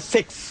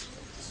 2006.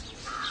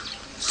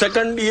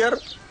 Second year,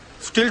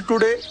 still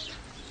today,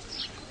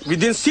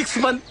 within 6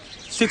 months,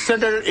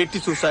 680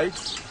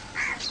 suicides.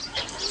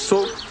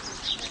 So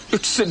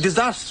it's a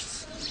disaster.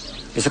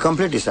 It's a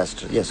complete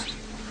disaster, yes.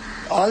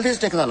 All these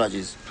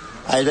technologies,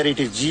 either it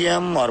is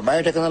GM or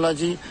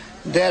biotechnology,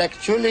 they are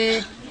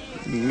actually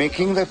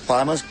making the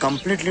farmers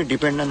completely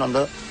dependent on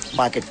the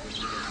market.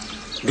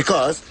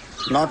 Because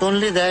not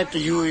only that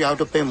you have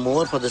to pay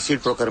more for the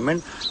seed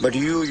procurement, but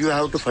you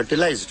have to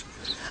fertilize it.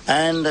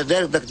 And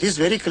this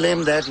very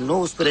claim that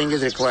no spraying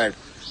is required,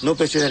 no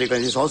pesticide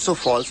required, is also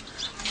false.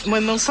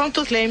 When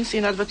Monsanto claims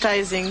in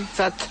advertising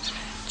that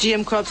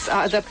GM crops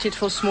are adapted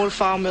for small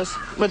farmers,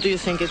 what do you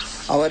think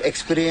it's? Our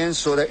experience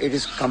shows that it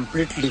is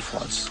completely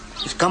false.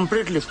 It's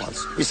completely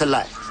false. It's a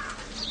lie.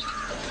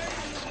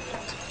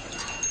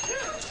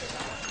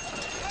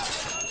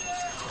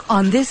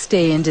 On this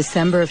day in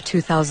December of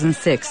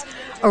 2006,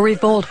 a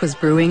revolt was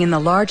brewing in the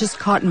largest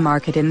cotton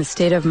market in the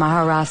state of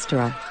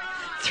Maharashtra.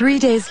 3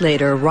 days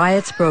later,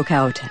 riots broke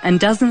out and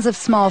dozens of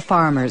small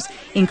farmers,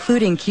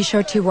 including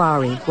Kishore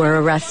Tiwari,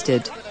 were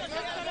arrested.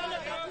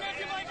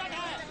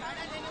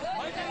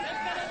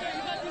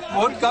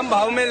 बहुत कम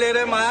भाव में ले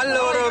रहे माल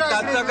और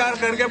काश्तकार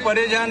करके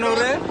परेशान हो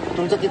रहे.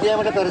 तुमचं किती आहे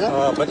बेटा कर्ज?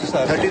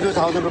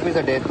 32,000 rupees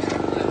a day.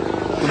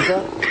 तुमचं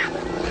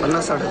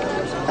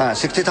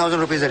 60,000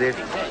 rupees a day.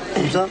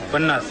 तुमचं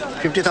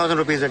 50,000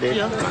 rupees a day.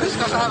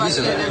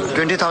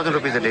 20,000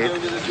 rupees a day.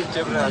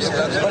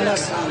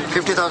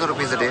 50,000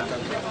 rupees a day.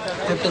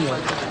 15,000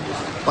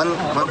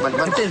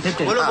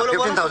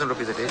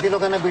 rupees a day. किती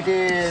लोकांना बीटी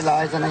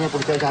लावायचं नाही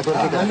पुढच्या हातवर?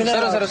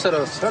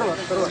 सर्व.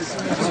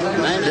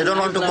 They don't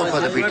want to go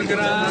for the BT.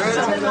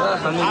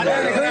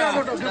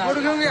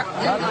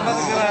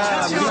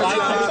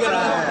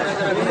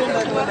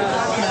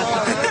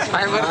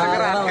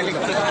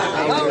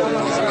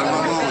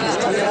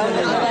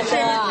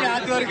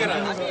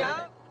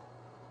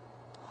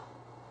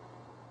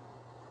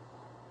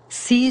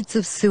 Seeds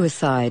of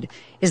Suicide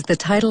is the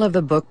title of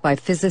a book by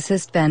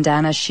physicist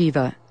Vandana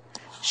Shiva.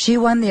 She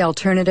won the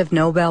Alternative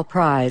Nobel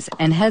Prize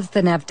and heads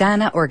the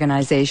Navdana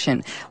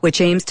organization,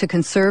 which aims to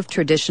conserve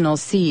traditional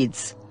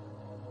seeds.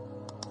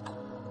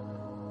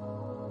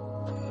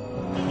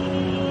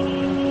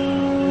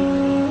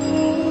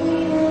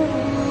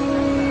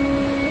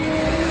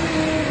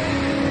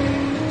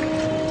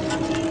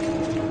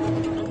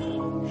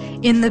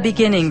 In the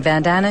beginning,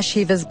 Vandana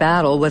Shiva's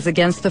battle was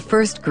against the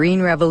first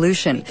Green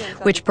Revolution,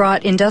 which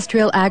brought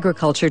industrial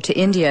agriculture to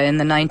India in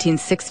the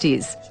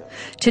 1960s.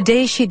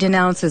 Today, she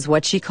denounces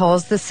what she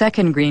calls the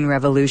second Green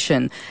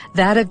Revolution,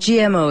 that of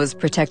GMOs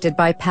protected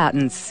by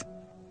patents.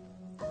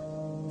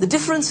 The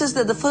difference is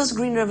that the first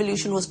Green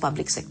Revolution was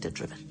public sector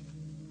driven.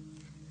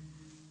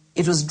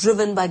 It was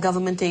driven by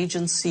government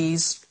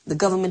agencies. The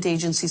government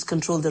agencies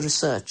controlled the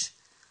research.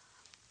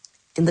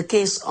 In the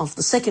case of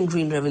the second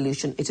Green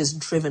Revolution, it is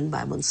driven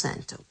by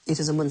Monsanto. It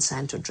is a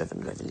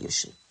Monsanto-driven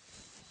revolution.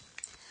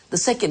 The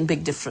second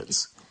big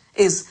difference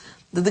is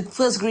that the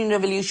first Green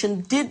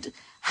Revolution did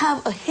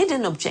have a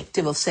hidden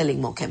objective of selling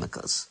more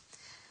chemicals.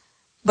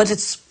 But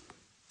its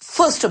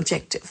first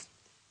objective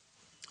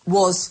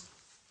was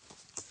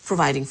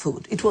providing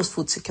food. It was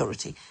food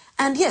security.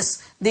 And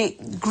yes, they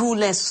grew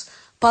less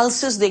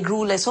pulses, they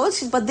grew less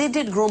oilseeds, but they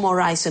did grow more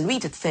rice and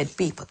wheat. It fed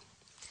people.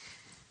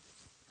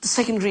 The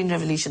second Green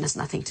Revolution has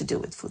nothing to do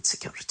with food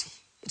security.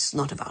 It's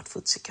not about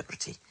food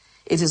security.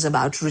 It is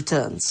about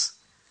returns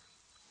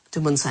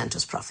to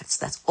Monsanto's profits.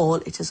 That's all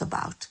it is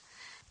about.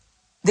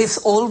 They've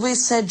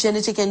always said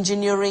genetic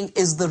engineering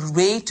is the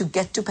way to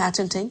get to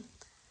patenting,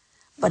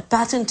 but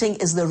patenting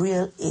is the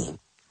real aim.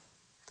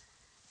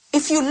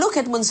 If you look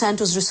at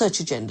Monsanto's research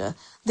agenda,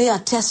 they are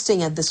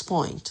testing at this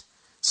point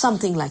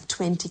something like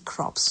 20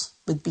 crops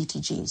with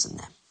BT genes in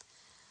them.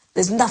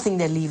 There's nothing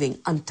they're leaving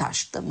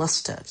untouched. The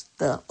mustard,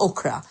 the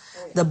okra,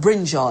 the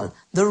brinjal,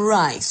 the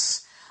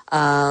rice,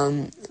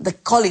 the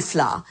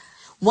cauliflower.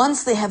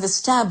 Once they have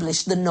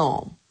established the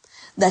norm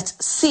that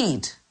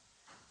seed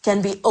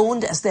can be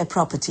owned as their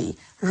property,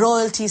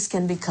 royalties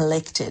can be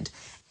collected,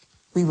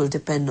 we will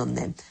depend on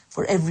them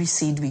for every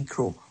seed we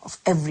grow, of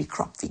every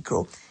crop we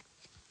grow.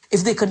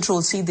 If they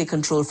control seed, they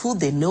control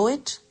food, they know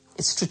it,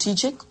 it's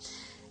strategic,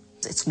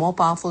 it's more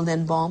powerful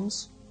than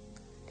bombs,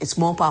 it's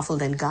more powerful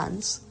than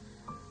guns.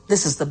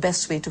 This is the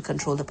best way to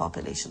control the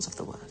populations of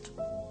the world.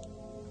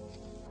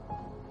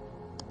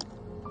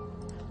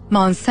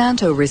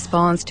 Monsanto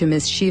responds to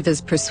Ms. Shiva's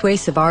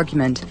persuasive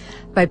argument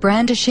by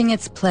brandishing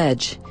its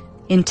pledge: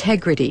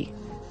 integrity,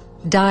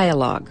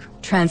 dialogue,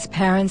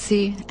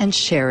 transparency, and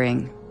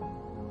sharing.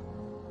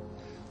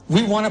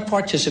 We want to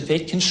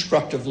participate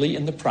constructively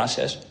in the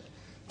process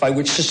by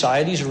which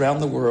societies around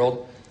the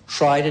world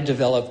try to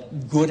develop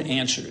good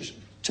answers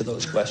to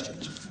those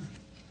questions.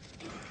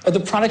 Are the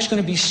products going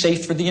to be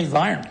safe for the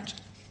environment?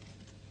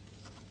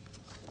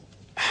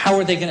 How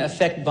are they going to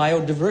affect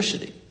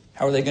biodiversity?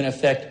 How are they going to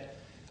affect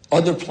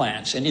other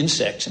plants and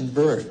insects and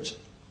birds?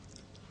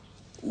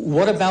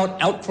 What about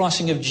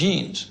outcrossing of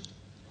genes?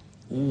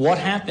 What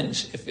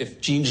happens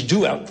if genes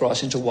do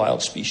outcross into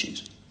wild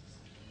species?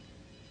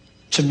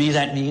 To me,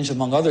 that means,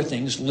 among other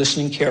things,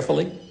 listening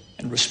carefully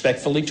and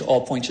respectfully to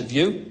all points of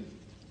view.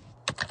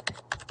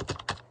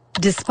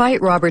 Despite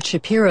Robert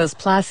Shapiro's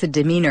placid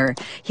demeanor,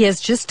 he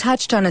has just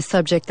touched on a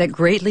subject that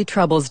greatly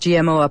troubles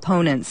GMO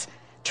opponents,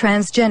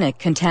 transgenic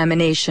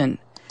contamination,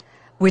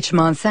 which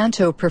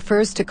Monsanto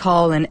prefers to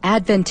call an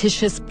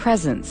adventitious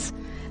presence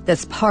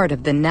that's part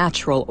of the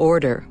natural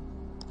order.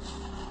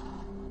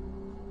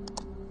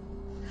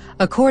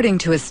 According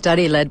to a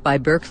study led by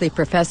Berkeley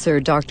professor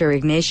Dr.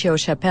 Ignacio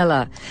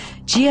Chapela,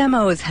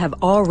 GMOs have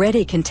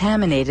already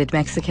contaminated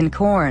Mexican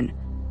corn.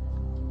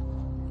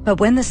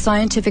 But when the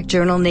scientific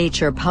journal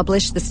Nature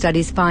published the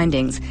study's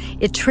findings,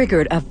 it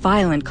triggered a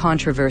violent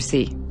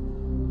controversy.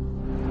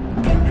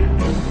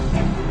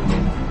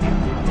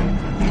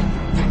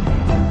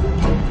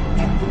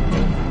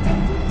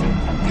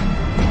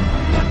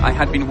 I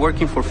had been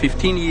working for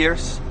 15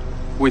 years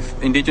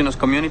with indigenous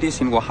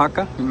communities in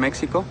Oaxaca, in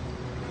Mexico,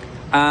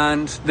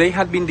 and they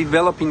had been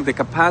developing the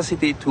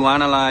capacity to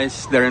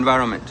analyze their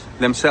environment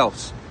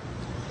themselves.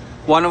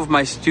 One of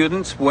my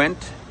students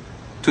went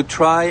to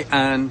try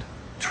and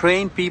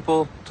train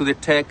people to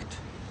detect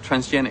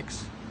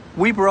transgenics.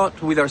 We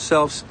brought with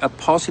ourselves a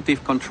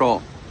positive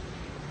control.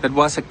 That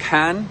was a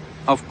can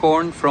of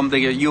corn from the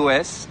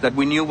US that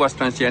we knew was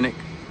transgenic.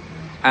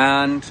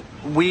 And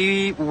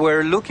we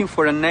were looking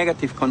for a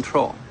negative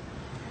control.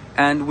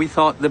 And we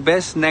thought the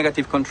best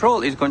negative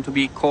control is going to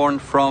be corn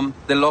from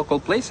the local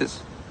places,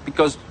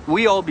 because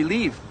we all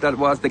believed that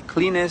was the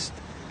cleanest,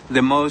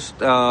 the most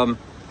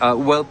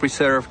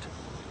well-preserved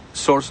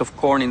source of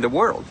corn in the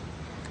world.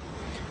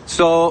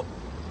 So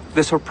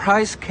the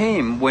surprise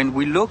came when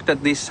we looked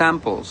at these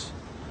samples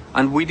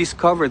and we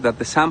discovered that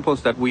the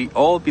samples that we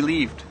all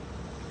believed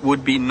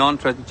would be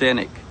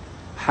non-transgenic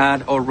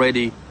had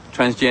already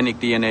transgenic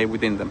DNA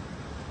within them.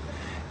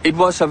 It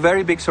was a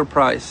very big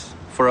surprise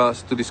for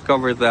us to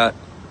discover that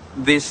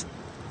these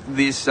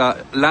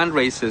land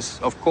races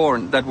of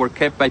corn that were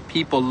kept by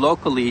people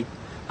locally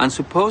and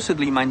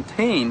supposedly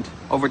maintained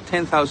over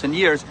 10,000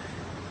 years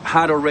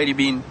had already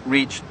been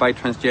reached by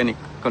transgenic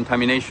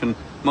contamination,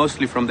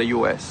 mostly from the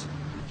US.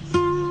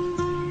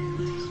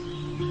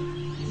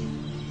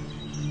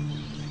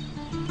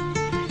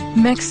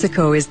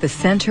 Mexico is the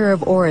center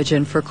of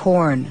origin for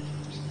corn.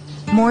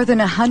 More than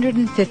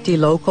 150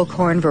 local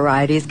corn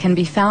varieties can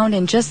be found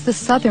in just the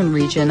southern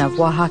region of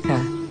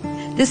Oaxaca.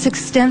 This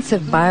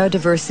extensive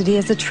biodiversity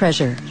is a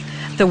treasure,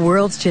 the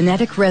world's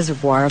genetic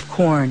reservoir of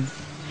corn.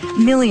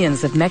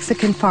 Millions of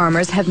Mexican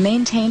farmers have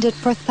maintained it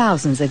for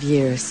thousands of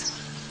years.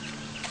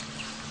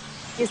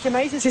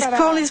 This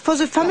corn is for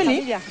the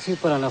family?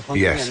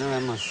 Yes,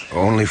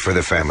 only for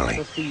the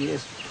family.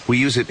 We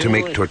use it to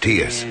make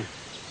tortillas.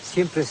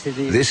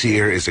 This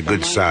year is a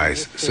good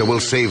size, so we'll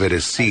save it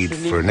as seed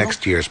for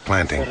next year's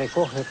planting.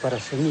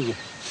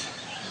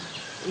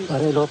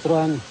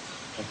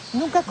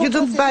 You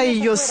don't buy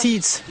your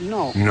seeds?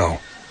 No.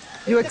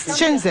 You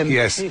exchange them?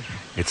 Yes,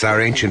 it's our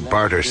ancient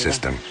barter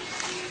system.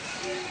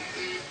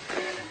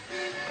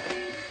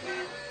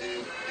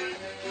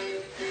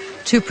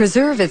 To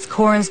preserve its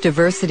corn's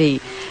diversity,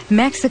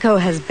 Mexico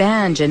has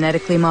banned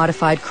genetically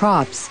modified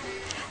crops.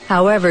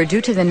 However,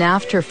 due to the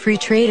NAFTA free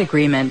trade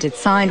agreement it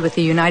signed with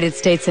the United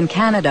States and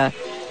Canada,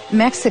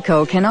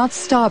 Mexico cannot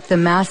stop the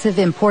massive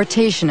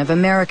importation of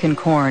American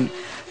corn,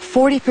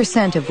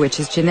 40% of which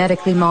is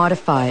genetically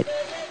modified.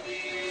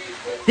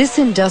 This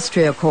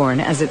industrial corn,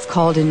 as it's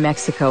called in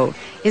Mexico,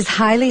 is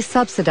highly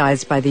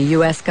subsidized by the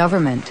U.S.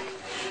 government.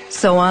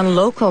 So on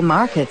local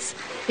markets,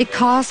 it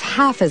costs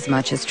half as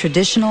much as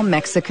traditional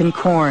Mexican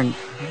corn.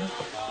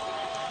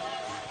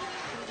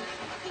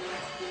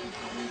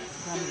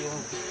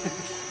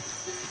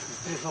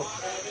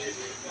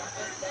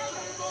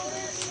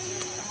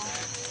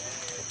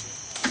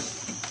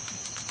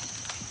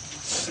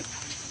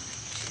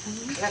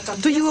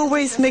 Do you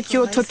always make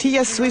your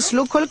tortillas with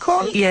local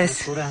corn?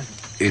 Yes.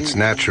 It's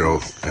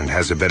natural and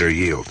has a better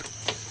yield.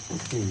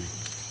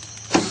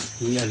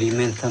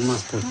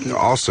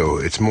 Also,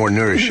 it's more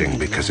nourishing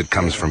because it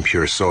comes from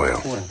pure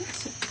soil.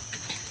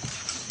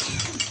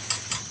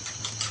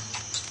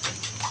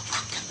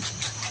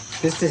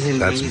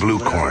 That's blue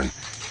corn.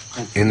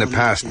 In the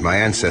past, my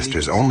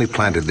ancestors only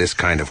planted this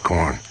kind of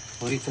corn.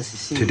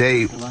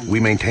 Today, we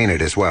maintain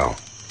it as well.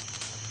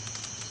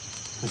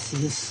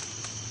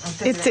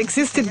 It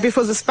existed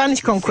before the Spanish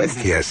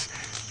conquest. Yes.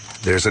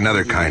 There's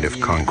another kind of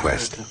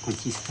conquest.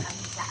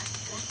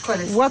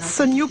 What's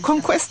the new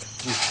conquest?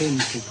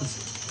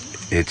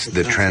 It's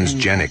the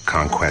transgenic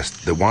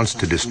conquest that wants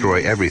to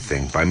destroy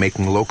everything by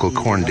making local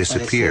corn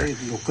disappear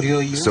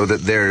so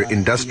that their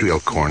industrial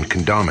corn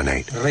can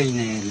dominate.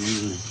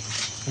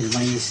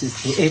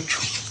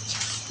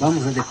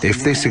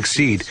 If they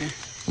succeed,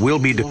 we'll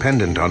be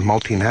dependent on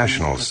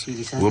multinationals.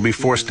 We'll be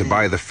forced to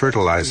buy the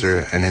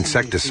fertilizer and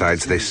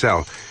insecticides they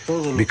sell,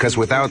 because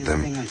without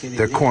them,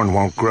 their corn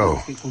won't grow.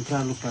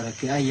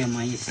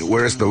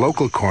 Whereas the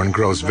local corn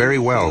grows very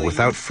well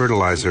without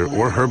fertilizer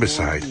or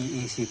herbicide.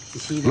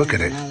 Look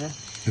at it.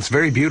 It's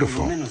very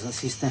beautiful.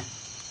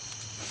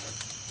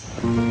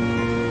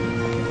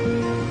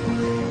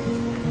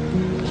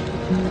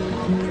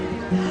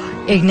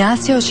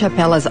 Ignacio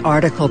Chapela's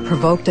article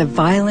provoked a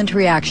violent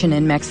reaction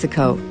in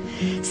Mexico.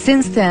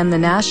 Since then, the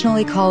National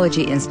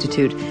Ecology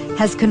Institute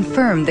has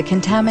confirmed the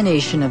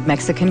contamination of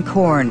Mexican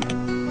corn.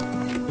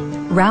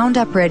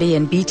 Roundup Ready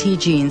and Bt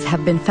genes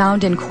have been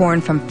found in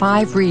corn from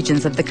 5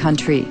 regions of the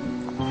country.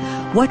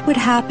 What would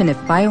happen if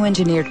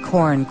bioengineered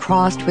corn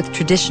crossed with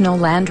traditional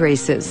land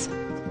races?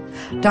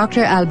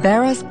 Dr.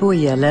 Alberas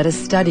Buya led a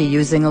study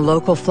using a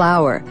local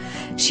flower.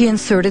 She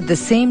inserted the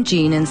same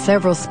gene in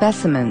several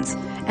specimens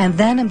and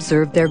then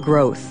observed their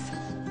growth.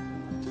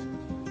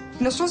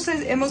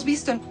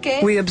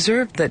 We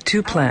observed that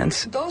 2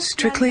 plants,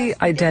 strictly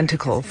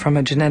identical from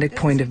a genetic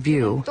point of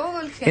view,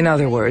 in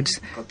other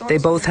words, they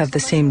both have the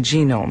same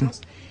genome,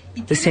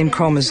 the same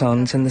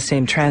chromosomes and the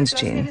same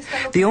transgene.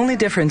 The only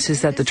difference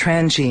is that the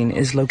transgene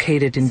is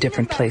located in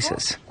different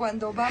places.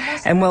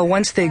 And well,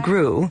 once they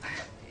grew,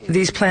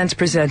 these plants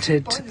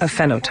presented a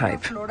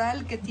phenotype.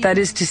 That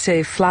is to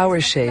say, flower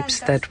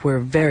shapes that were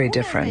very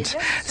different.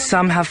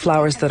 Some have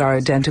flowers that are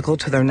identical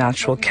to their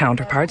natural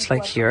counterparts,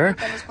 like here,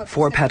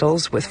 4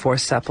 petals with 4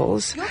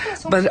 sepals,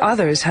 but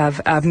others have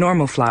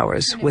abnormal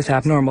flowers with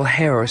abnormal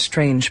hair or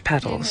strange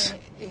petals.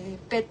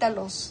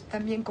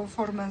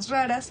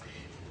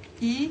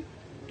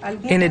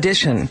 In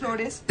addition,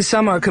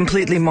 some are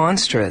completely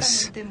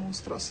monstrous.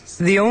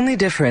 The only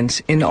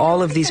difference in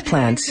all of these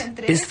plants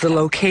is the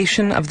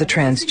location of the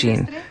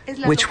transgene,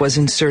 which was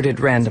inserted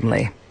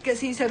randomly.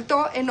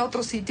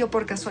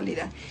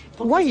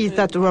 Why is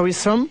that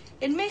worrisome?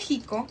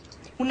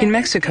 In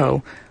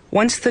Mexico,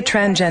 once the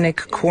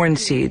transgenic corn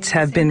seeds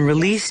have been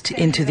released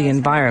into the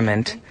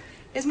environment,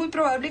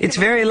 it's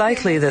very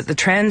likely that the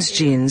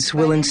transgenes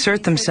will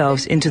insert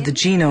themselves into the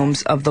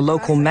genomes of the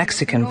local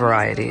Mexican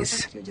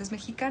varieties.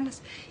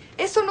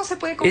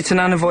 It's an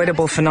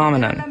unavoidable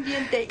phenomenon,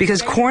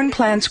 because corn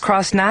plants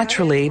cross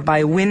naturally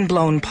by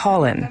wind-blown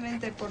pollen.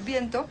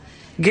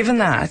 Given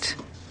that,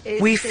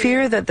 we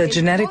fear that the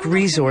genetic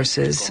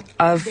resources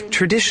of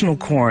traditional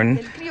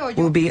corn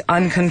will be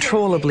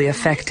uncontrollably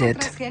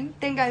affected.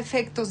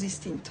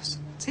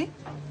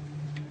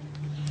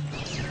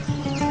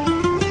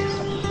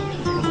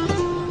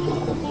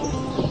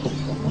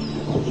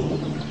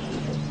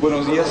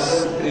 Buenos días,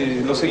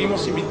 los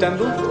seguimos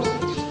invitando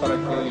para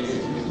que...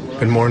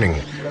 Good morning.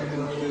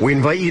 We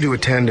invite you to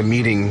attend a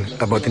meeting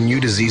about the new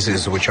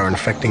diseases which are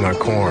infecting our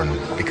corn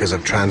because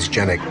of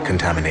transgenic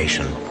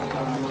contamination.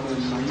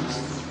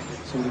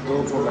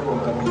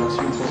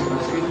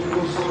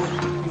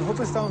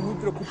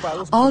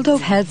 Aldo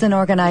heads an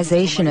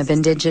organization of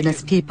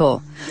indigenous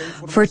people.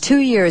 For 2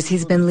 years,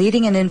 he's been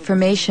leading an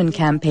information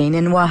campaign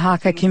in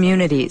Oaxaca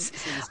communities,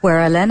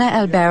 where Elena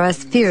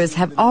Alberas' fears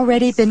have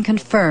already been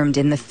confirmed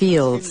in the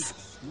fields.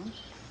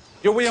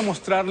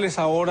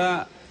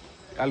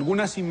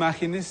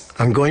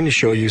 I'm going to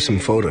show you some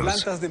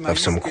photos of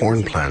some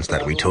corn plants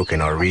that we took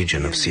in our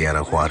region of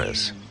Sierra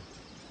Juarez.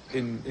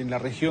 We'd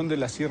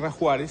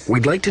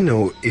like to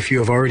know if you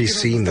have already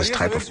seen this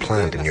type of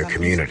plant in your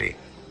community.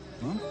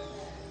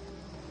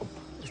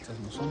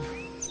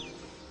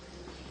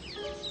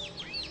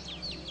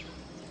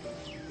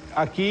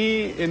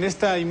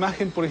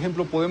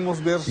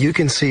 You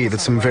can see that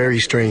some very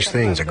strange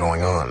things are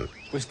going on.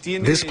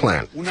 This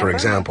plant, for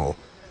example,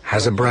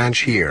 has a branch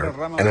here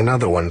and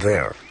another one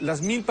there.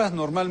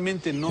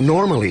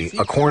 Normally,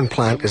 a corn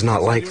plant is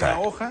not like that.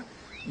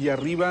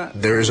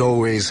 There is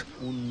always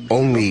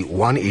only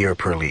 1 ear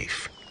per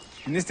leaf.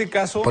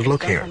 But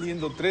look here.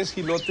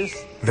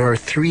 There are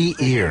 3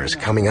 ears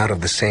coming out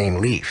of the same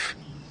leaf.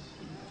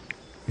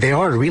 They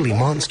are really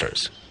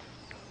monsters.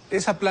 We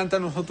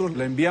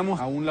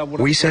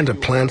sent a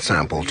plant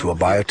sample to a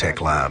biotech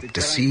lab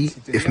to see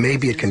if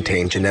maybe it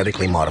contained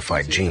genetically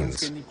modified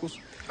genes.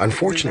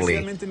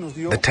 Unfortunately,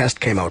 the test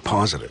came out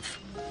positive.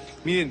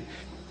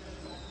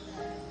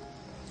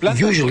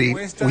 Usually,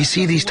 we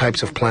see these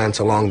types of plants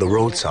along the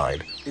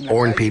roadside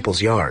or in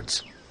people's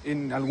yards.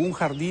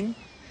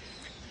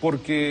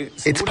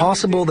 It's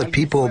possible that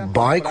people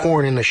buy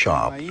corn in a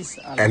shop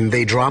and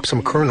they drop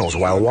some kernels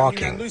while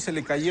walking.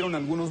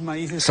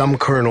 Some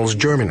kernels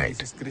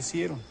germinate.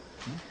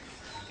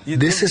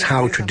 This is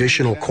how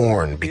traditional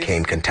corn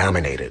became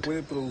contaminated.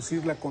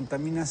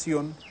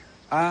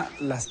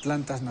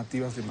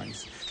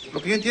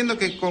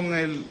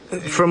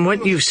 From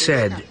what you've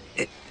said,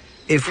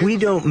 if we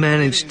don't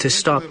manage to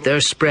stop their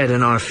spread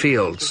in our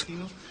fields,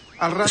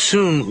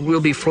 Soon we'll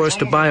be forced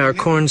to buy our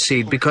corn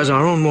seed because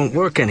our own won't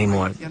work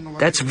anymore.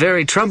 That's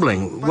very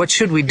troubling. What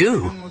should we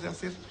do?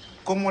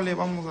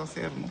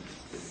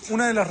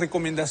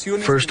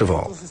 First of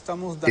all,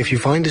 if you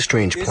find a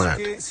strange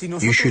plant,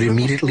 you should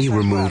immediately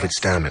remove its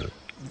stamen,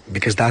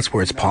 because that's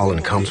where its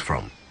pollen comes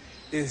from.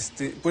 In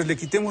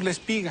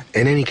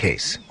any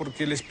case,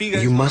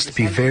 you must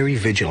be very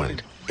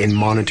vigilant in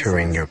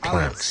monitoring your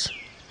plants.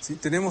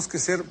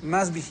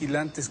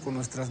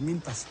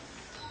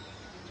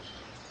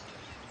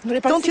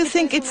 Don't you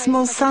think it's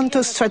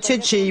Monsanto's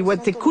strategy?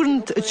 What they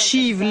couldn't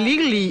achieve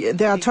legally,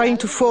 they are trying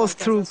to force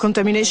through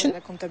contamination?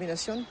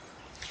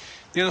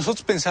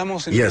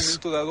 Yes,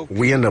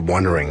 we end up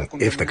wondering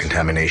if the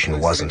contamination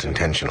wasn't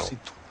intentional.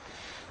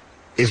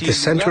 If the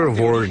center of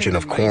origin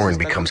of corn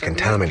becomes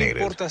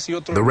contaminated,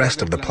 the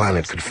rest of the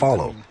planet could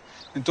follow.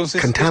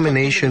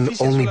 Contamination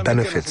only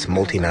benefits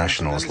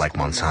multinationals like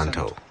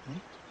Monsanto.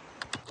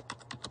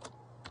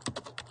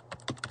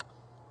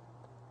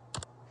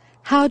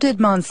 How did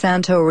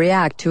Monsanto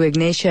react to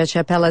Ignacio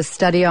Chapella's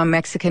study on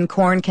Mexican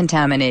corn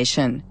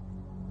contamination?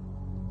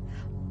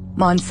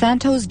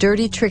 Monsanto's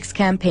Dirty Tricks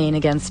campaign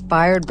against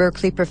fired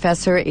Berkeley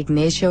professor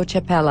Ignacio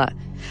Chapella.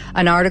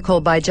 An article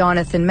by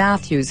Jonathan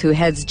Matthews, who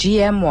heads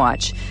GM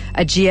Watch,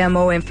 a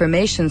GMO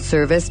information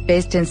service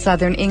based in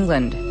southern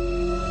England.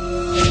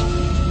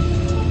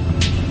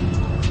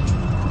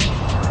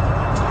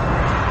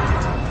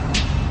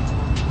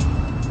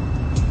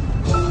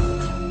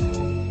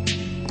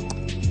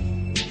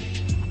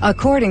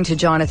 According to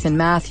Jonathan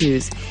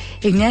Matthews,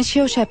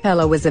 Ignacio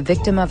Chapella was a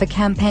victim of a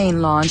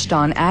campaign launched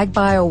on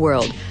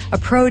AgBioWorld, a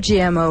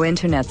pro-GMO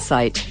internet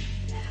site.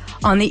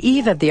 On the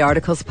eve of the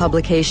article's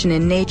publication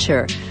in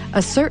Nature,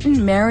 a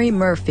certain Mary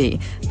Murphy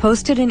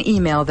posted an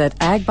email that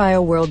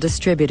AgBioWorld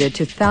distributed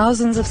to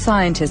thousands of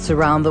scientists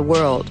around the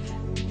world.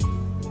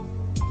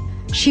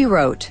 She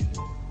wrote,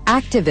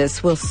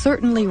 "Activists will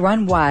certainly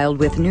run wild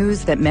with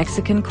news that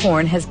Mexican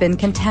corn has been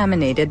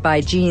contaminated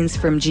by genes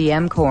from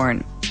GM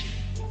corn."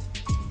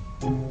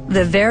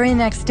 The very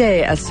next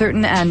day, a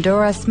certain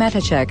Andora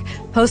Smetacek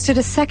posted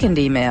a second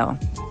email.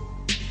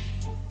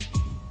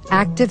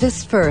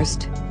 "Activists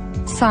first,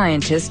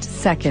 scientist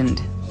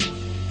second."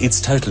 It's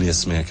totally a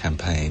smear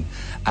campaign,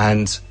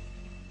 and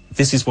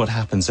this is what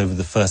happens over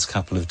the first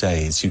couple of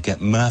days. You get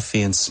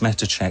Murphy and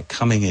Smetacek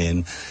coming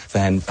in,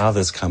 then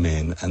others come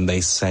in and they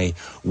say,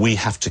 we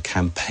have to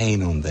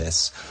campaign on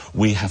this,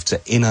 we have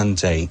to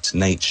inundate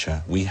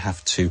Nature, we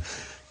have to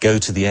go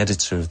to the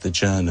editor of the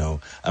journal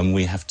and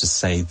we have to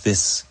say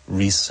this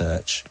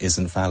research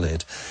isn't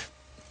valid.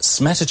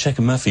 Smetacek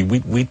and Murphy,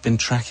 we'd been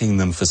tracking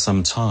them for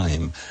some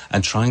time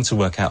and trying to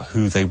work out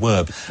who they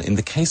were. In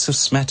the case of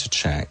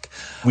Smetacek,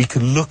 we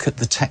could look at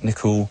the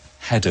technical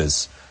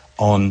headers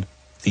on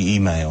the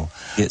email.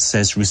 It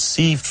says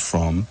received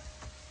from,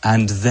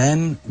 and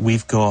then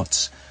we've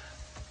got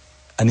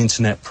an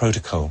internet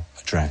protocol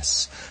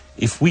address.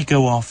 If we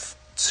go off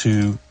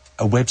to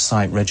a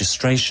website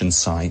registration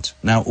site,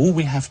 now all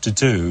we have to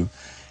do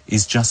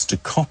is just to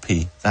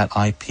copy that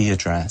IP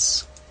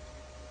address.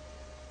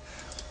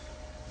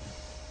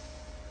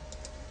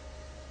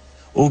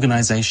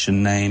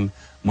 Organization name,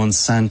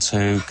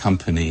 Monsanto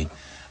Company,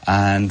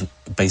 and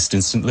based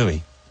in St.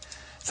 Louis.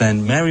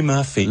 Then Mary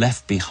Murphy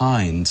left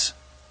behind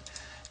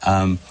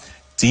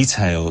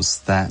details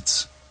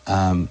that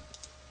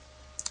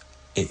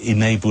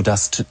enabled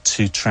us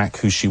to track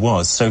who she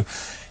was. So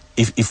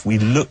if we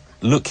look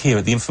here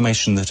at the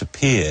information that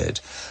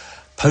appeared,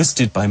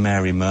 posted by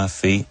Mary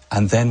Murphy,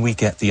 and then we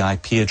get the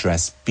IP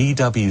address,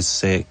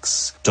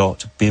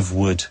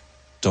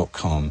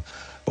 bw6.bivwood.com.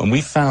 When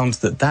we found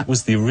that that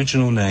was the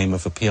original name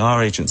of a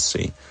PR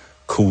agency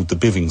called the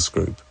Bivings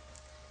Group,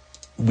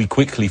 we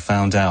quickly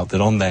found out that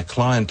on their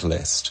client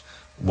list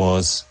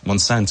was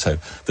Monsanto,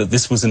 that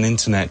this was an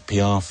internet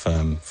PR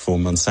firm for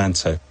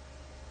Monsanto.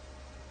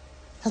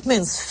 That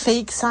means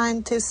fake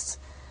scientists.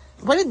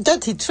 Very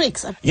dirty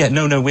tricks. Yeah,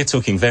 no, we're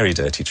talking very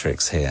dirty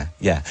tricks here.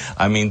 Yeah,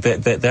 I mean,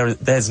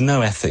 there's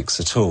no ethics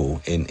at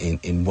all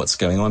in what's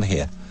going on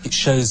here. It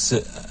shows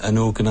an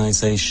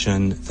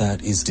organization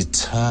that is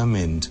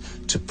determined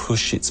to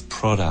push its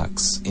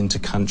products into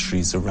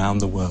countries around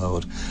the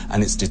world,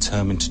 and it's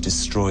determined to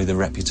destroy the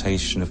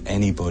reputation of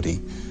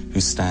anybody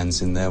who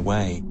stands in their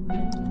way.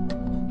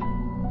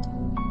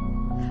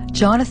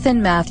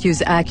 Jonathan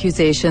Matthews'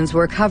 accusations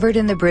were covered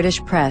in the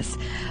British press,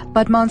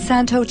 but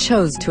Monsanto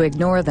chose to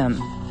ignore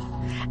them.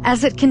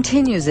 As it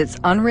continues its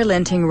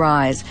unrelenting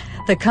rise,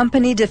 the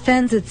company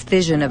defends its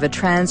vision of a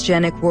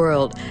transgenic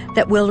world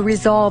that will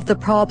resolve the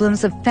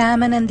problems of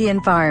famine and the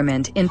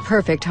environment in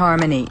perfect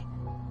harmony.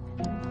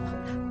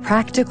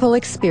 Practical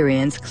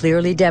experience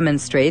clearly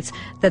demonstrates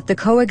that the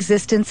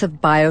coexistence of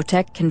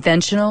biotech,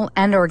 conventional,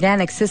 and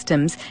organic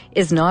systems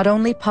is not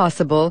only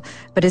possible,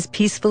 but is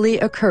peacefully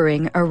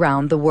occurring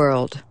around the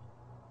world.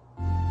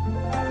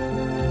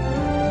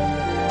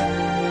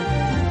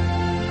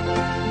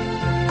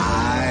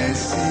 I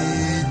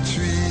see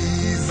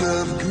trees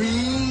of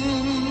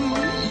green.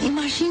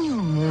 Imagine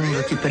um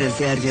mundo que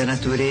preserve a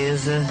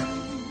natureza,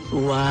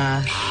 o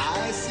ar,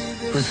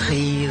 os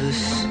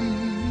rios,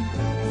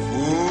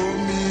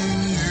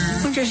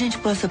 onde a gente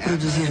possa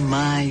produzir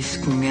mais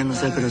com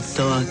menos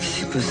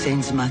agrotóxicos, sem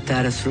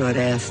desmatar as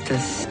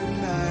florestas.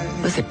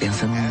 Você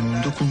pensa num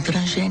mundo com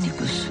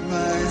transgênicos.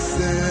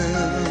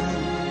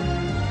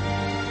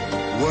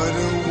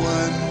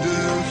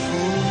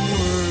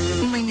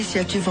 Uma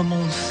iniciativa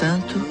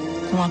Monsanto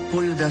com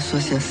apoio da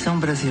Associação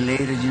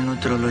Brasileira de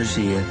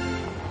Nutrologia.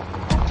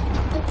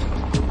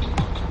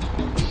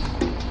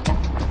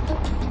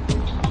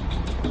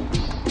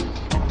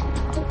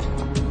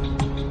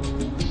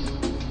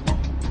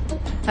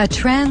 A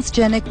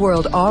transgenic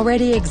world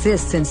already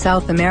exists in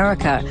South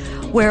America,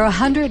 where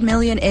 100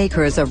 million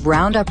acres of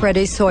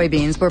Roundup-ready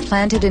soybeans were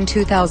planted in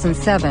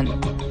 2007.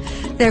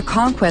 Their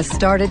conquest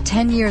started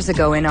 10 years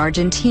ago in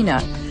Argentina,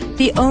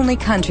 the only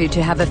country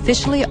to have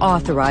officially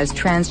authorized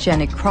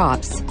transgenic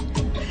crops.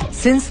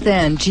 Since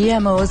then,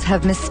 GMOs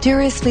have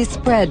mysteriously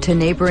spread to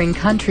neighboring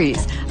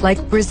countries,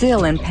 like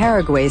Brazil and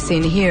Paraguay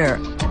seen here.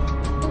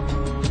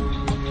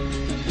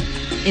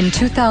 In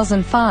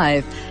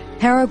 2005,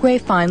 Paraguay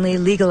finally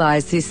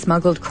legalized these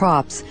smuggled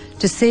crops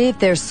to save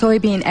their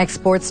soybean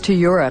exports to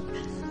Europe,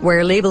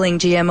 where labeling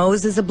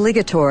GMOs is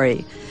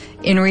obligatory.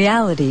 In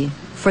reality,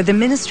 for the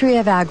Ministry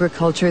of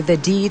Agriculture, the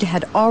deed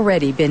had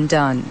already been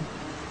done.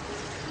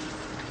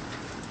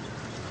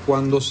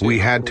 We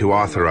had to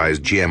authorize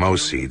GMO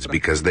seeds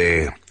because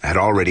they had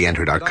already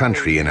entered our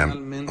country in a,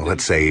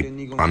 let's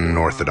say,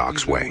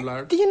 unorthodox way.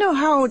 Do you know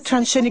how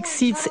transgenic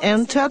seeds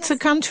entered the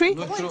country?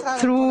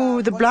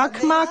 Through the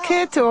black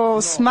market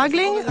or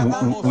smuggling?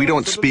 We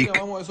don't speak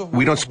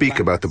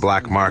about the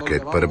black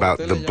market, but about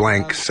the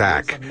blank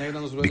sack,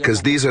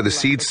 because these are the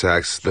seed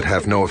sacks that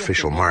have no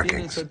official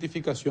markings.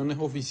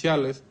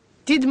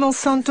 Did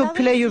Monsanto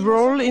play a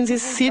role in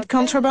this seed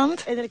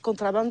contraband?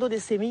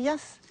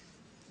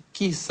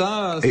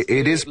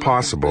 It is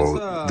possible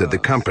that the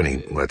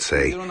company, let's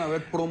say,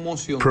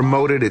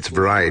 promoted its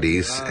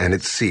varieties and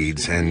its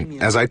seeds,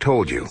 and as I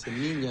told you,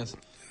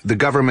 the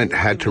government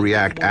had to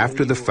react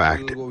after the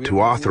fact to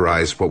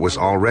authorize what was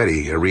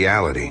already a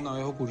reality.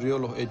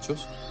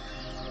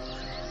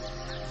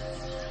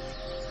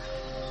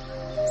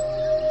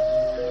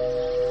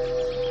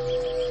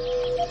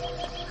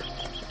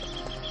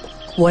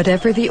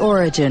 Whatever the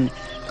origin,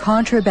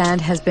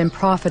 contraband has been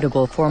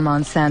profitable for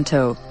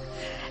Monsanto.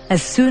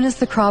 As soon as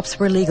the crops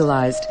were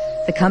legalized,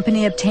 the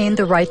company obtained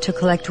the right to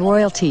collect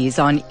royalties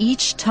on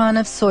each ton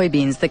of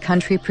soybeans the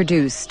country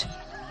produced.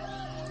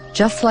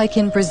 Just like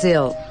in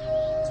Brazil.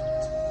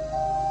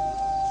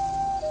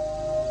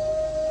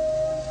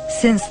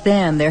 Since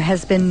then, there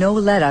has been no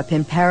let-up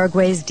in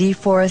Paraguay's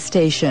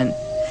deforestation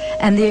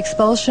and the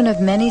expulsion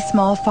of many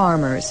small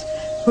farmers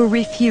who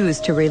refuse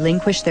to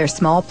relinquish their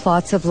small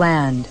plots of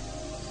land.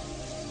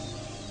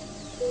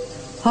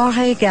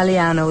 Jorge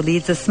Galeano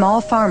leads a small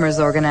farmers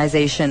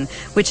organization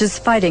which is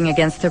fighting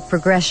against the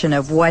progression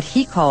of what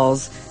he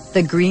calls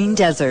the green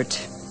desert.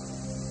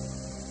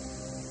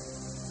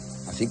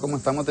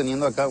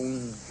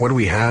 What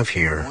we have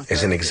here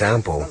is an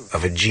example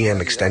of a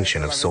GM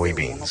extension of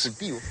soybeans.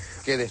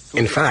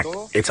 In fact,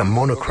 it's a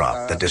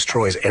monocrop that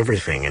destroys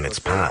everything in its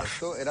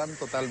path.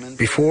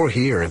 Before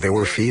here, there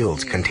were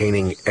fields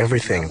containing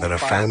everything that a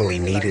family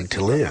needed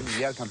to live.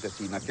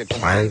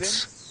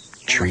 Plants,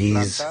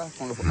 trees,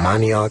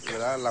 manioc,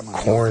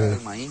 corn.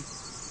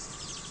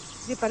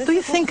 Do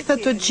you think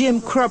that a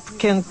GM crop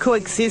can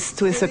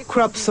coexist with the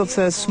crops of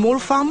the small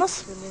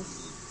farmers?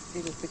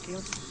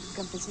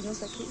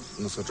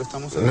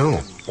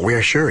 No, we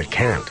are sure it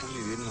can't.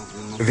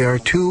 There are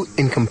two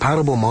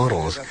incompatible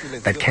models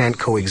that can't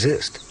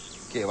coexist.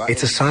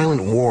 It's a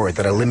silent war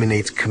that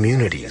eliminates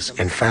communities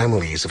and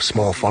families of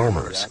small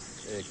farmers.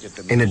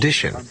 In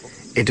addition,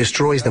 it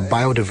destroys the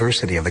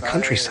biodiversity of the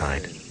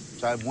countryside.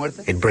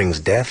 It brings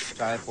death,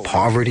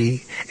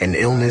 poverty, and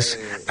illness,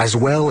 as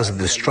well as the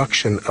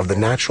destruction of the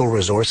natural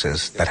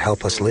resources that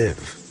help us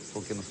live.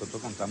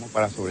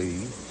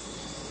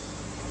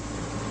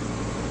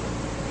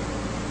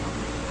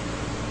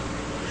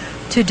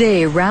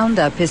 Today,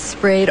 Roundup is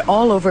sprayed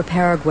all over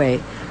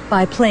Paraguay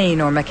by plane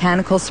or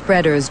mechanical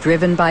spreaders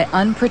driven by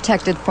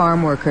unprotected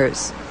farm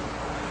workers.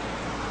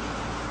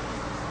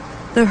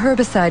 The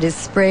herbicide is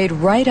sprayed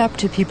right up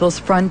to people's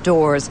front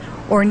doors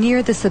or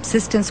near the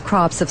subsistence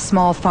crops of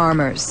small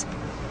farmers.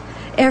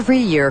 Every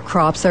year,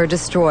 crops are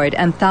destroyed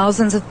and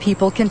thousands of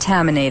people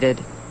contaminated.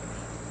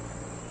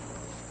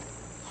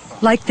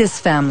 Like this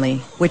family,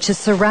 which is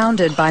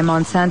surrounded by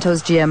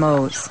Monsanto's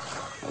GMOs.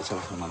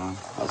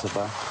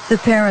 The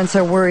parents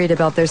are worried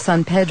about their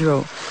son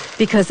Pedro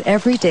because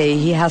every day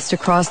he has to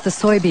cross the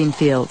soybean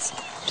fields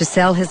to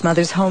sell his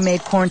mother's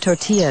homemade corn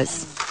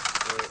tortillas.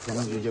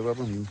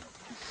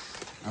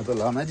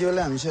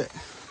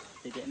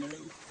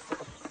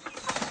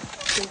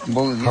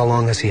 How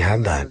long has he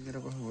had that?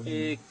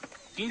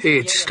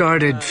 It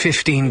started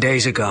 15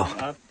 days ago.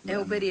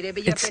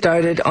 It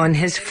started on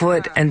his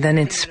foot and then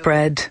it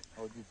spread.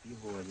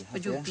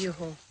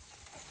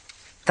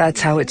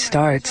 That's how it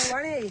starts.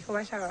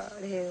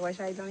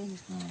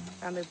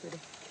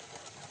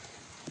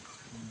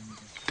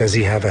 Does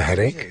he have a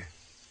headache?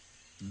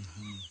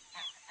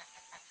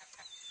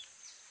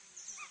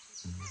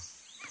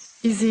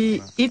 Is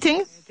he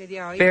eating?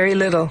 Very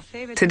little.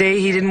 Today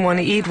he didn't want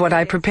to eat what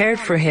I prepared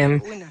for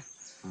him.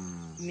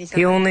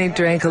 He only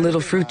drank a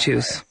little fruit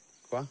juice.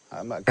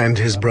 And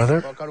his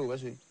brother?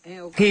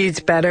 He eats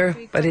better,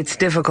 but it's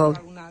difficult.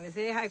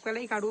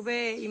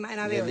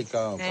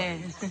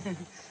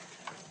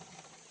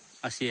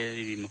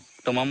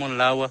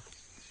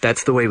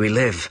 That's the way we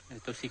live.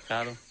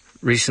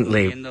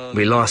 Recently,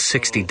 we lost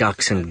 60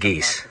 ducks and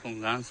geese.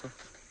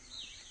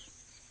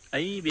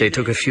 They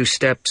took a few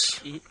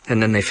steps,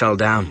 and then they fell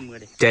down,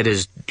 dead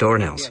as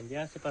doornails.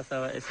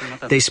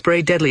 They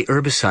spray deadly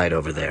herbicide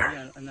over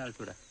there.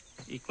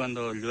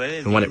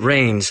 And when it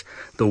rains,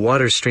 the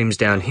water streams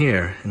down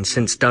here, and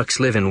since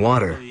ducks live in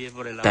water,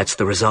 that's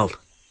the result.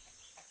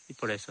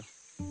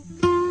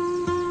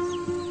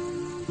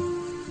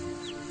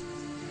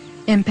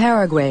 In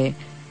Paraguay,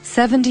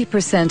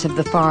 70% of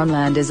the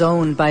farmland is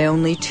owned by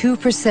only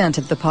 2%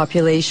 of the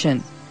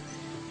population.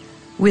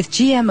 With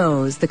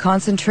GMOs, the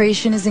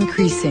concentration is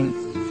increasing.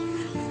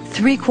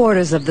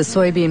 3/4 of the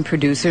soybean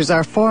producers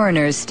are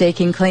foreigners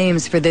staking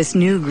claims for this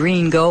new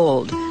green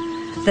gold.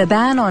 The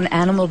ban on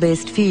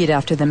animal-based feed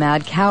after the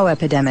mad cow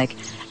epidemic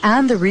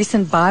and the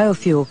recent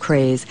biofuel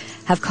craze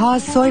have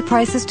caused soy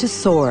prices to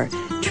soar,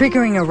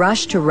 triggering a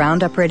rush to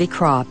round up ready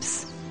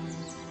crops.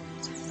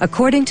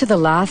 According to the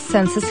last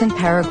census in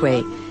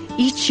Paraguay,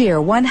 each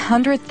year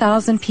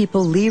 100,000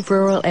 people leave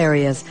rural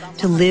areas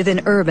to live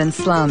in urban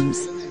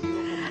slums.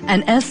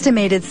 An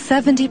estimated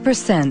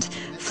 70%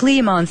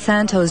 flee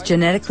Monsanto's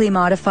genetically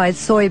modified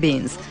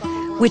soybeans,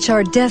 which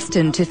are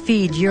destined to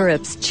feed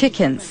Europe's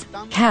chickens,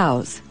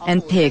 cows,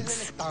 and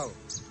pigs.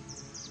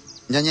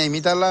 We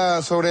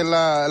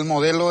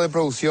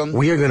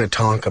are going to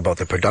talk about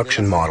the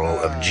production model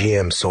of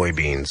GM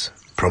soybeans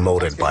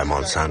promoted by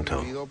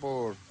Monsanto.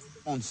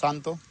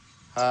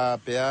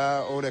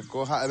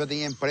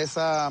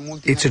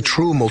 It's a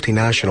true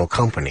multinational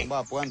company.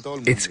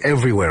 It's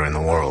everywhere in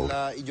the world.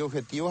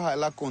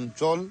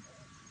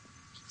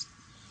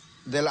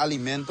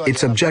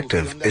 Its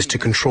objective is to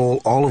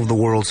control all of the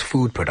world's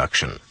food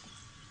production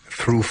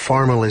through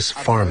farmerless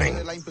farming.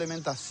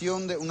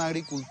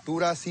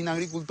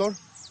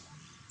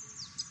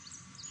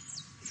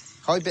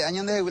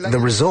 The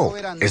result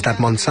is that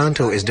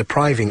Monsanto is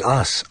depriving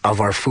us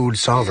of our food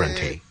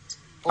sovereignty,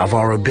 of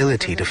our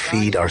ability to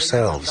feed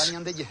ourselves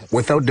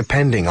without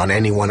depending on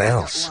anyone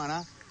else.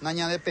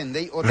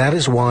 That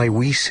is why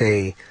we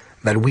say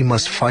that we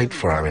must fight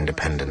for our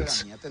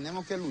independence,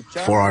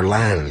 for our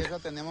land.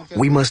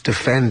 We must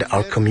defend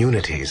our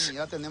communities,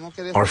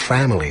 our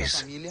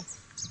families,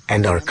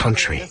 and our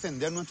country.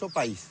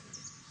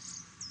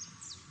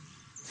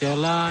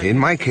 In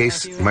my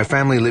case, my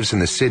family lives in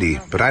the city,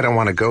 but I don't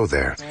want to go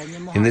there.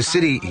 In the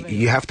city,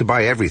 you have to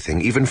buy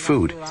everything, even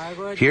food.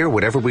 Here,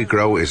 whatever we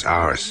grow is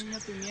ours.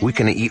 We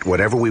can eat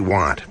whatever we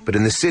want, but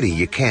in the city,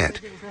 you can't.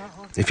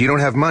 If you don't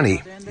have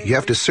money, you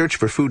have to search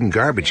for food in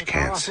garbage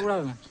cans.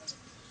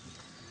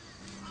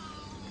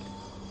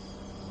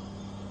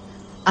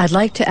 I'd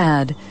like to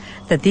add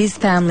that these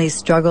families'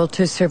 struggle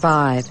to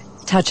survive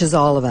touches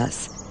all of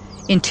us.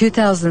 In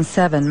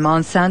 2007,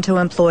 Monsanto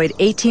employed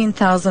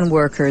 18,000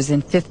 workers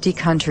in 50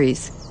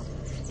 countries.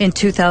 In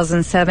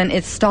 2007,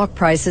 its stock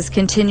prices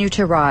continue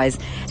to rise,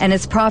 and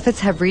its profits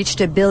have reached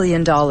 $1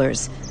 billion.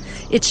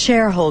 Its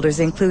shareholders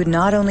include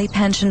not only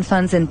pension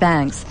funds and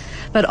banks,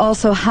 but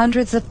also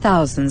hundreds of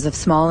thousands of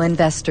small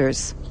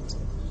investors.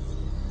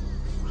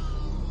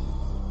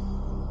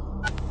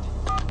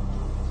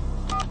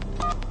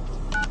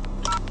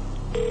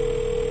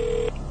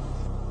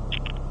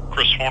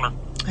 Chris Horner.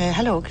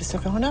 Hello,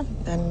 Christopher Horner.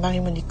 I'm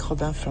Marie-Monique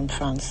Robin from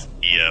France.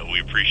 Yeah, we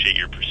appreciate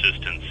your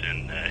persistence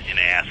in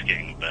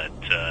asking, but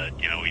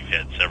we've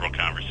had several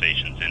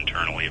conversations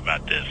internally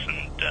about this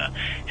and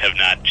have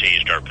not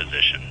changed our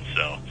position.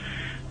 So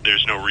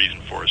there's no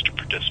reason for us to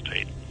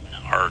participate.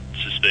 Our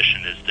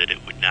suspicion is that it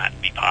would not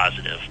be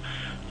positive.